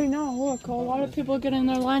 not right now. Look, a lot of people are getting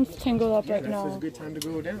their lines tangled up right now. It's a good time to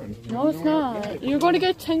go down. No, it's not. You're going to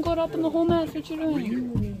get tangled up in the whole mess. What you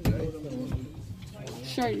doing?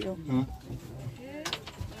 Sure you.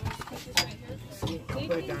 I'll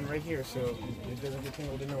put it down right here so it doesn't get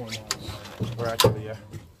tangled to no one. Or actually, yeah.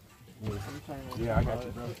 Yeah, I got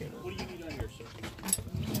you, bro. Okay. What do you need on here,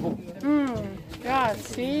 sir? God,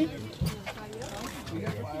 see?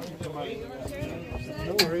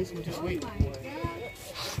 No worries, we'll just wait.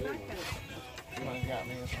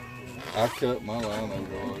 I cut my line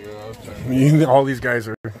over. All these guys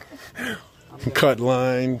are cut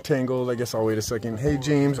line, tangled. I guess I'll wait a second. Hey,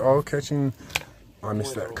 James, all catching. Oh, I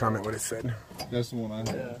missed that comment, what it said. That's the one I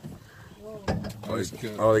had.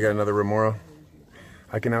 Oh, they got another remora.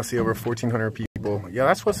 I can now see over 1,400 people. Yeah,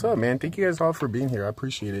 that's what's up, man. Thank you guys all for being here. I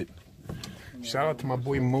appreciate it. Shout out to my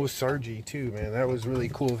boy Mo Sargi too, man. That was really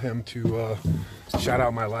cool of him to shout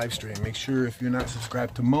out my live stream. Make sure if you're not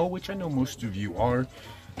subscribed to Mo, which I know most of you are,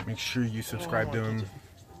 make sure you subscribe to him.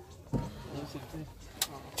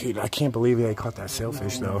 Dude, I can't believe they caught that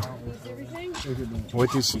sailfish though.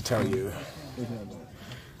 What did she tell you?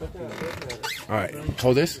 Alright,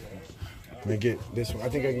 hold this. Let me get this one. I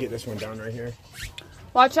think I can get this one down right here.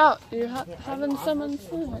 Watch out. You're having someone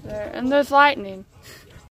sitting right there. And there's lightning.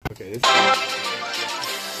 Okay, this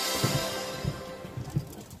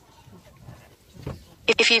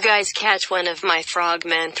If you guys catch one of my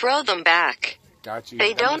frogmen, throw them back. Got you.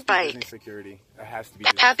 They don't bite. Disney security. That has to be.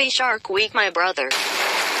 Happy Shark Week, my brother.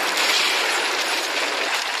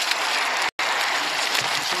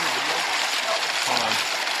 Hold on.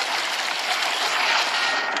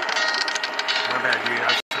 My bad, dude. I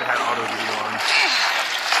should have had auto video on.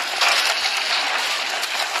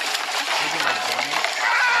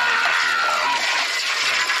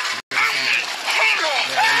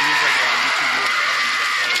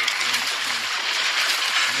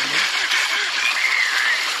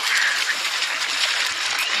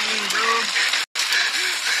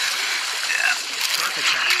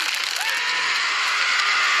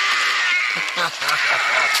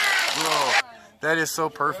 Bro, that is so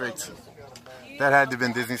perfect. That had to have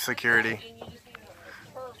been Disney security.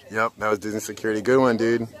 Yep, that was Disney security. Good one,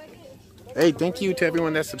 dude. Hey, thank you to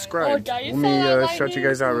everyone that subscribed. Let me shout you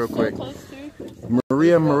guys out real quick.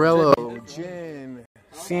 Maria Morello, Jen,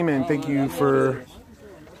 Seaman, thank you for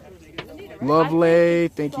Lovely,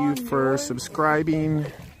 thank you for subscribing.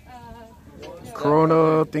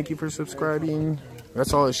 Corona, thank you for subscribing.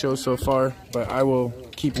 That's all it shows so far, but I will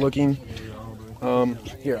keep looking.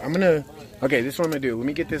 Here, I'm gonna, okay, this is what I'm gonna do. Let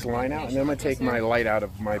me get this line out, and then I'm gonna take my light out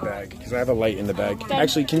of my bag, because I have a light in the bag.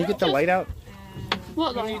 Actually, can you get the light out?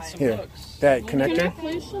 What light? Here, that connector.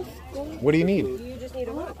 What do you need?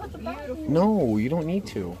 No, you don't need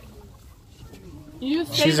to.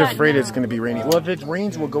 She's afraid it's gonna be rainy. Well, if it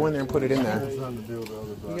rains, we'll go in there and put it in there.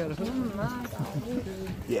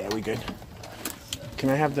 Yeah, we good. Can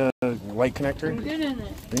I have the light connector? Get in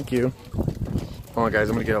it. Thank you. Hold on, guys.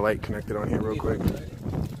 I'm gonna get a light connected on here real quick.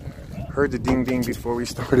 Heard the ding ding before we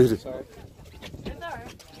started.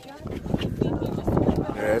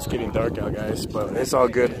 Yeah, it's getting dark out, guys, but it's all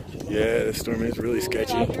good. Yeah, the storm is really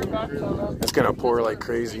sketchy. It's gonna pour like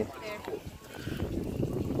crazy.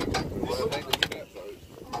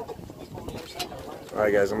 All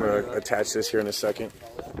right, guys. I'm gonna attach this here in a second.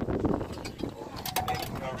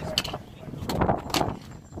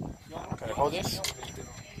 Can I hold this?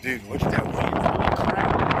 Dude, look at that wind.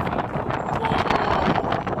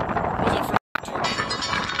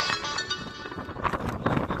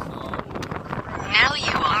 Now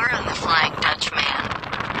you are on the Flying Dutchman.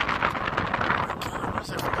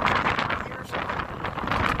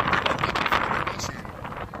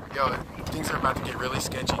 Yo, things are about to get really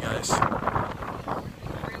sketchy, guys.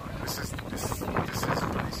 This is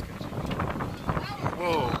really sketchy.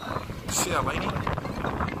 Whoa, you see that lightning?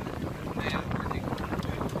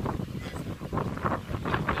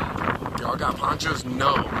 Y'all got ponchos?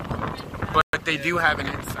 No. But they do have an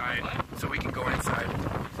inside, so we can go inside.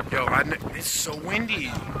 Yo, it's so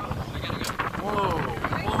windy. Whoa,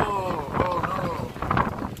 oh no.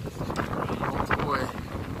 Oh boy.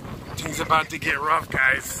 Things about to get rough,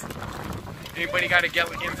 guys. Anybody got a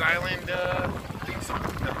Gilligan's Island thing?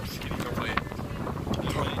 No, I'm just kidding, don't play it.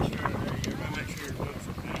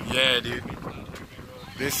 Yeah, dude.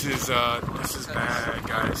 This is bad,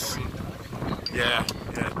 guys. Yeah.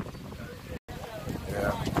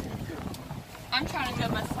 I'm trying to get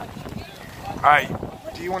my son. Alright,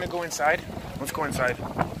 do you want to go inside? Let's go inside.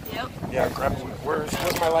 Yep. Yeah, grab it. Where's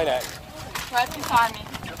my light at? Right beside me.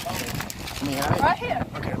 Let me have it? Right here.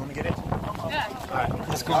 Okay, let me get it. Yeah. Alright,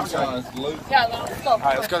 let's go inside. Yeah, let's go.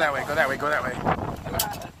 Alright, let's go that way, go that way.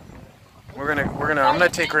 I'm gonna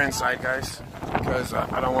take her inside, guys. Because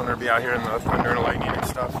I don't want her to be out here in the thunder and lightning and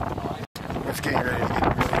stuff. It's getting ready to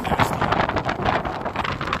get really nasty.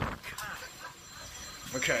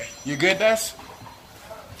 Okay, you good, Bess?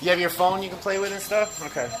 You have your phone you can play with and stuff?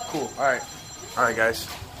 Okay, cool. Alright, guys.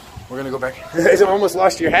 We're gonna go back. You guys almost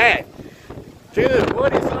lost your hat. Dude,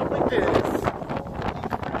 what is up with this?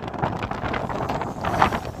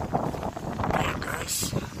 Damn,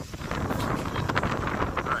 guys.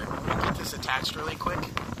 Alright, we're gonna get this attached really quick.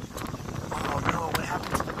 Oh no, what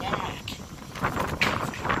happened to the back?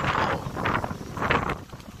 Oh.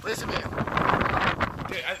 Listen, man.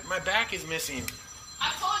 Dude, my back is missing.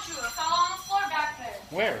 I told you, it fell on the floor back there.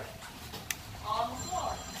 Where? On the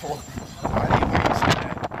floor. Why do you say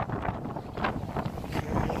that? Okay.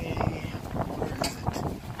 Where is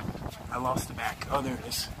it? I lost the back. Oh, there it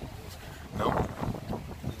is. Nope.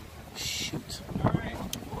 Shoot.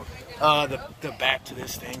 The back to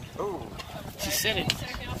this thing. Oh, she said it.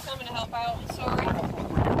 I'm coming to help out. Sorry.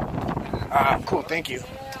 Cool. Thank you.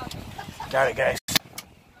 Got it, guys.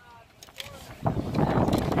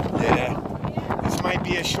 Yeah. This might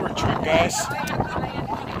be a short trip, guys.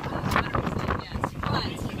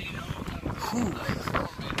 Whew.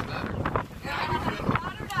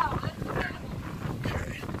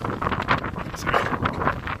 Okay. Sorry.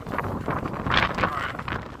 Alright.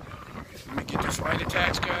 Let me get this light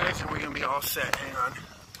attached, guys, and we're gonna be all set. Hang on.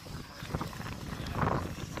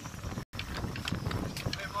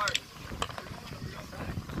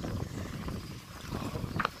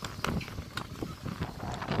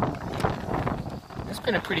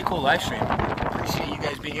 been a pretty cool live stream. Appreciate you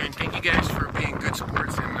guys being here, and thank you guys for being good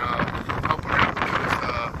supports and helping out with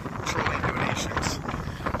those trolling donations.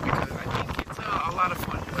 Because I think it's a lot of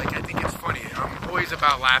fun. Like, I think it's funny. I'm always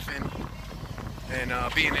about laughing and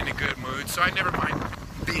being in a good mood, so I never mind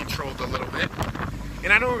being trolled a little bit.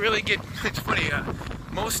 And I don't really get, it's funny,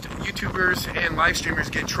 most YouTubers and live streamers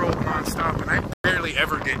get trolled non-stop, and I barely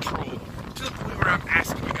ever get trolled to the point where I'm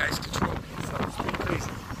asking you guys to troll me, so it's pretty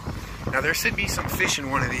crazy. Now there should be some fish in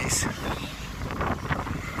one of these.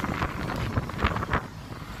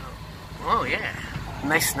 Oh yeah,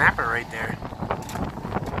 nice snapper right there.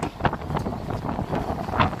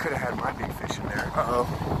 Could have had my big fish in there. Uh-oh.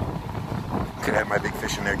 Could have had my big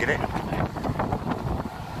fish in there. Get it?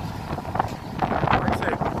 Where's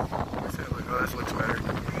it? Oh, this looks better.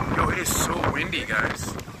 Yo, it is so windy,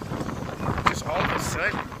 guys. Just all of a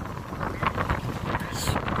sudden. It's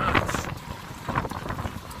nuts.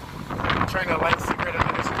 I'm trying to light cigarette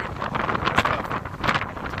under the street. Let's go.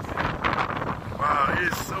 Wow, it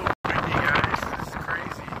is so windy, guys. This is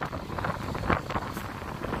crazy.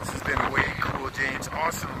 This has been way cool, James.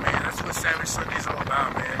 Awesome, man. That's what Savage Sunday is all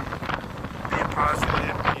about, man. Being positive,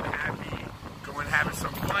 being happy, going having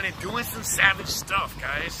some fun, and doing some savage stuff,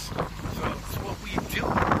 guys. So that's what we do.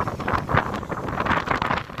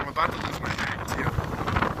 I'm about to lose my hat, too.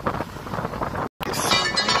 It's so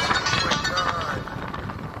windy. Oh my god.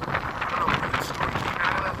 I don't know where the storm came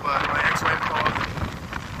out of, but my ex-wife called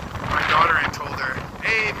my daughter and told her,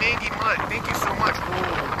 "Hey, Maggie Mutt, thank you so much."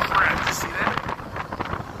 Oh crap, did you see that?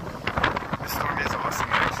 The storm is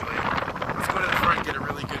awesome, actually. Let's go to the front and get a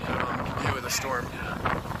really good view of the storm.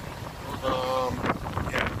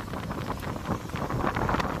 Yeah.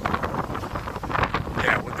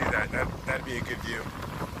 Yeah, we'll do that. That'd be a good view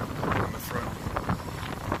on the front.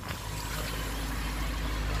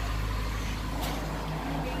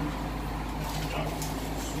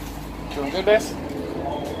 Doing good, Bess?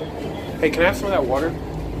 Hey, can I have some of that water?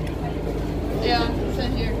 Yeah, it's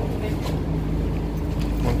in here.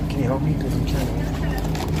 Well, can you help me? Because I'm trying to...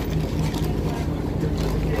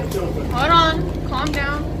 Hold on. Calm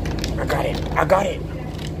down. I got it. I got it.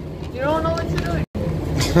 You don't know what you're doing.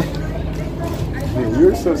 Dude,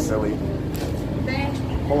 you're so silly. Thanks.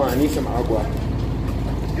 Hold on, I need some agua.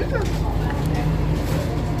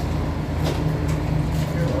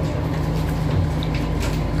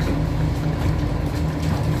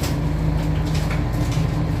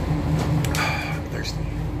 Thirsty.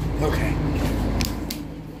 Okay.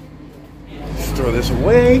 Just throw this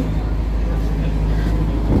away.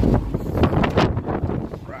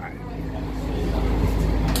 Right.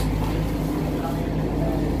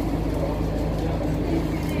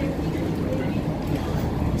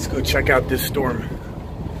 Let's go check out this storm.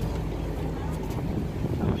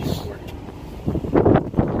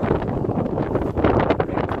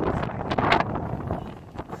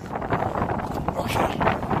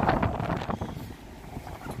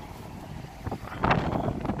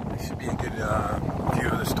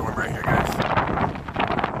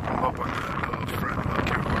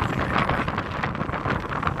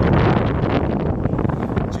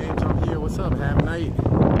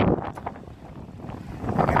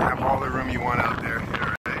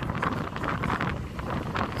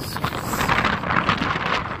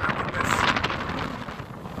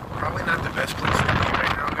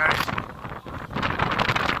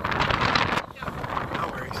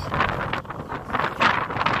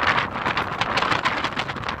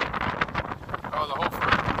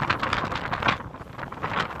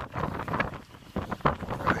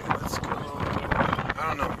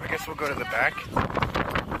 We'll go to the back.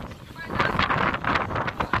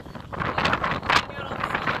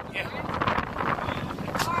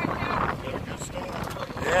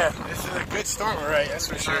 Yeah, this is a good storm, all right, that's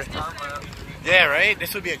for sure. Yeah, right?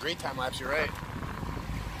 This would be a great time lapse, you're right.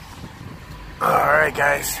 Alright,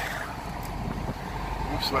 guys.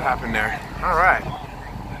 Oops, what happened there? Alright.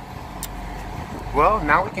 Well,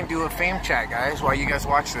 now we can do a fame chat, guys, while you guys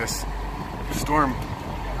watch this storm.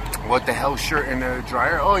 What the hell shirt in the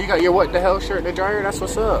dryer? Oh, you got your what the hell shirt in the dryer? That's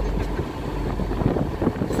what's up.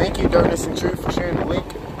 Thank you, Darkness and Truth, for sharing the link.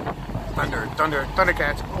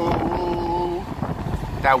 Thundercats. Oh,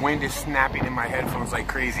 that wind is snapping in my headphones like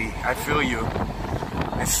crazy. I feel you.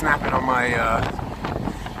 It's snapping on my, yeah,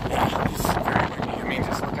 it's very windy. I mean,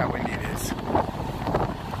 just look how windy it is.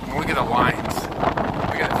 And look at the lines.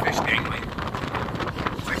 Look at the fish dangling.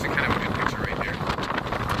 It's actually kind of a good picture right there.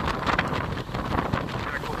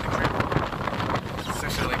 Kind of cool picture.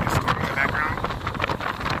 Especially like the storm in the background.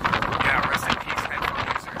 Yeah, rest in peace, headphone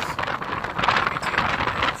users. Me too.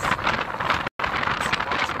 Still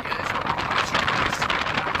watching, guys. I'm watching this.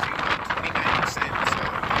 29%. So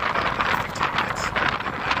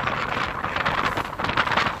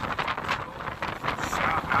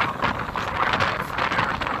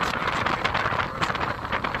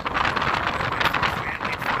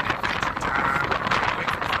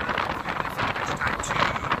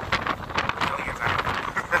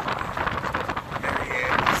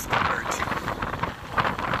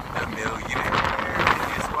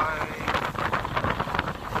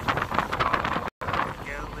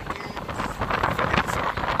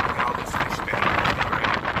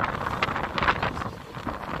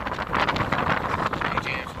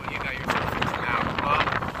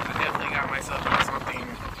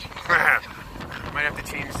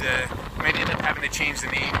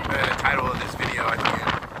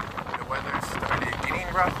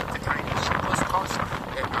the tiny shipless cost,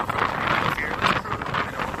 if not for the fearless crew,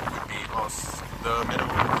 would be lost. The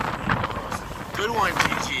minimum cost. Good one,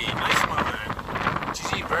 GG. Nice one, man.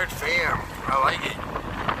 GG Bird fam. I like it.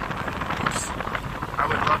 Oops. I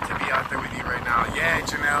would love to be out there with you right now. Yeah,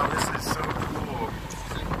 Janelle, this is so cool.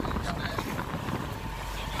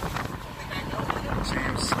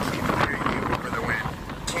 James, can't hear you over the wind.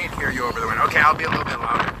 Can't hear you over the wind. Okay, I'll be a little bit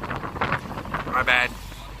louder. My bad.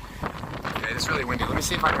 Yeah, it's really windy. Let me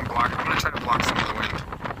see if I can block. I'm gonna try to block some of the wind.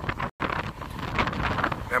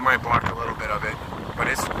 That might block a little bit of it, but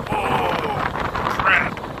it's, whoa,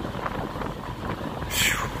 crap.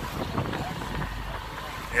 Whew.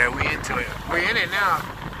 Yeah, we into it. We in it now.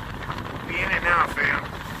 We in it now, fam.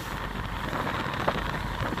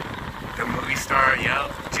 The movie star,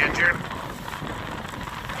 yep, Ginger.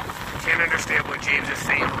 Can't understand what James is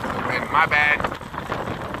saying. My bad.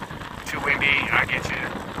 Too windy. I get you.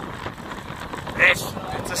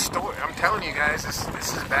 It's a story. I'm telling you guys, this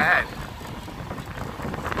is bad.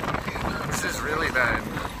 This is really bad.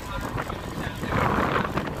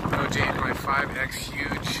 No, James, my 5X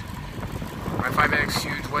huge. My 5X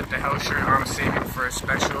huge. What the hell shirt? I'm saving for a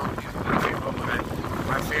special.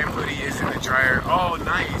 My fan hoodie is in the dryer. Oh,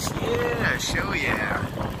 nice. Yeah, show yeah.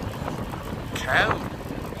 Cow.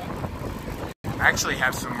 I actually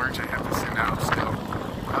have some merch I have to send out still.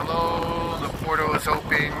 Hello, the portal is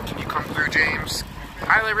open. Can you come through, James?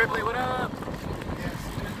 Hi, Ripley, what up?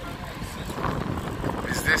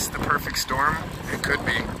 Is this the perfect storm? It could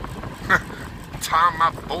be. Tom, my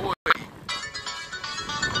boy.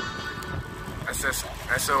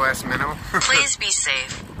 SOS Minnow. Please be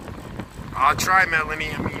safe. I'll try,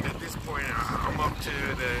 Melanie. I mean, at this point, I'm up to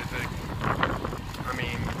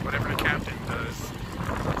whatever the captain does.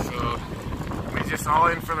 So, we're just all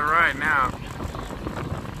in for the ride now.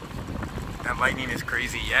 That lightning is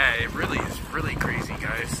crazy. Yeah, it really is really crazy,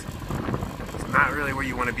 guys. It's not really where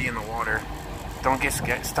you want to be in the water. Don't get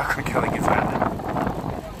stuck on Kelly's Island.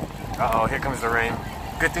 Uh-oh, here comes the rain.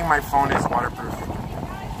 Good thing my phone is waterproof.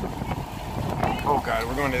 Oh God,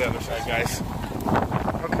 we're going to the other side, guys.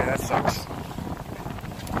 Okay, that sucks.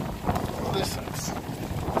 Oh, this sucks.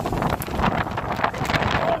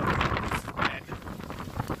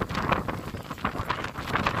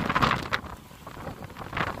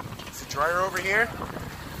 Is it drier over here?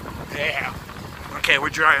 Yeah. Okay, we're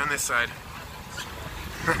dry on this side.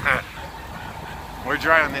 We're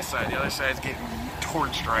dry on this side. The other side's getting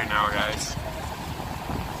torched right now, guys.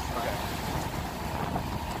 Okay.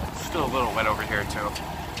 Still a little wet over here too.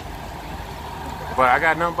 But I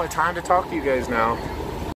got nothing but time to talk to you guys now.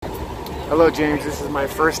 Hello, James. This is my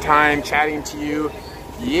first time chatting to you.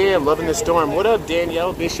 Yeah, loving the storm. What up,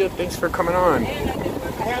 Danielle Bishop? Thanks for coming on.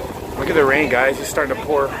 Look at the rain, guys. It's starting to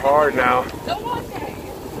pour hard now.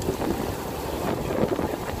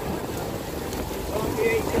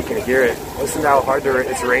 You can hear it. Listen to how hard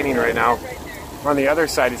it's raining right now. On the other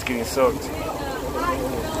side, it's getting soaked.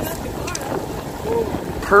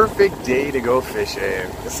 Perfect day to go fishing.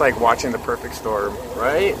 It's like watching the perfect storm,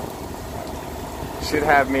 right? Should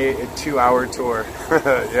have me a 2-hour tour.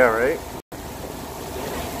 Yeah, right?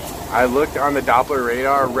 I looked on the Doppler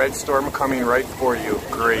radar. Red storm coming right for you.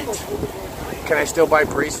 Great. Can I still buy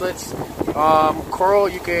bracelets? Coral,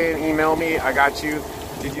 you can email me. I got you.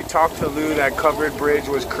 Did you talk to Lou? That covered bridge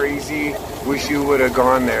was crazy. Wish you would have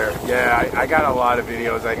gone there. Yeah, I got a lot of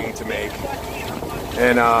videos I need to make.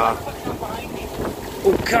 And, oh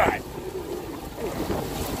God.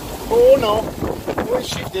 Oh no. What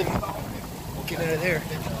she did? Get out of there.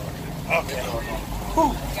 Okay.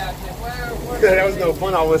 That was no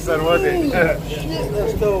fun all of a sudden, was it?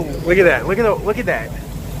 Let's go. Look at that. Look at that.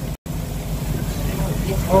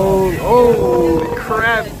 Oh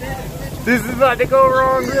crap. This is about to go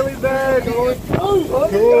wrong really bad.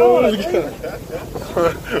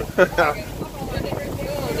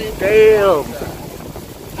 Damn.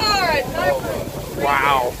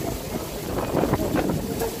 Wow.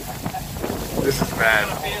 This is bad.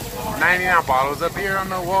 99 bottles of beer on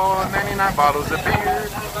the wall, 99 bottles of beer.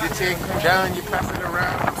 You take them down, you pass it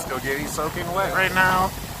around. I'm still getting soaking wet right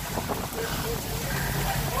now.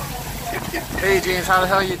 Hey James, how the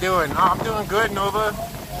hell you doing? Oh, I'm doing good, Nova.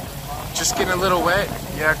 Just getting a little wet.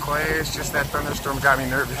 Yeah, Clay, it's just that thunderstorm got me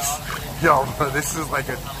nervous. Yo, this is like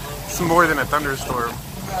it's more than a thunderstorm.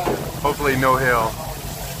 Hopefully no hail.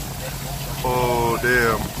 Oh,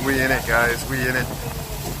 damn. We in it, guys. We in it.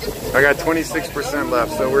 I got 26%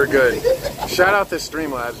 left, so we're good. Shout out to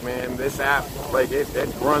Streamlabs, man. This app, like, it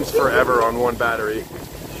runs forever on one battery.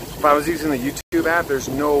 If I was using the YouTube app, there's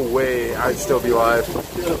no way I'd still be live.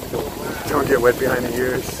 Don't get wet behind the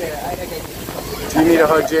ears. Do you need a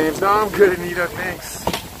hug, James? No, I'm good, Anita. Thanks.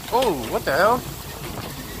 Oh, what the hell?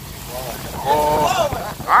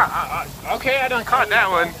 Oh, okay, I done caught that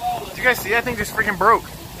one. Did you guys see? I think this freaking broke.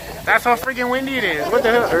 That's how freaking windy it is. What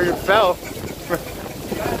the hell? Or it fell.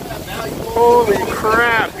 Holy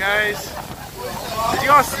crap, guys. Did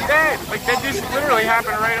you all see that? Like, that just literally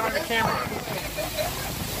happened right on the camera.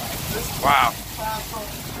 Wow.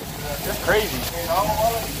 That's crazy.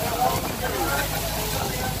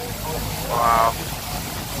 Wow.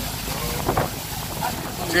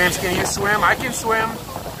 James, can you swim? I can swim.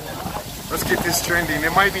 Let's get this trending.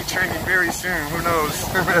 It might be trending very soon. Who knows?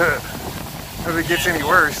 If it gets any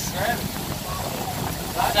worse.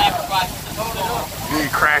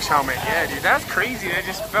 Dude, crash helmet. Yeah, dude, that's crazy. That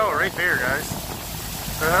just fell right there, guys.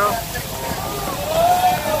 The hell?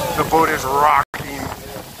 The boat is rocking.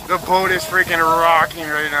 The boat is freaking rocking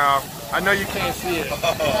right now. I know you can't see it.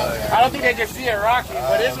 I don't think I can see it rocking,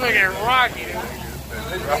 but it's freaking rocking.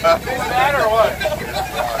 Is this bad or what?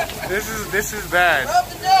 This is bad.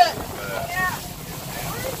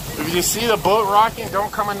 If you see the boat rocking,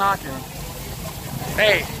 don't come a knocking.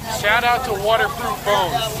 Hey, shout out to Waterproof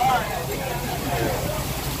Phones.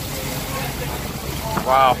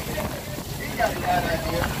 Wow.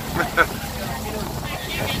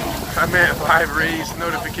 I meant live raise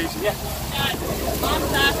notification. Yeah.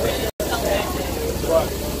 Mom's asking something. What?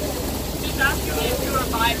 She's asking me if you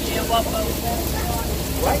revive me at what boat.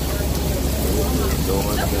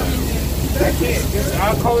 I can't.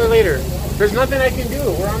 I'll call her later. There's nothing I can do.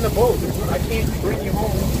 We're on the boat. I can't bring you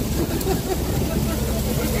home.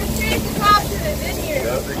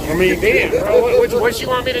 I mean, damn, bro. What she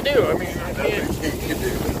want me to do? I mean, I can't.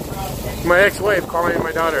 My ex-wife calling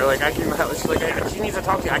my daughter. Like, I can. She's like, she needs to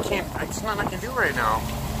talk to you. I can't. It's nothing I can do right now.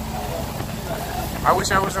 I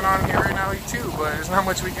wish I wasn't on here right now too, but there's not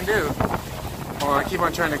much we can do. Well, I keep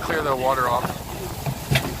on trying to clear the water off.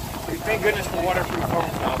 Thank goodness for waterproof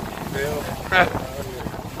phones now.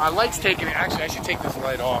 My light's taking it. Actually, I should take this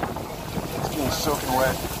light off. It's getting soaking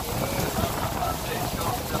wet.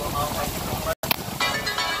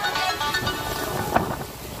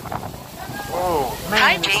 Whoa, man.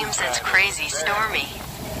 Hi, James. It's crazy stormy.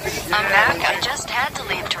 I'm back. I just had to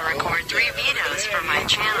leave to record 3 videos for my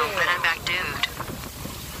channel, but I'm back, dude.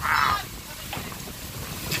 Wow.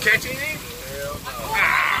 Did you catch anything?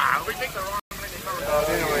 Ah, we picked the wrong night to come.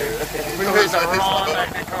 Anyway, we picked the wrong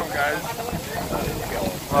night to come, guys.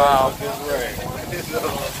 Wow.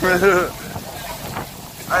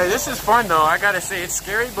 Hey, this is fun though. I gotta say, it's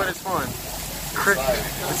scary, but it's fun.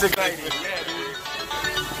 It's exciting. Yeah, dude.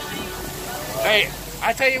 Hey,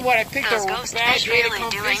 I tell you what, I picked Those a ghost bad fish day to really come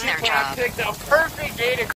doing fishing, their but I job. picked a perfect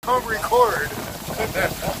day to come record.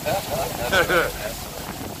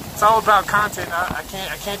 It's all about content. I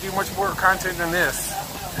can't do much more content than this.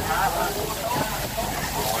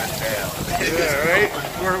 Yeah, right?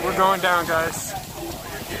 We're going down, guys.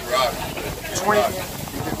 20.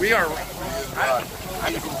 We are. I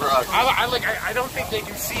don't think they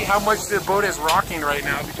can see how much the boat is rocking right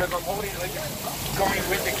now because I'm holding like going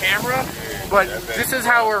with the camera. But this is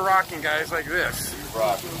how we're rocking, guys, like this.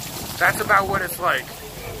 That's about what it's like.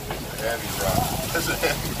 I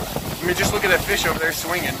mean, just look at that fish over there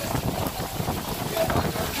swinging.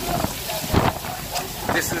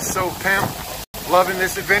 This is so pimp. Loving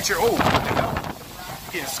this adventure. Oh, what the hell?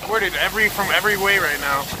 Getting squirted from every way right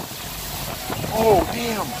now. Oh,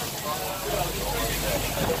 damn.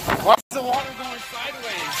 Why is the water going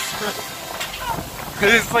sideways?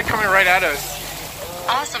 It's like coming right at us.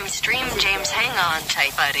 Awesome stream, James. Hang on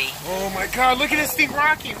tight, buddy. Oh my God! Look at this thing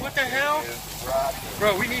rocking. What the hell,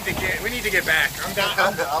 bro? We need to get back. I'm down.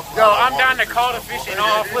 I'm down to call the fishing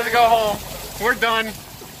off. Let's go home. We're done.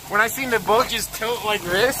 When I seen the boat just tilt like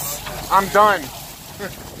this, I'm done.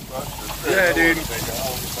 Yeah, dude.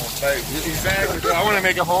 Exactly. Bro. I want to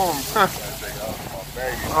make it home.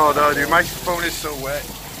 Oh no, dude, my phone is so wet.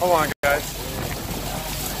 Hold on, guys.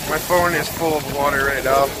 My phone is full of water right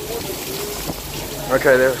now.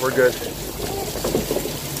 Okay, there, we're good.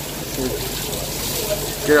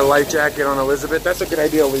 Get a life jacket on Elizabeth. That's a good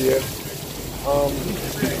idea, Leah.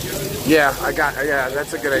 Yeah,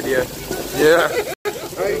 that's a good idea. Yeah.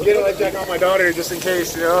 Get a life jacket on my daughter just in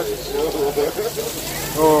case, you know?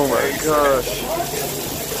 Oh my gosh.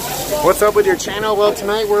 What's up with your channel? Well,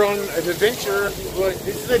 tonight we're on an adventure, but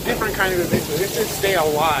this is a different kind of adventure. This is stay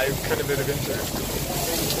alive kind of an adventure.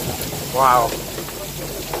 Wow.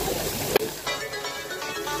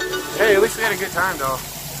 Hey, at least we had a good time, though.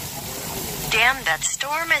 Damn, that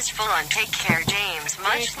storm is full on. Take care, James.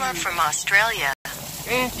 Much love from Australia.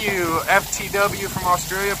 Thank you, FTW from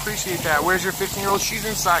Australia. Appreciate that. Where's your 15-year-old? She's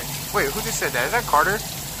inside. Wait, who just said that? Is that Carter?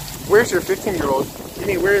 Where's your 15-year-old? You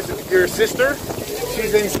mean, where's your sister? She's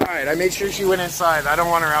she's inside. I made sure she went inside. I don't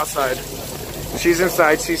want her outside. She's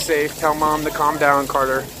inside. She's safe. Tell Mom to calm down,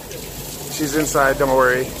 Carter. She's inside. Don't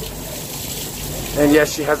worry. And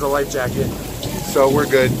yes, she has a life jacket. So we're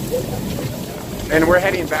good. And we're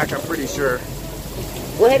heading back, I'm pretty sure.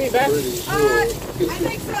 We're heading back? I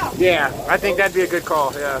think so. Yeah, I think that'd be a good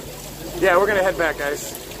call. Yeah. Yeah, we're going to head back,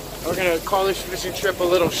 guys. We're going to call this fishing trip a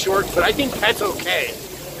little short, but I think that's okay.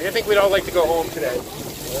 I think we'd all like to go home today.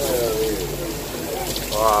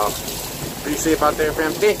 Wow. Be safe out there,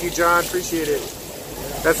 fam. Thank you, John. Appreciate it.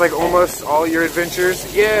 That's like almost all your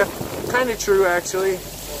adventures. Yeah, kind of true, actually.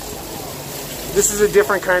 This is a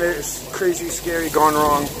different kind of crazy, scary, gone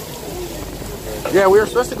wrong. Yeah, we were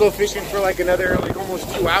supposed to go fishing for like another, like almost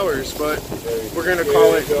 2 hours, but we're going to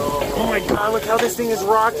call it. Oh my God, look how this thing is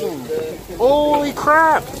rocking. Holy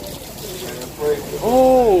crap.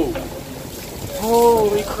 Oh.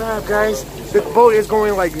 Holy crap, guys. The boat is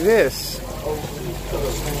going like this.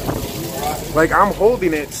 Like I'm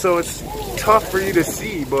holding it, so it's tough for you to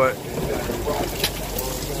see, but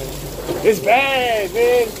it's bad,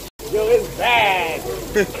 man. Yo, it's bad.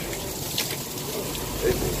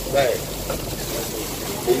 It's bad.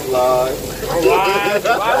 He's live. Live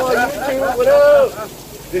on YouTube. What up?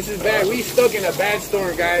 This is bad. We stuck in a bad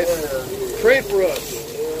storm, guys. Pray for us.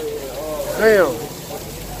 Damn.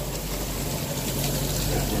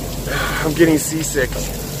 I'm getting seasick,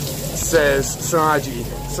 says Samaji.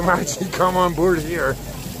 Samaji, come on board here.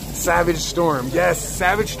 Savage storm. Yes,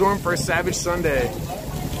 savage storm for a savage Sunday.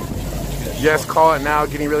 Yes, call it now.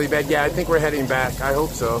 Getting really bad. Yeah, I think we're heading back. I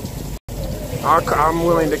hope so. I'm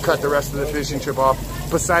willing to cut the rest of the fishing trip off.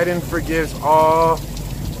 Poseidon forgives all,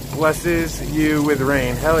 blesses you with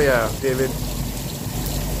rain. Hell yeah, David.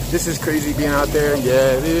 This is crazy being out there.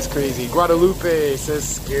 Yeah, it is crazy. Guadalupe says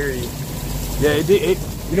scary. Yeah,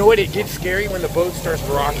 you know what? It gets scary when the boat starts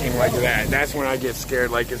rocking like that. That's when I get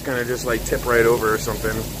scared, like it's gonna just like tip right over or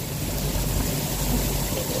something.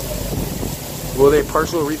 Will they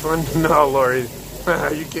partial refund? No, Lori.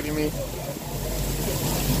 Are you kidding me?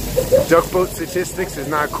 Duck boat statistics is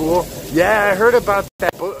not cool. Yeah, I heard about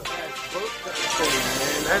that boat thing,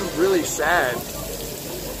 man. That's really sad.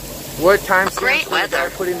 What time Great for weather. the guy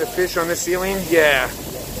putting the fish on the ceiling? Yeah.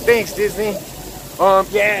 Thanks, Disney.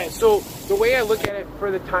 Yeah, so the way I look at it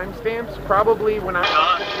for the timestamps, probably when I I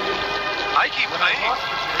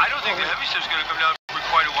don't think the heavy stuff's gonna come down for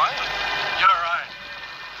quite a while. You're right.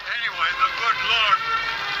 Anyway, the good Lord.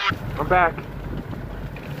 I'm back.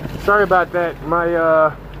 Sorry about that.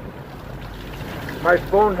 My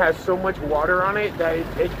phone has so much water on it that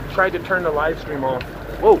it tried to turn the live stream off.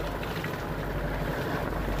 Whoa.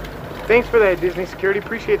 Thanks for that, Disney Security.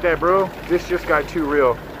 Appreciate that, bro. This just got too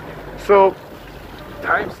real. So,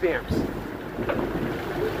 timestamps.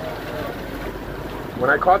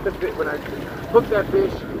 When I caught the fish, when I hooked that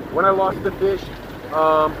fish, when I lost the fish,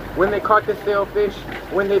 when they caught the sailfish,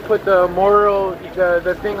 when they put the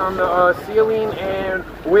the thing on the ceiling, and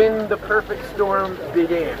when the perfect storm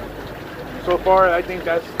began. So far, I think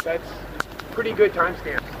that's pretty good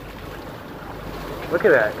timestamps. Look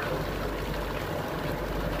at that.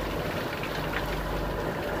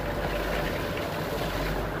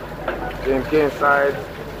 James, get inside.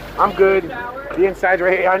 I'm good. The inside's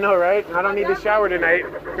right here. I know, right? I don't need to shower tonight.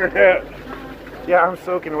 Yeah, I'm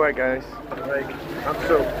soaking wet, guys. Like, I'm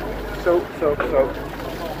soaked.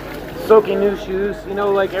 Soaking new shoes. You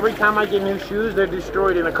know, like every time I get new shoes, they're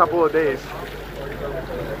destroyed in a couple of days.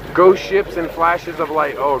 Ghost ships and flashes of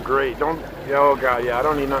light. Oh, great. Oh, God, yeah. I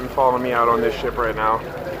don't need nothing following me out on this ship right now.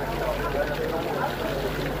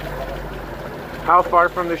 How far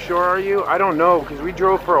from the shore are you? I don't know, because we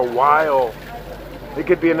drove for a while. It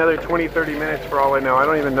could be another 20, 30 minutes for all I know. I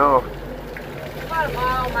don't even know. About a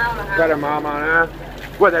mile and a half. About a mile and a half?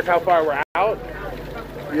 What, that's how far we're out?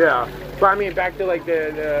 Yeah. But I mean, back to like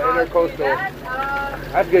the intercoastal.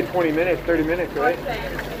 That's a good 20 minutes, 30 minutes, right?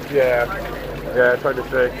 Yeah. Yeah, it's hard to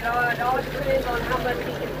say. You know, it always depends on how much you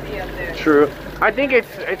can see up there. True. I think it's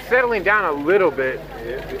settling down a little bit.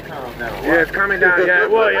 It calmed down. Yeah, it's calming down. Yeah,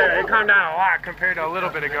 well, yeah, it calmed down a lot compared to a little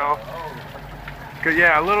bit ago. Cause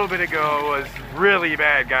yeah, a little bit ago was really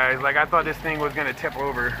bad, guys. Like I thought this thing was gonna tip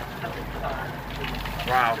over.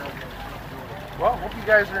 Wow. Well, hope you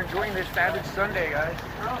guys are enjoying this Savage Sunday, guys.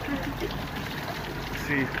 Let's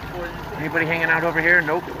see. Anybody hanging out over here?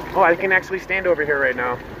 Nope. Oh, I can actually stand over here right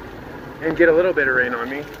now and get a little bit of rain on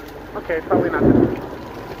me. Okay, probably not this.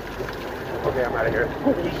 Okay, I'm out of here.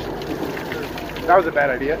 That was a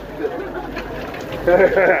bad idea.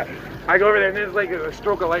 I go over there and there's like a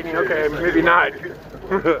stroke of lightning. Okay, maybe not.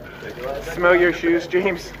 Smell your shoes,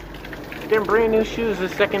 James. They're brand new shoes the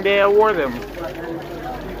second day I wore them.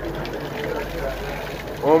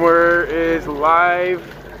 Omar is live.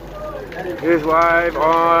 Is live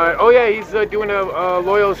on. Oh yeah, he's doing a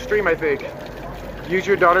loyal stream, I think. Use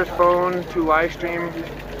your daughter's phone to live stream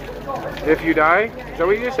if you die. Is that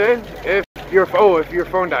what you just said? If your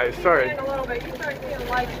phone dies. Sorry.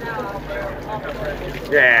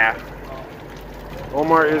 Yeah.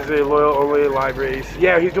 Omar is a loyal only live race.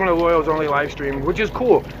 Yeah, he's doing a loyals only live stream, which is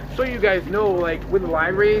cool. So you guys know, like with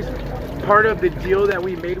live race, part of the deal that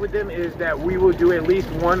we made with them is that we will do at least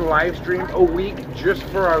one live stream a week just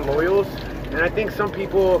for our loyals. And I think some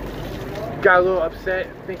people got a little upset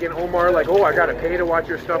thinking Omar like, oh, I gotta pay to watch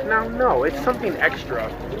your stuff now. No, it's something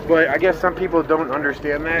extra. But I guess some people don't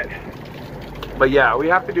understand that. But yeah, we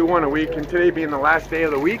have to do one a week, and today being the last day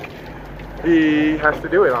of the week, he has to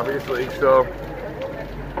do it, obviously. So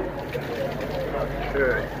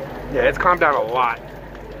yeah, it's calmed down a lot.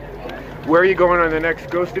 Where are you going on the next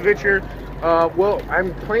ghost adventure? Well,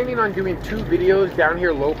 I'm planning on doing 2 videos down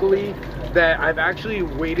here locally that I've actually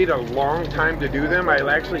waited a long time to do them. I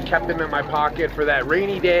actually kept them in my pocket for that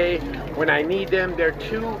rainy day when I need them. They're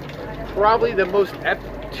two of the most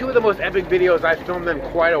epic videos I've filmed in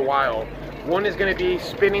quite a while. One is going to be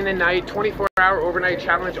spending the night, 24-hour overnight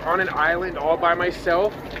challenge on an island all by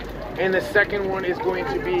myself. And the second one is going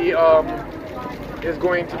to be,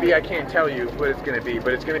 I can't tell you what it's going to be,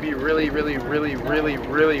 but it's going to be really, really, really, really,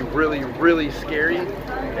 really, really, really scary.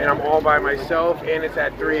 And I'm all by myself, and it's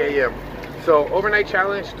at 3 a.m. So overnight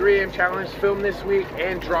challenge, 3 a.m. challenge, film this week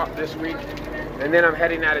and drop this week. And then I'm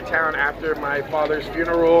heading out of town after my father's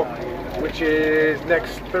funeral, which is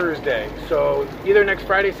next Thursday. So either next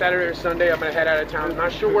Friday, Saturday, or Sunday, I'm gonna head out of town.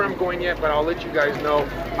 Not sure where I'm going yet, but I'll let you guys know.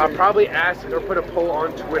 I'll probably ask or put a poll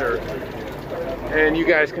on Twitter, and you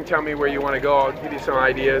guys can tell me where you want to go. I'll give you some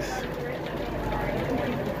ideas.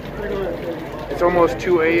 It's almost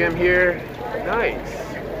 2 a.m. here. Nice.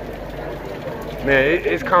 Man,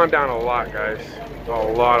 it's calmed down a lot, guys. A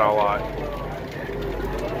lot.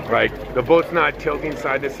 Like, the boat's not tilting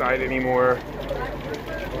side to side anymore.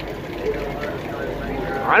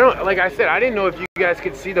 Like I said, I didn't know if you guys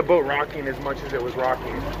could see the boat rocking as much as it was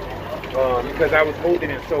rocking. Because I was holding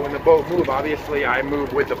it, so when the boat moved, obviously I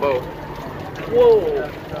moved with the boat. Whoa!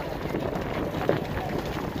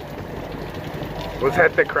 Was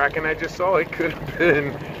that the Kraken I just saw? It could have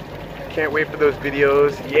been. Can't wait for those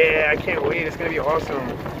videos. Yeah, I can't wait. It's gonna be awesome.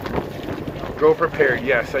 Go prepared.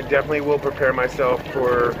 Yes, I definitely will prepare myself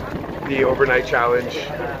for the overnight challenge.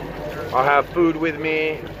 I'll have food with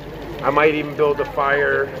me. I might even build a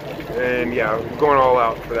fire. And yeah, I'm going all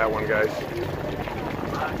out for that one, guys.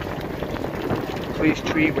 Please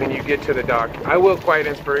tweet when you get to the dock. I will. Quiet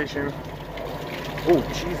inspiration. Oh,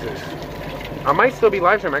 Jesus. I might still be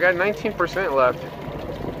live streaming. I got 19% left.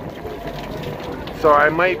 So I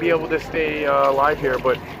might be able to stay live here.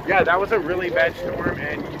 But yeah, that was a really bad storm,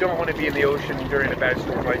 and you don't want to be in the ocean during a bad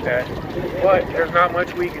storm like that. But there's not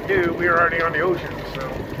much we can do. We're already on the ocean, so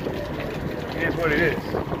it is what it is.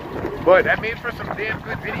 But that made for some damn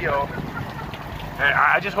good video. And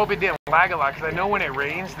I just hope it didn't lag a lot, because I know when it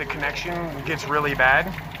rains, the connection gets really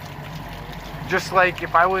bad. Just like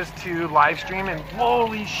if I was to live stream and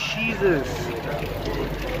holy Jesus,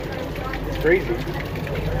 it's crazy.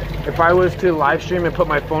 If I was to live stream and put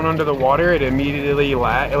my phone under the water, it immediately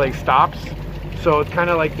stops. So it's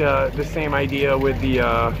kind of like the same idea with the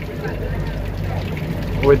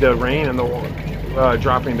rain and the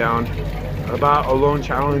dropping down. About alone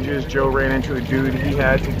challenges, Joe ran into a dude he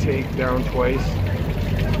had to take down twice.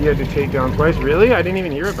 Really? I didn't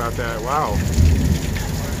even hear about that. Wow.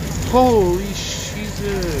 Holy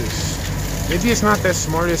Jesus. Maybe it's not the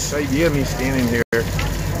smartest idea of me standing here.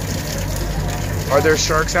 Are there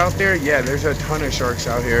sharks out there? Yeah, there's a ton of sharks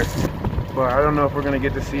out here. But I don't know if we're going to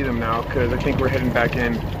get to see them now, because I think we're heading back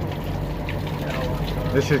in.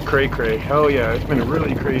 This is cray-cray. Hell yeah, it's been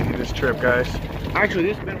really crazy this trip, guys. Actually,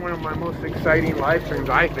 this has been one of my most exciting live streams,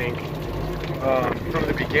 I think, from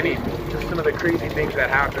the beginning. Just some of the crazy things that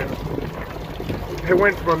happened. It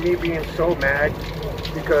went from me being so mad,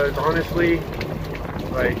 because honestly,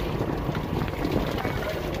 like,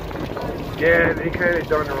 yeah, they kind of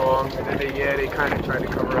done wrong, and then they kind of tried to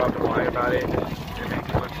cover up and lie about it and make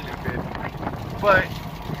it look stupid. But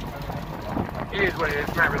it is what it is.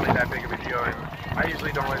 It's not really that big of a deal, and I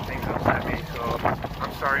usually don't let things upset me, so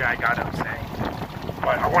I'm sorry I got upset.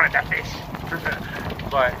 But I wanted that fish.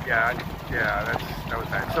 But yeah, that was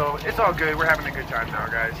bad. So it's all good. We're having a good time now,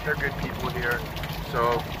 guys. They're good people here,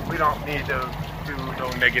 so we don't need to do no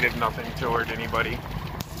negative nothing toward anybody.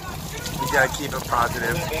 We gotta keep it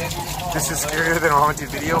positive. This is scarier than a haunted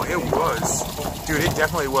video. It was. Dude, it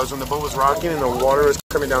definitely was. When the boat was rocking and the water was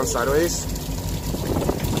coming down sideways.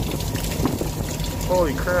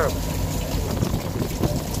 Holy crap.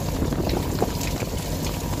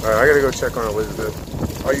 Alright, I gotta go check on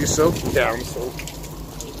Elizabeth. Are you soaked? Yeah, I'm soaked.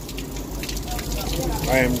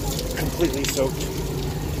 I am completely soaked.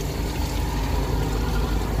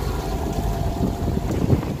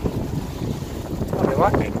 Oh, they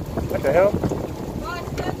locked me. What the hell?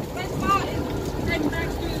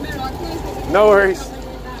 No worries.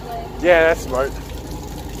 Yeah, that's smart.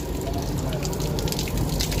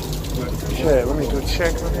 Okay, let me go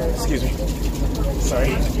check on that. Excuse me.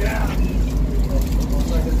 Sorry.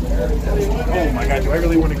 Oh my god, do I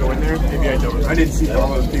really want to go in there? Maybe I don't. I didn't see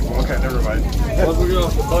all those people. Okay, never mind. Once we get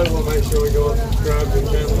off the boat, we'll make sure we go grab the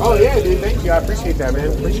channel. Oh yeah, dude, thank you. I appreciate that,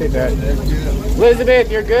 man. Appreciate that. Elizabeth,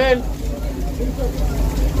 you're good?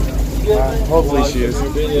 Hopefully she is.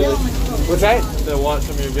 What's that? They'll watch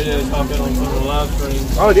some of your videos, hop in on some of the live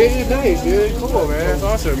streams. Oh, dude, you're nice, dude. Cool, man. That's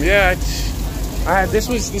awesome. Yeah,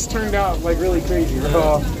 this turned out like really crazy.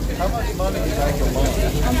 How much money did I get a month?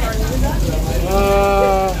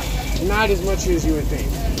 Not as much as you would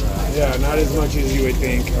think. Yeah, not as much as you would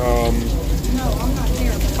think.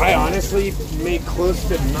 I honestly make close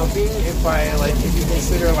to nothing if you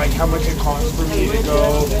consider like how much it costs for me to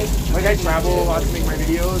go. Like I travel a lot to make my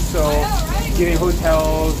videos, so getting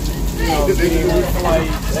hotels, you know, getting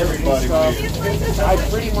flights and stuff. I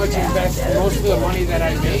pretty much invest most of the money that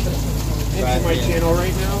I make into my channel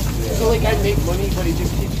right now. So like I make money, but it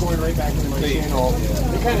just keeps going right back into my channel.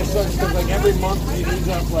 It kind of sucks because like every month it ends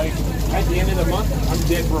up like at the end of the month I'm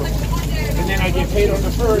dead broke. And then I get paid on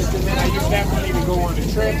the first, and then I use that money to go on a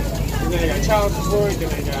trip. And then I got child support, then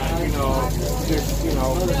I got,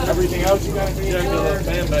 everything else you gotta pay for. That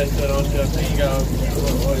fan base that on you, I think you got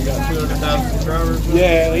 200,000 subscribers?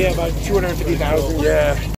 Yeah, about 250,000.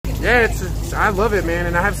 Yeah, it's I love it, man,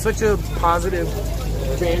 and I have such a positive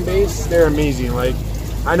fan base. They're amazing. Like,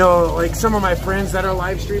 I know, like some of my friends that are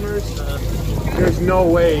live streamers. There's no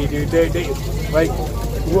way, dude. They like,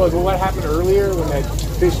 what happened earlier when that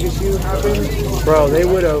fish issue happened, bro? They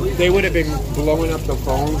would have been blowing up the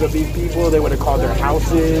phones of these people. They would have called their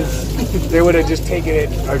houses. They would have just taken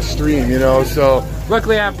it extreme, you know. So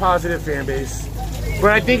luckily, I have positive fan base.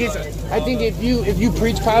 But I think if you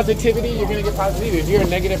preach positivity, you're gonna get positivity. If you're a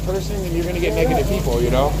negative person, then you're gonna get negative people,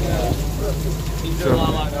 you know. You do a lot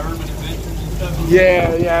of like urban adventures and stuff.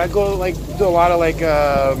 Yeah. I do a lot of like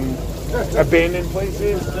abandoned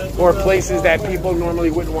places or places that people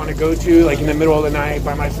normally wouldn't want to go to, like in the middle of the night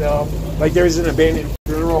by myself. Like there's an abandoned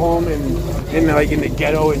funeral home in the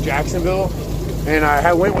ghetto in Jacksonville, and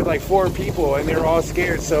I went with like 4 people and they were all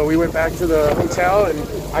scared, so we went back to the hotel and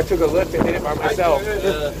I took a lift and did it by myself.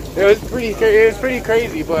 It was pretty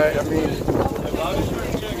crazy, but I mean,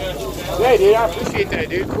 yeah, dude, I appreciate that,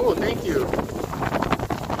 dude. Cool, thank you.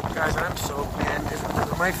 Guys, I'm soaked, man.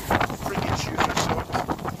 My freaking shoes are soaked.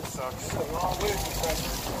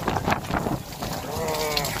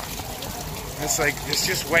 It's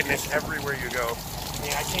just wetness everywhere you go. I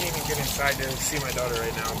mean, I can't even get inside to see my daughter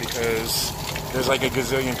right now because there's like a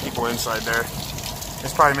gazillion people inside there.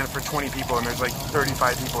 It's probably meant for 20 people and there's like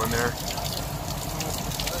 35 people in there.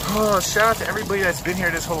 Oh, shout out to everybody that's been here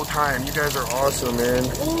this whole time. You guys are awesome, man.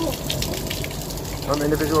 I'm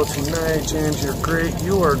individual tonight. James, you're great.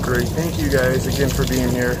 You are great. Thank you guys again for being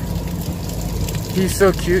here. He's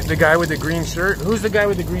so cute, the guy with the green shirt. Who's the guy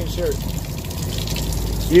with the green shirt?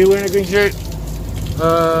 You wearing a green shirt?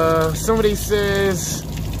 Somebody says,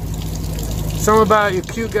 something about you,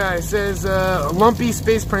 cute guy. Says, Lumpy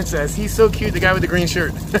Space Princess. He's so cute, the guy with the green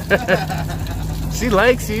shirt. She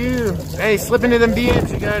likes you. Hey, slip into them DMs.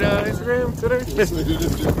 You got Instagram, Twitter?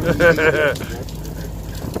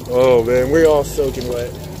 Oh man, we're all soaking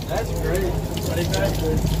wet. That's great.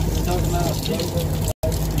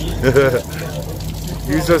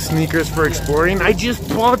 Use those sneakers for exploring. I just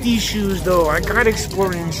bought these shoes though. I got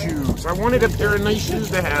exploring shoes. I wanted a pair of nice shoes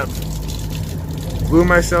to have. Blew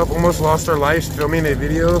myself, almost lost our lives filming a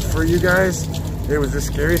video for you guys. It was the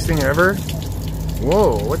scariest thing ever.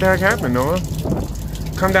 Whoa, what the heck happened, Noah?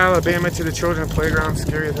 Come to Alabama to the children's playground,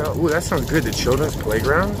 scary as hell. Ooh, that sounds good, the children's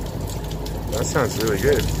playground? That sounds really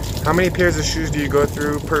good. How many pairs of shoes do you go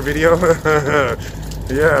through per video?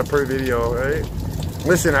 Yeah, per video, right?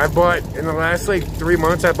 Listen, I bought, in the last like 3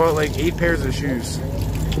 months, I bought like 8 pairs of shoes.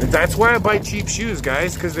 And that's why I buy cheap shoes,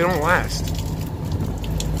 guys, because they don't last.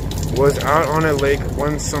 Was out on a lake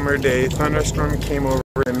one summer day. Thunderstorm came over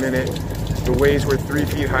in a minute. The waves were 3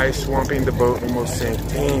 feet high, swamping the boat, almost sank.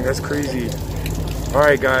 Dang, that's crazy. All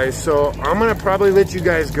right, guys, so I'm going to probably let you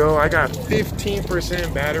guys go. I got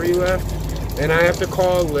 15% battery left, and I have to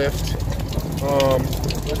call a Lyft.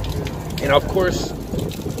 And of course,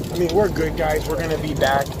 I mean, we're good, guys. We're going to be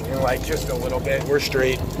back in like just a little bit. We're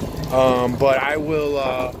straight. But I will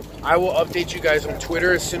update you guys on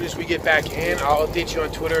Twitter as soon as we get back in. I'll update you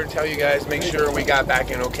on Twitter, tell you guys, make sure we got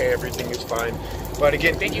back in okay, everything is fine. But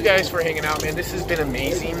again, thank you guys for hanging out, man. This has been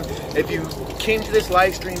amazing. If you came to this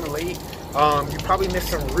live stream late, you probably missed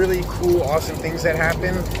some really cool, awesome things that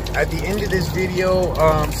happened. At the end of this video,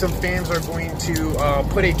 some fans are going to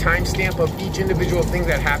put a timestamp of each individual thing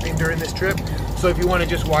that happened during this trip. So if you want to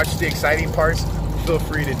just watch the exciting parts, feel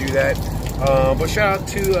free to do that. But shout out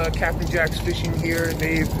to Captain Jack's Fishing here.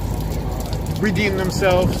 They've redeemed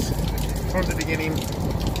themselves from the beginning.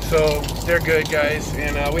 So they're good, guys.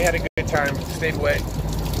 And we had a good time, stayed wet.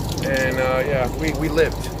 And yeah, we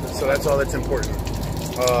lived. So that's all that's important.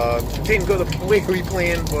 Didn't go the way we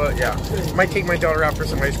planned, but yeah. Might take my daughter out for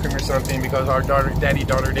some ice cream or something because our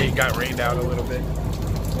daddy-daughter date got rained out a little bit.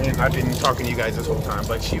 And I've been talking to you guys this whole time,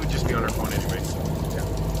 but she would just be on her phone anyway. So,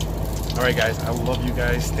 yeah. Alright guys, I love you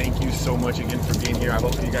guys. Thank you so much again for being here. I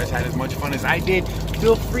hope you guys had as much fun as I did.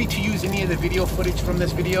 Feel free to use any of the video footage from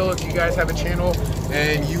this video. If you guys have a channel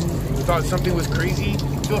and you thought something was crazy,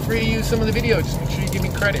 feel free to use some of the video. Just make sure you give me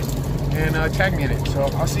credit and tag me in it. So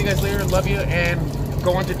I'll see you guys later. Love you, and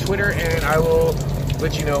go onto Twitter and I will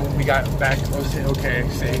let you know when we got back. Okay,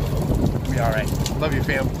 safe. We alright. Love you,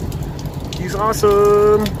 fam. He's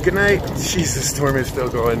awesome. Good night. Jesus, the storm is still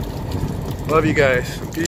going. Love you guys. Peace.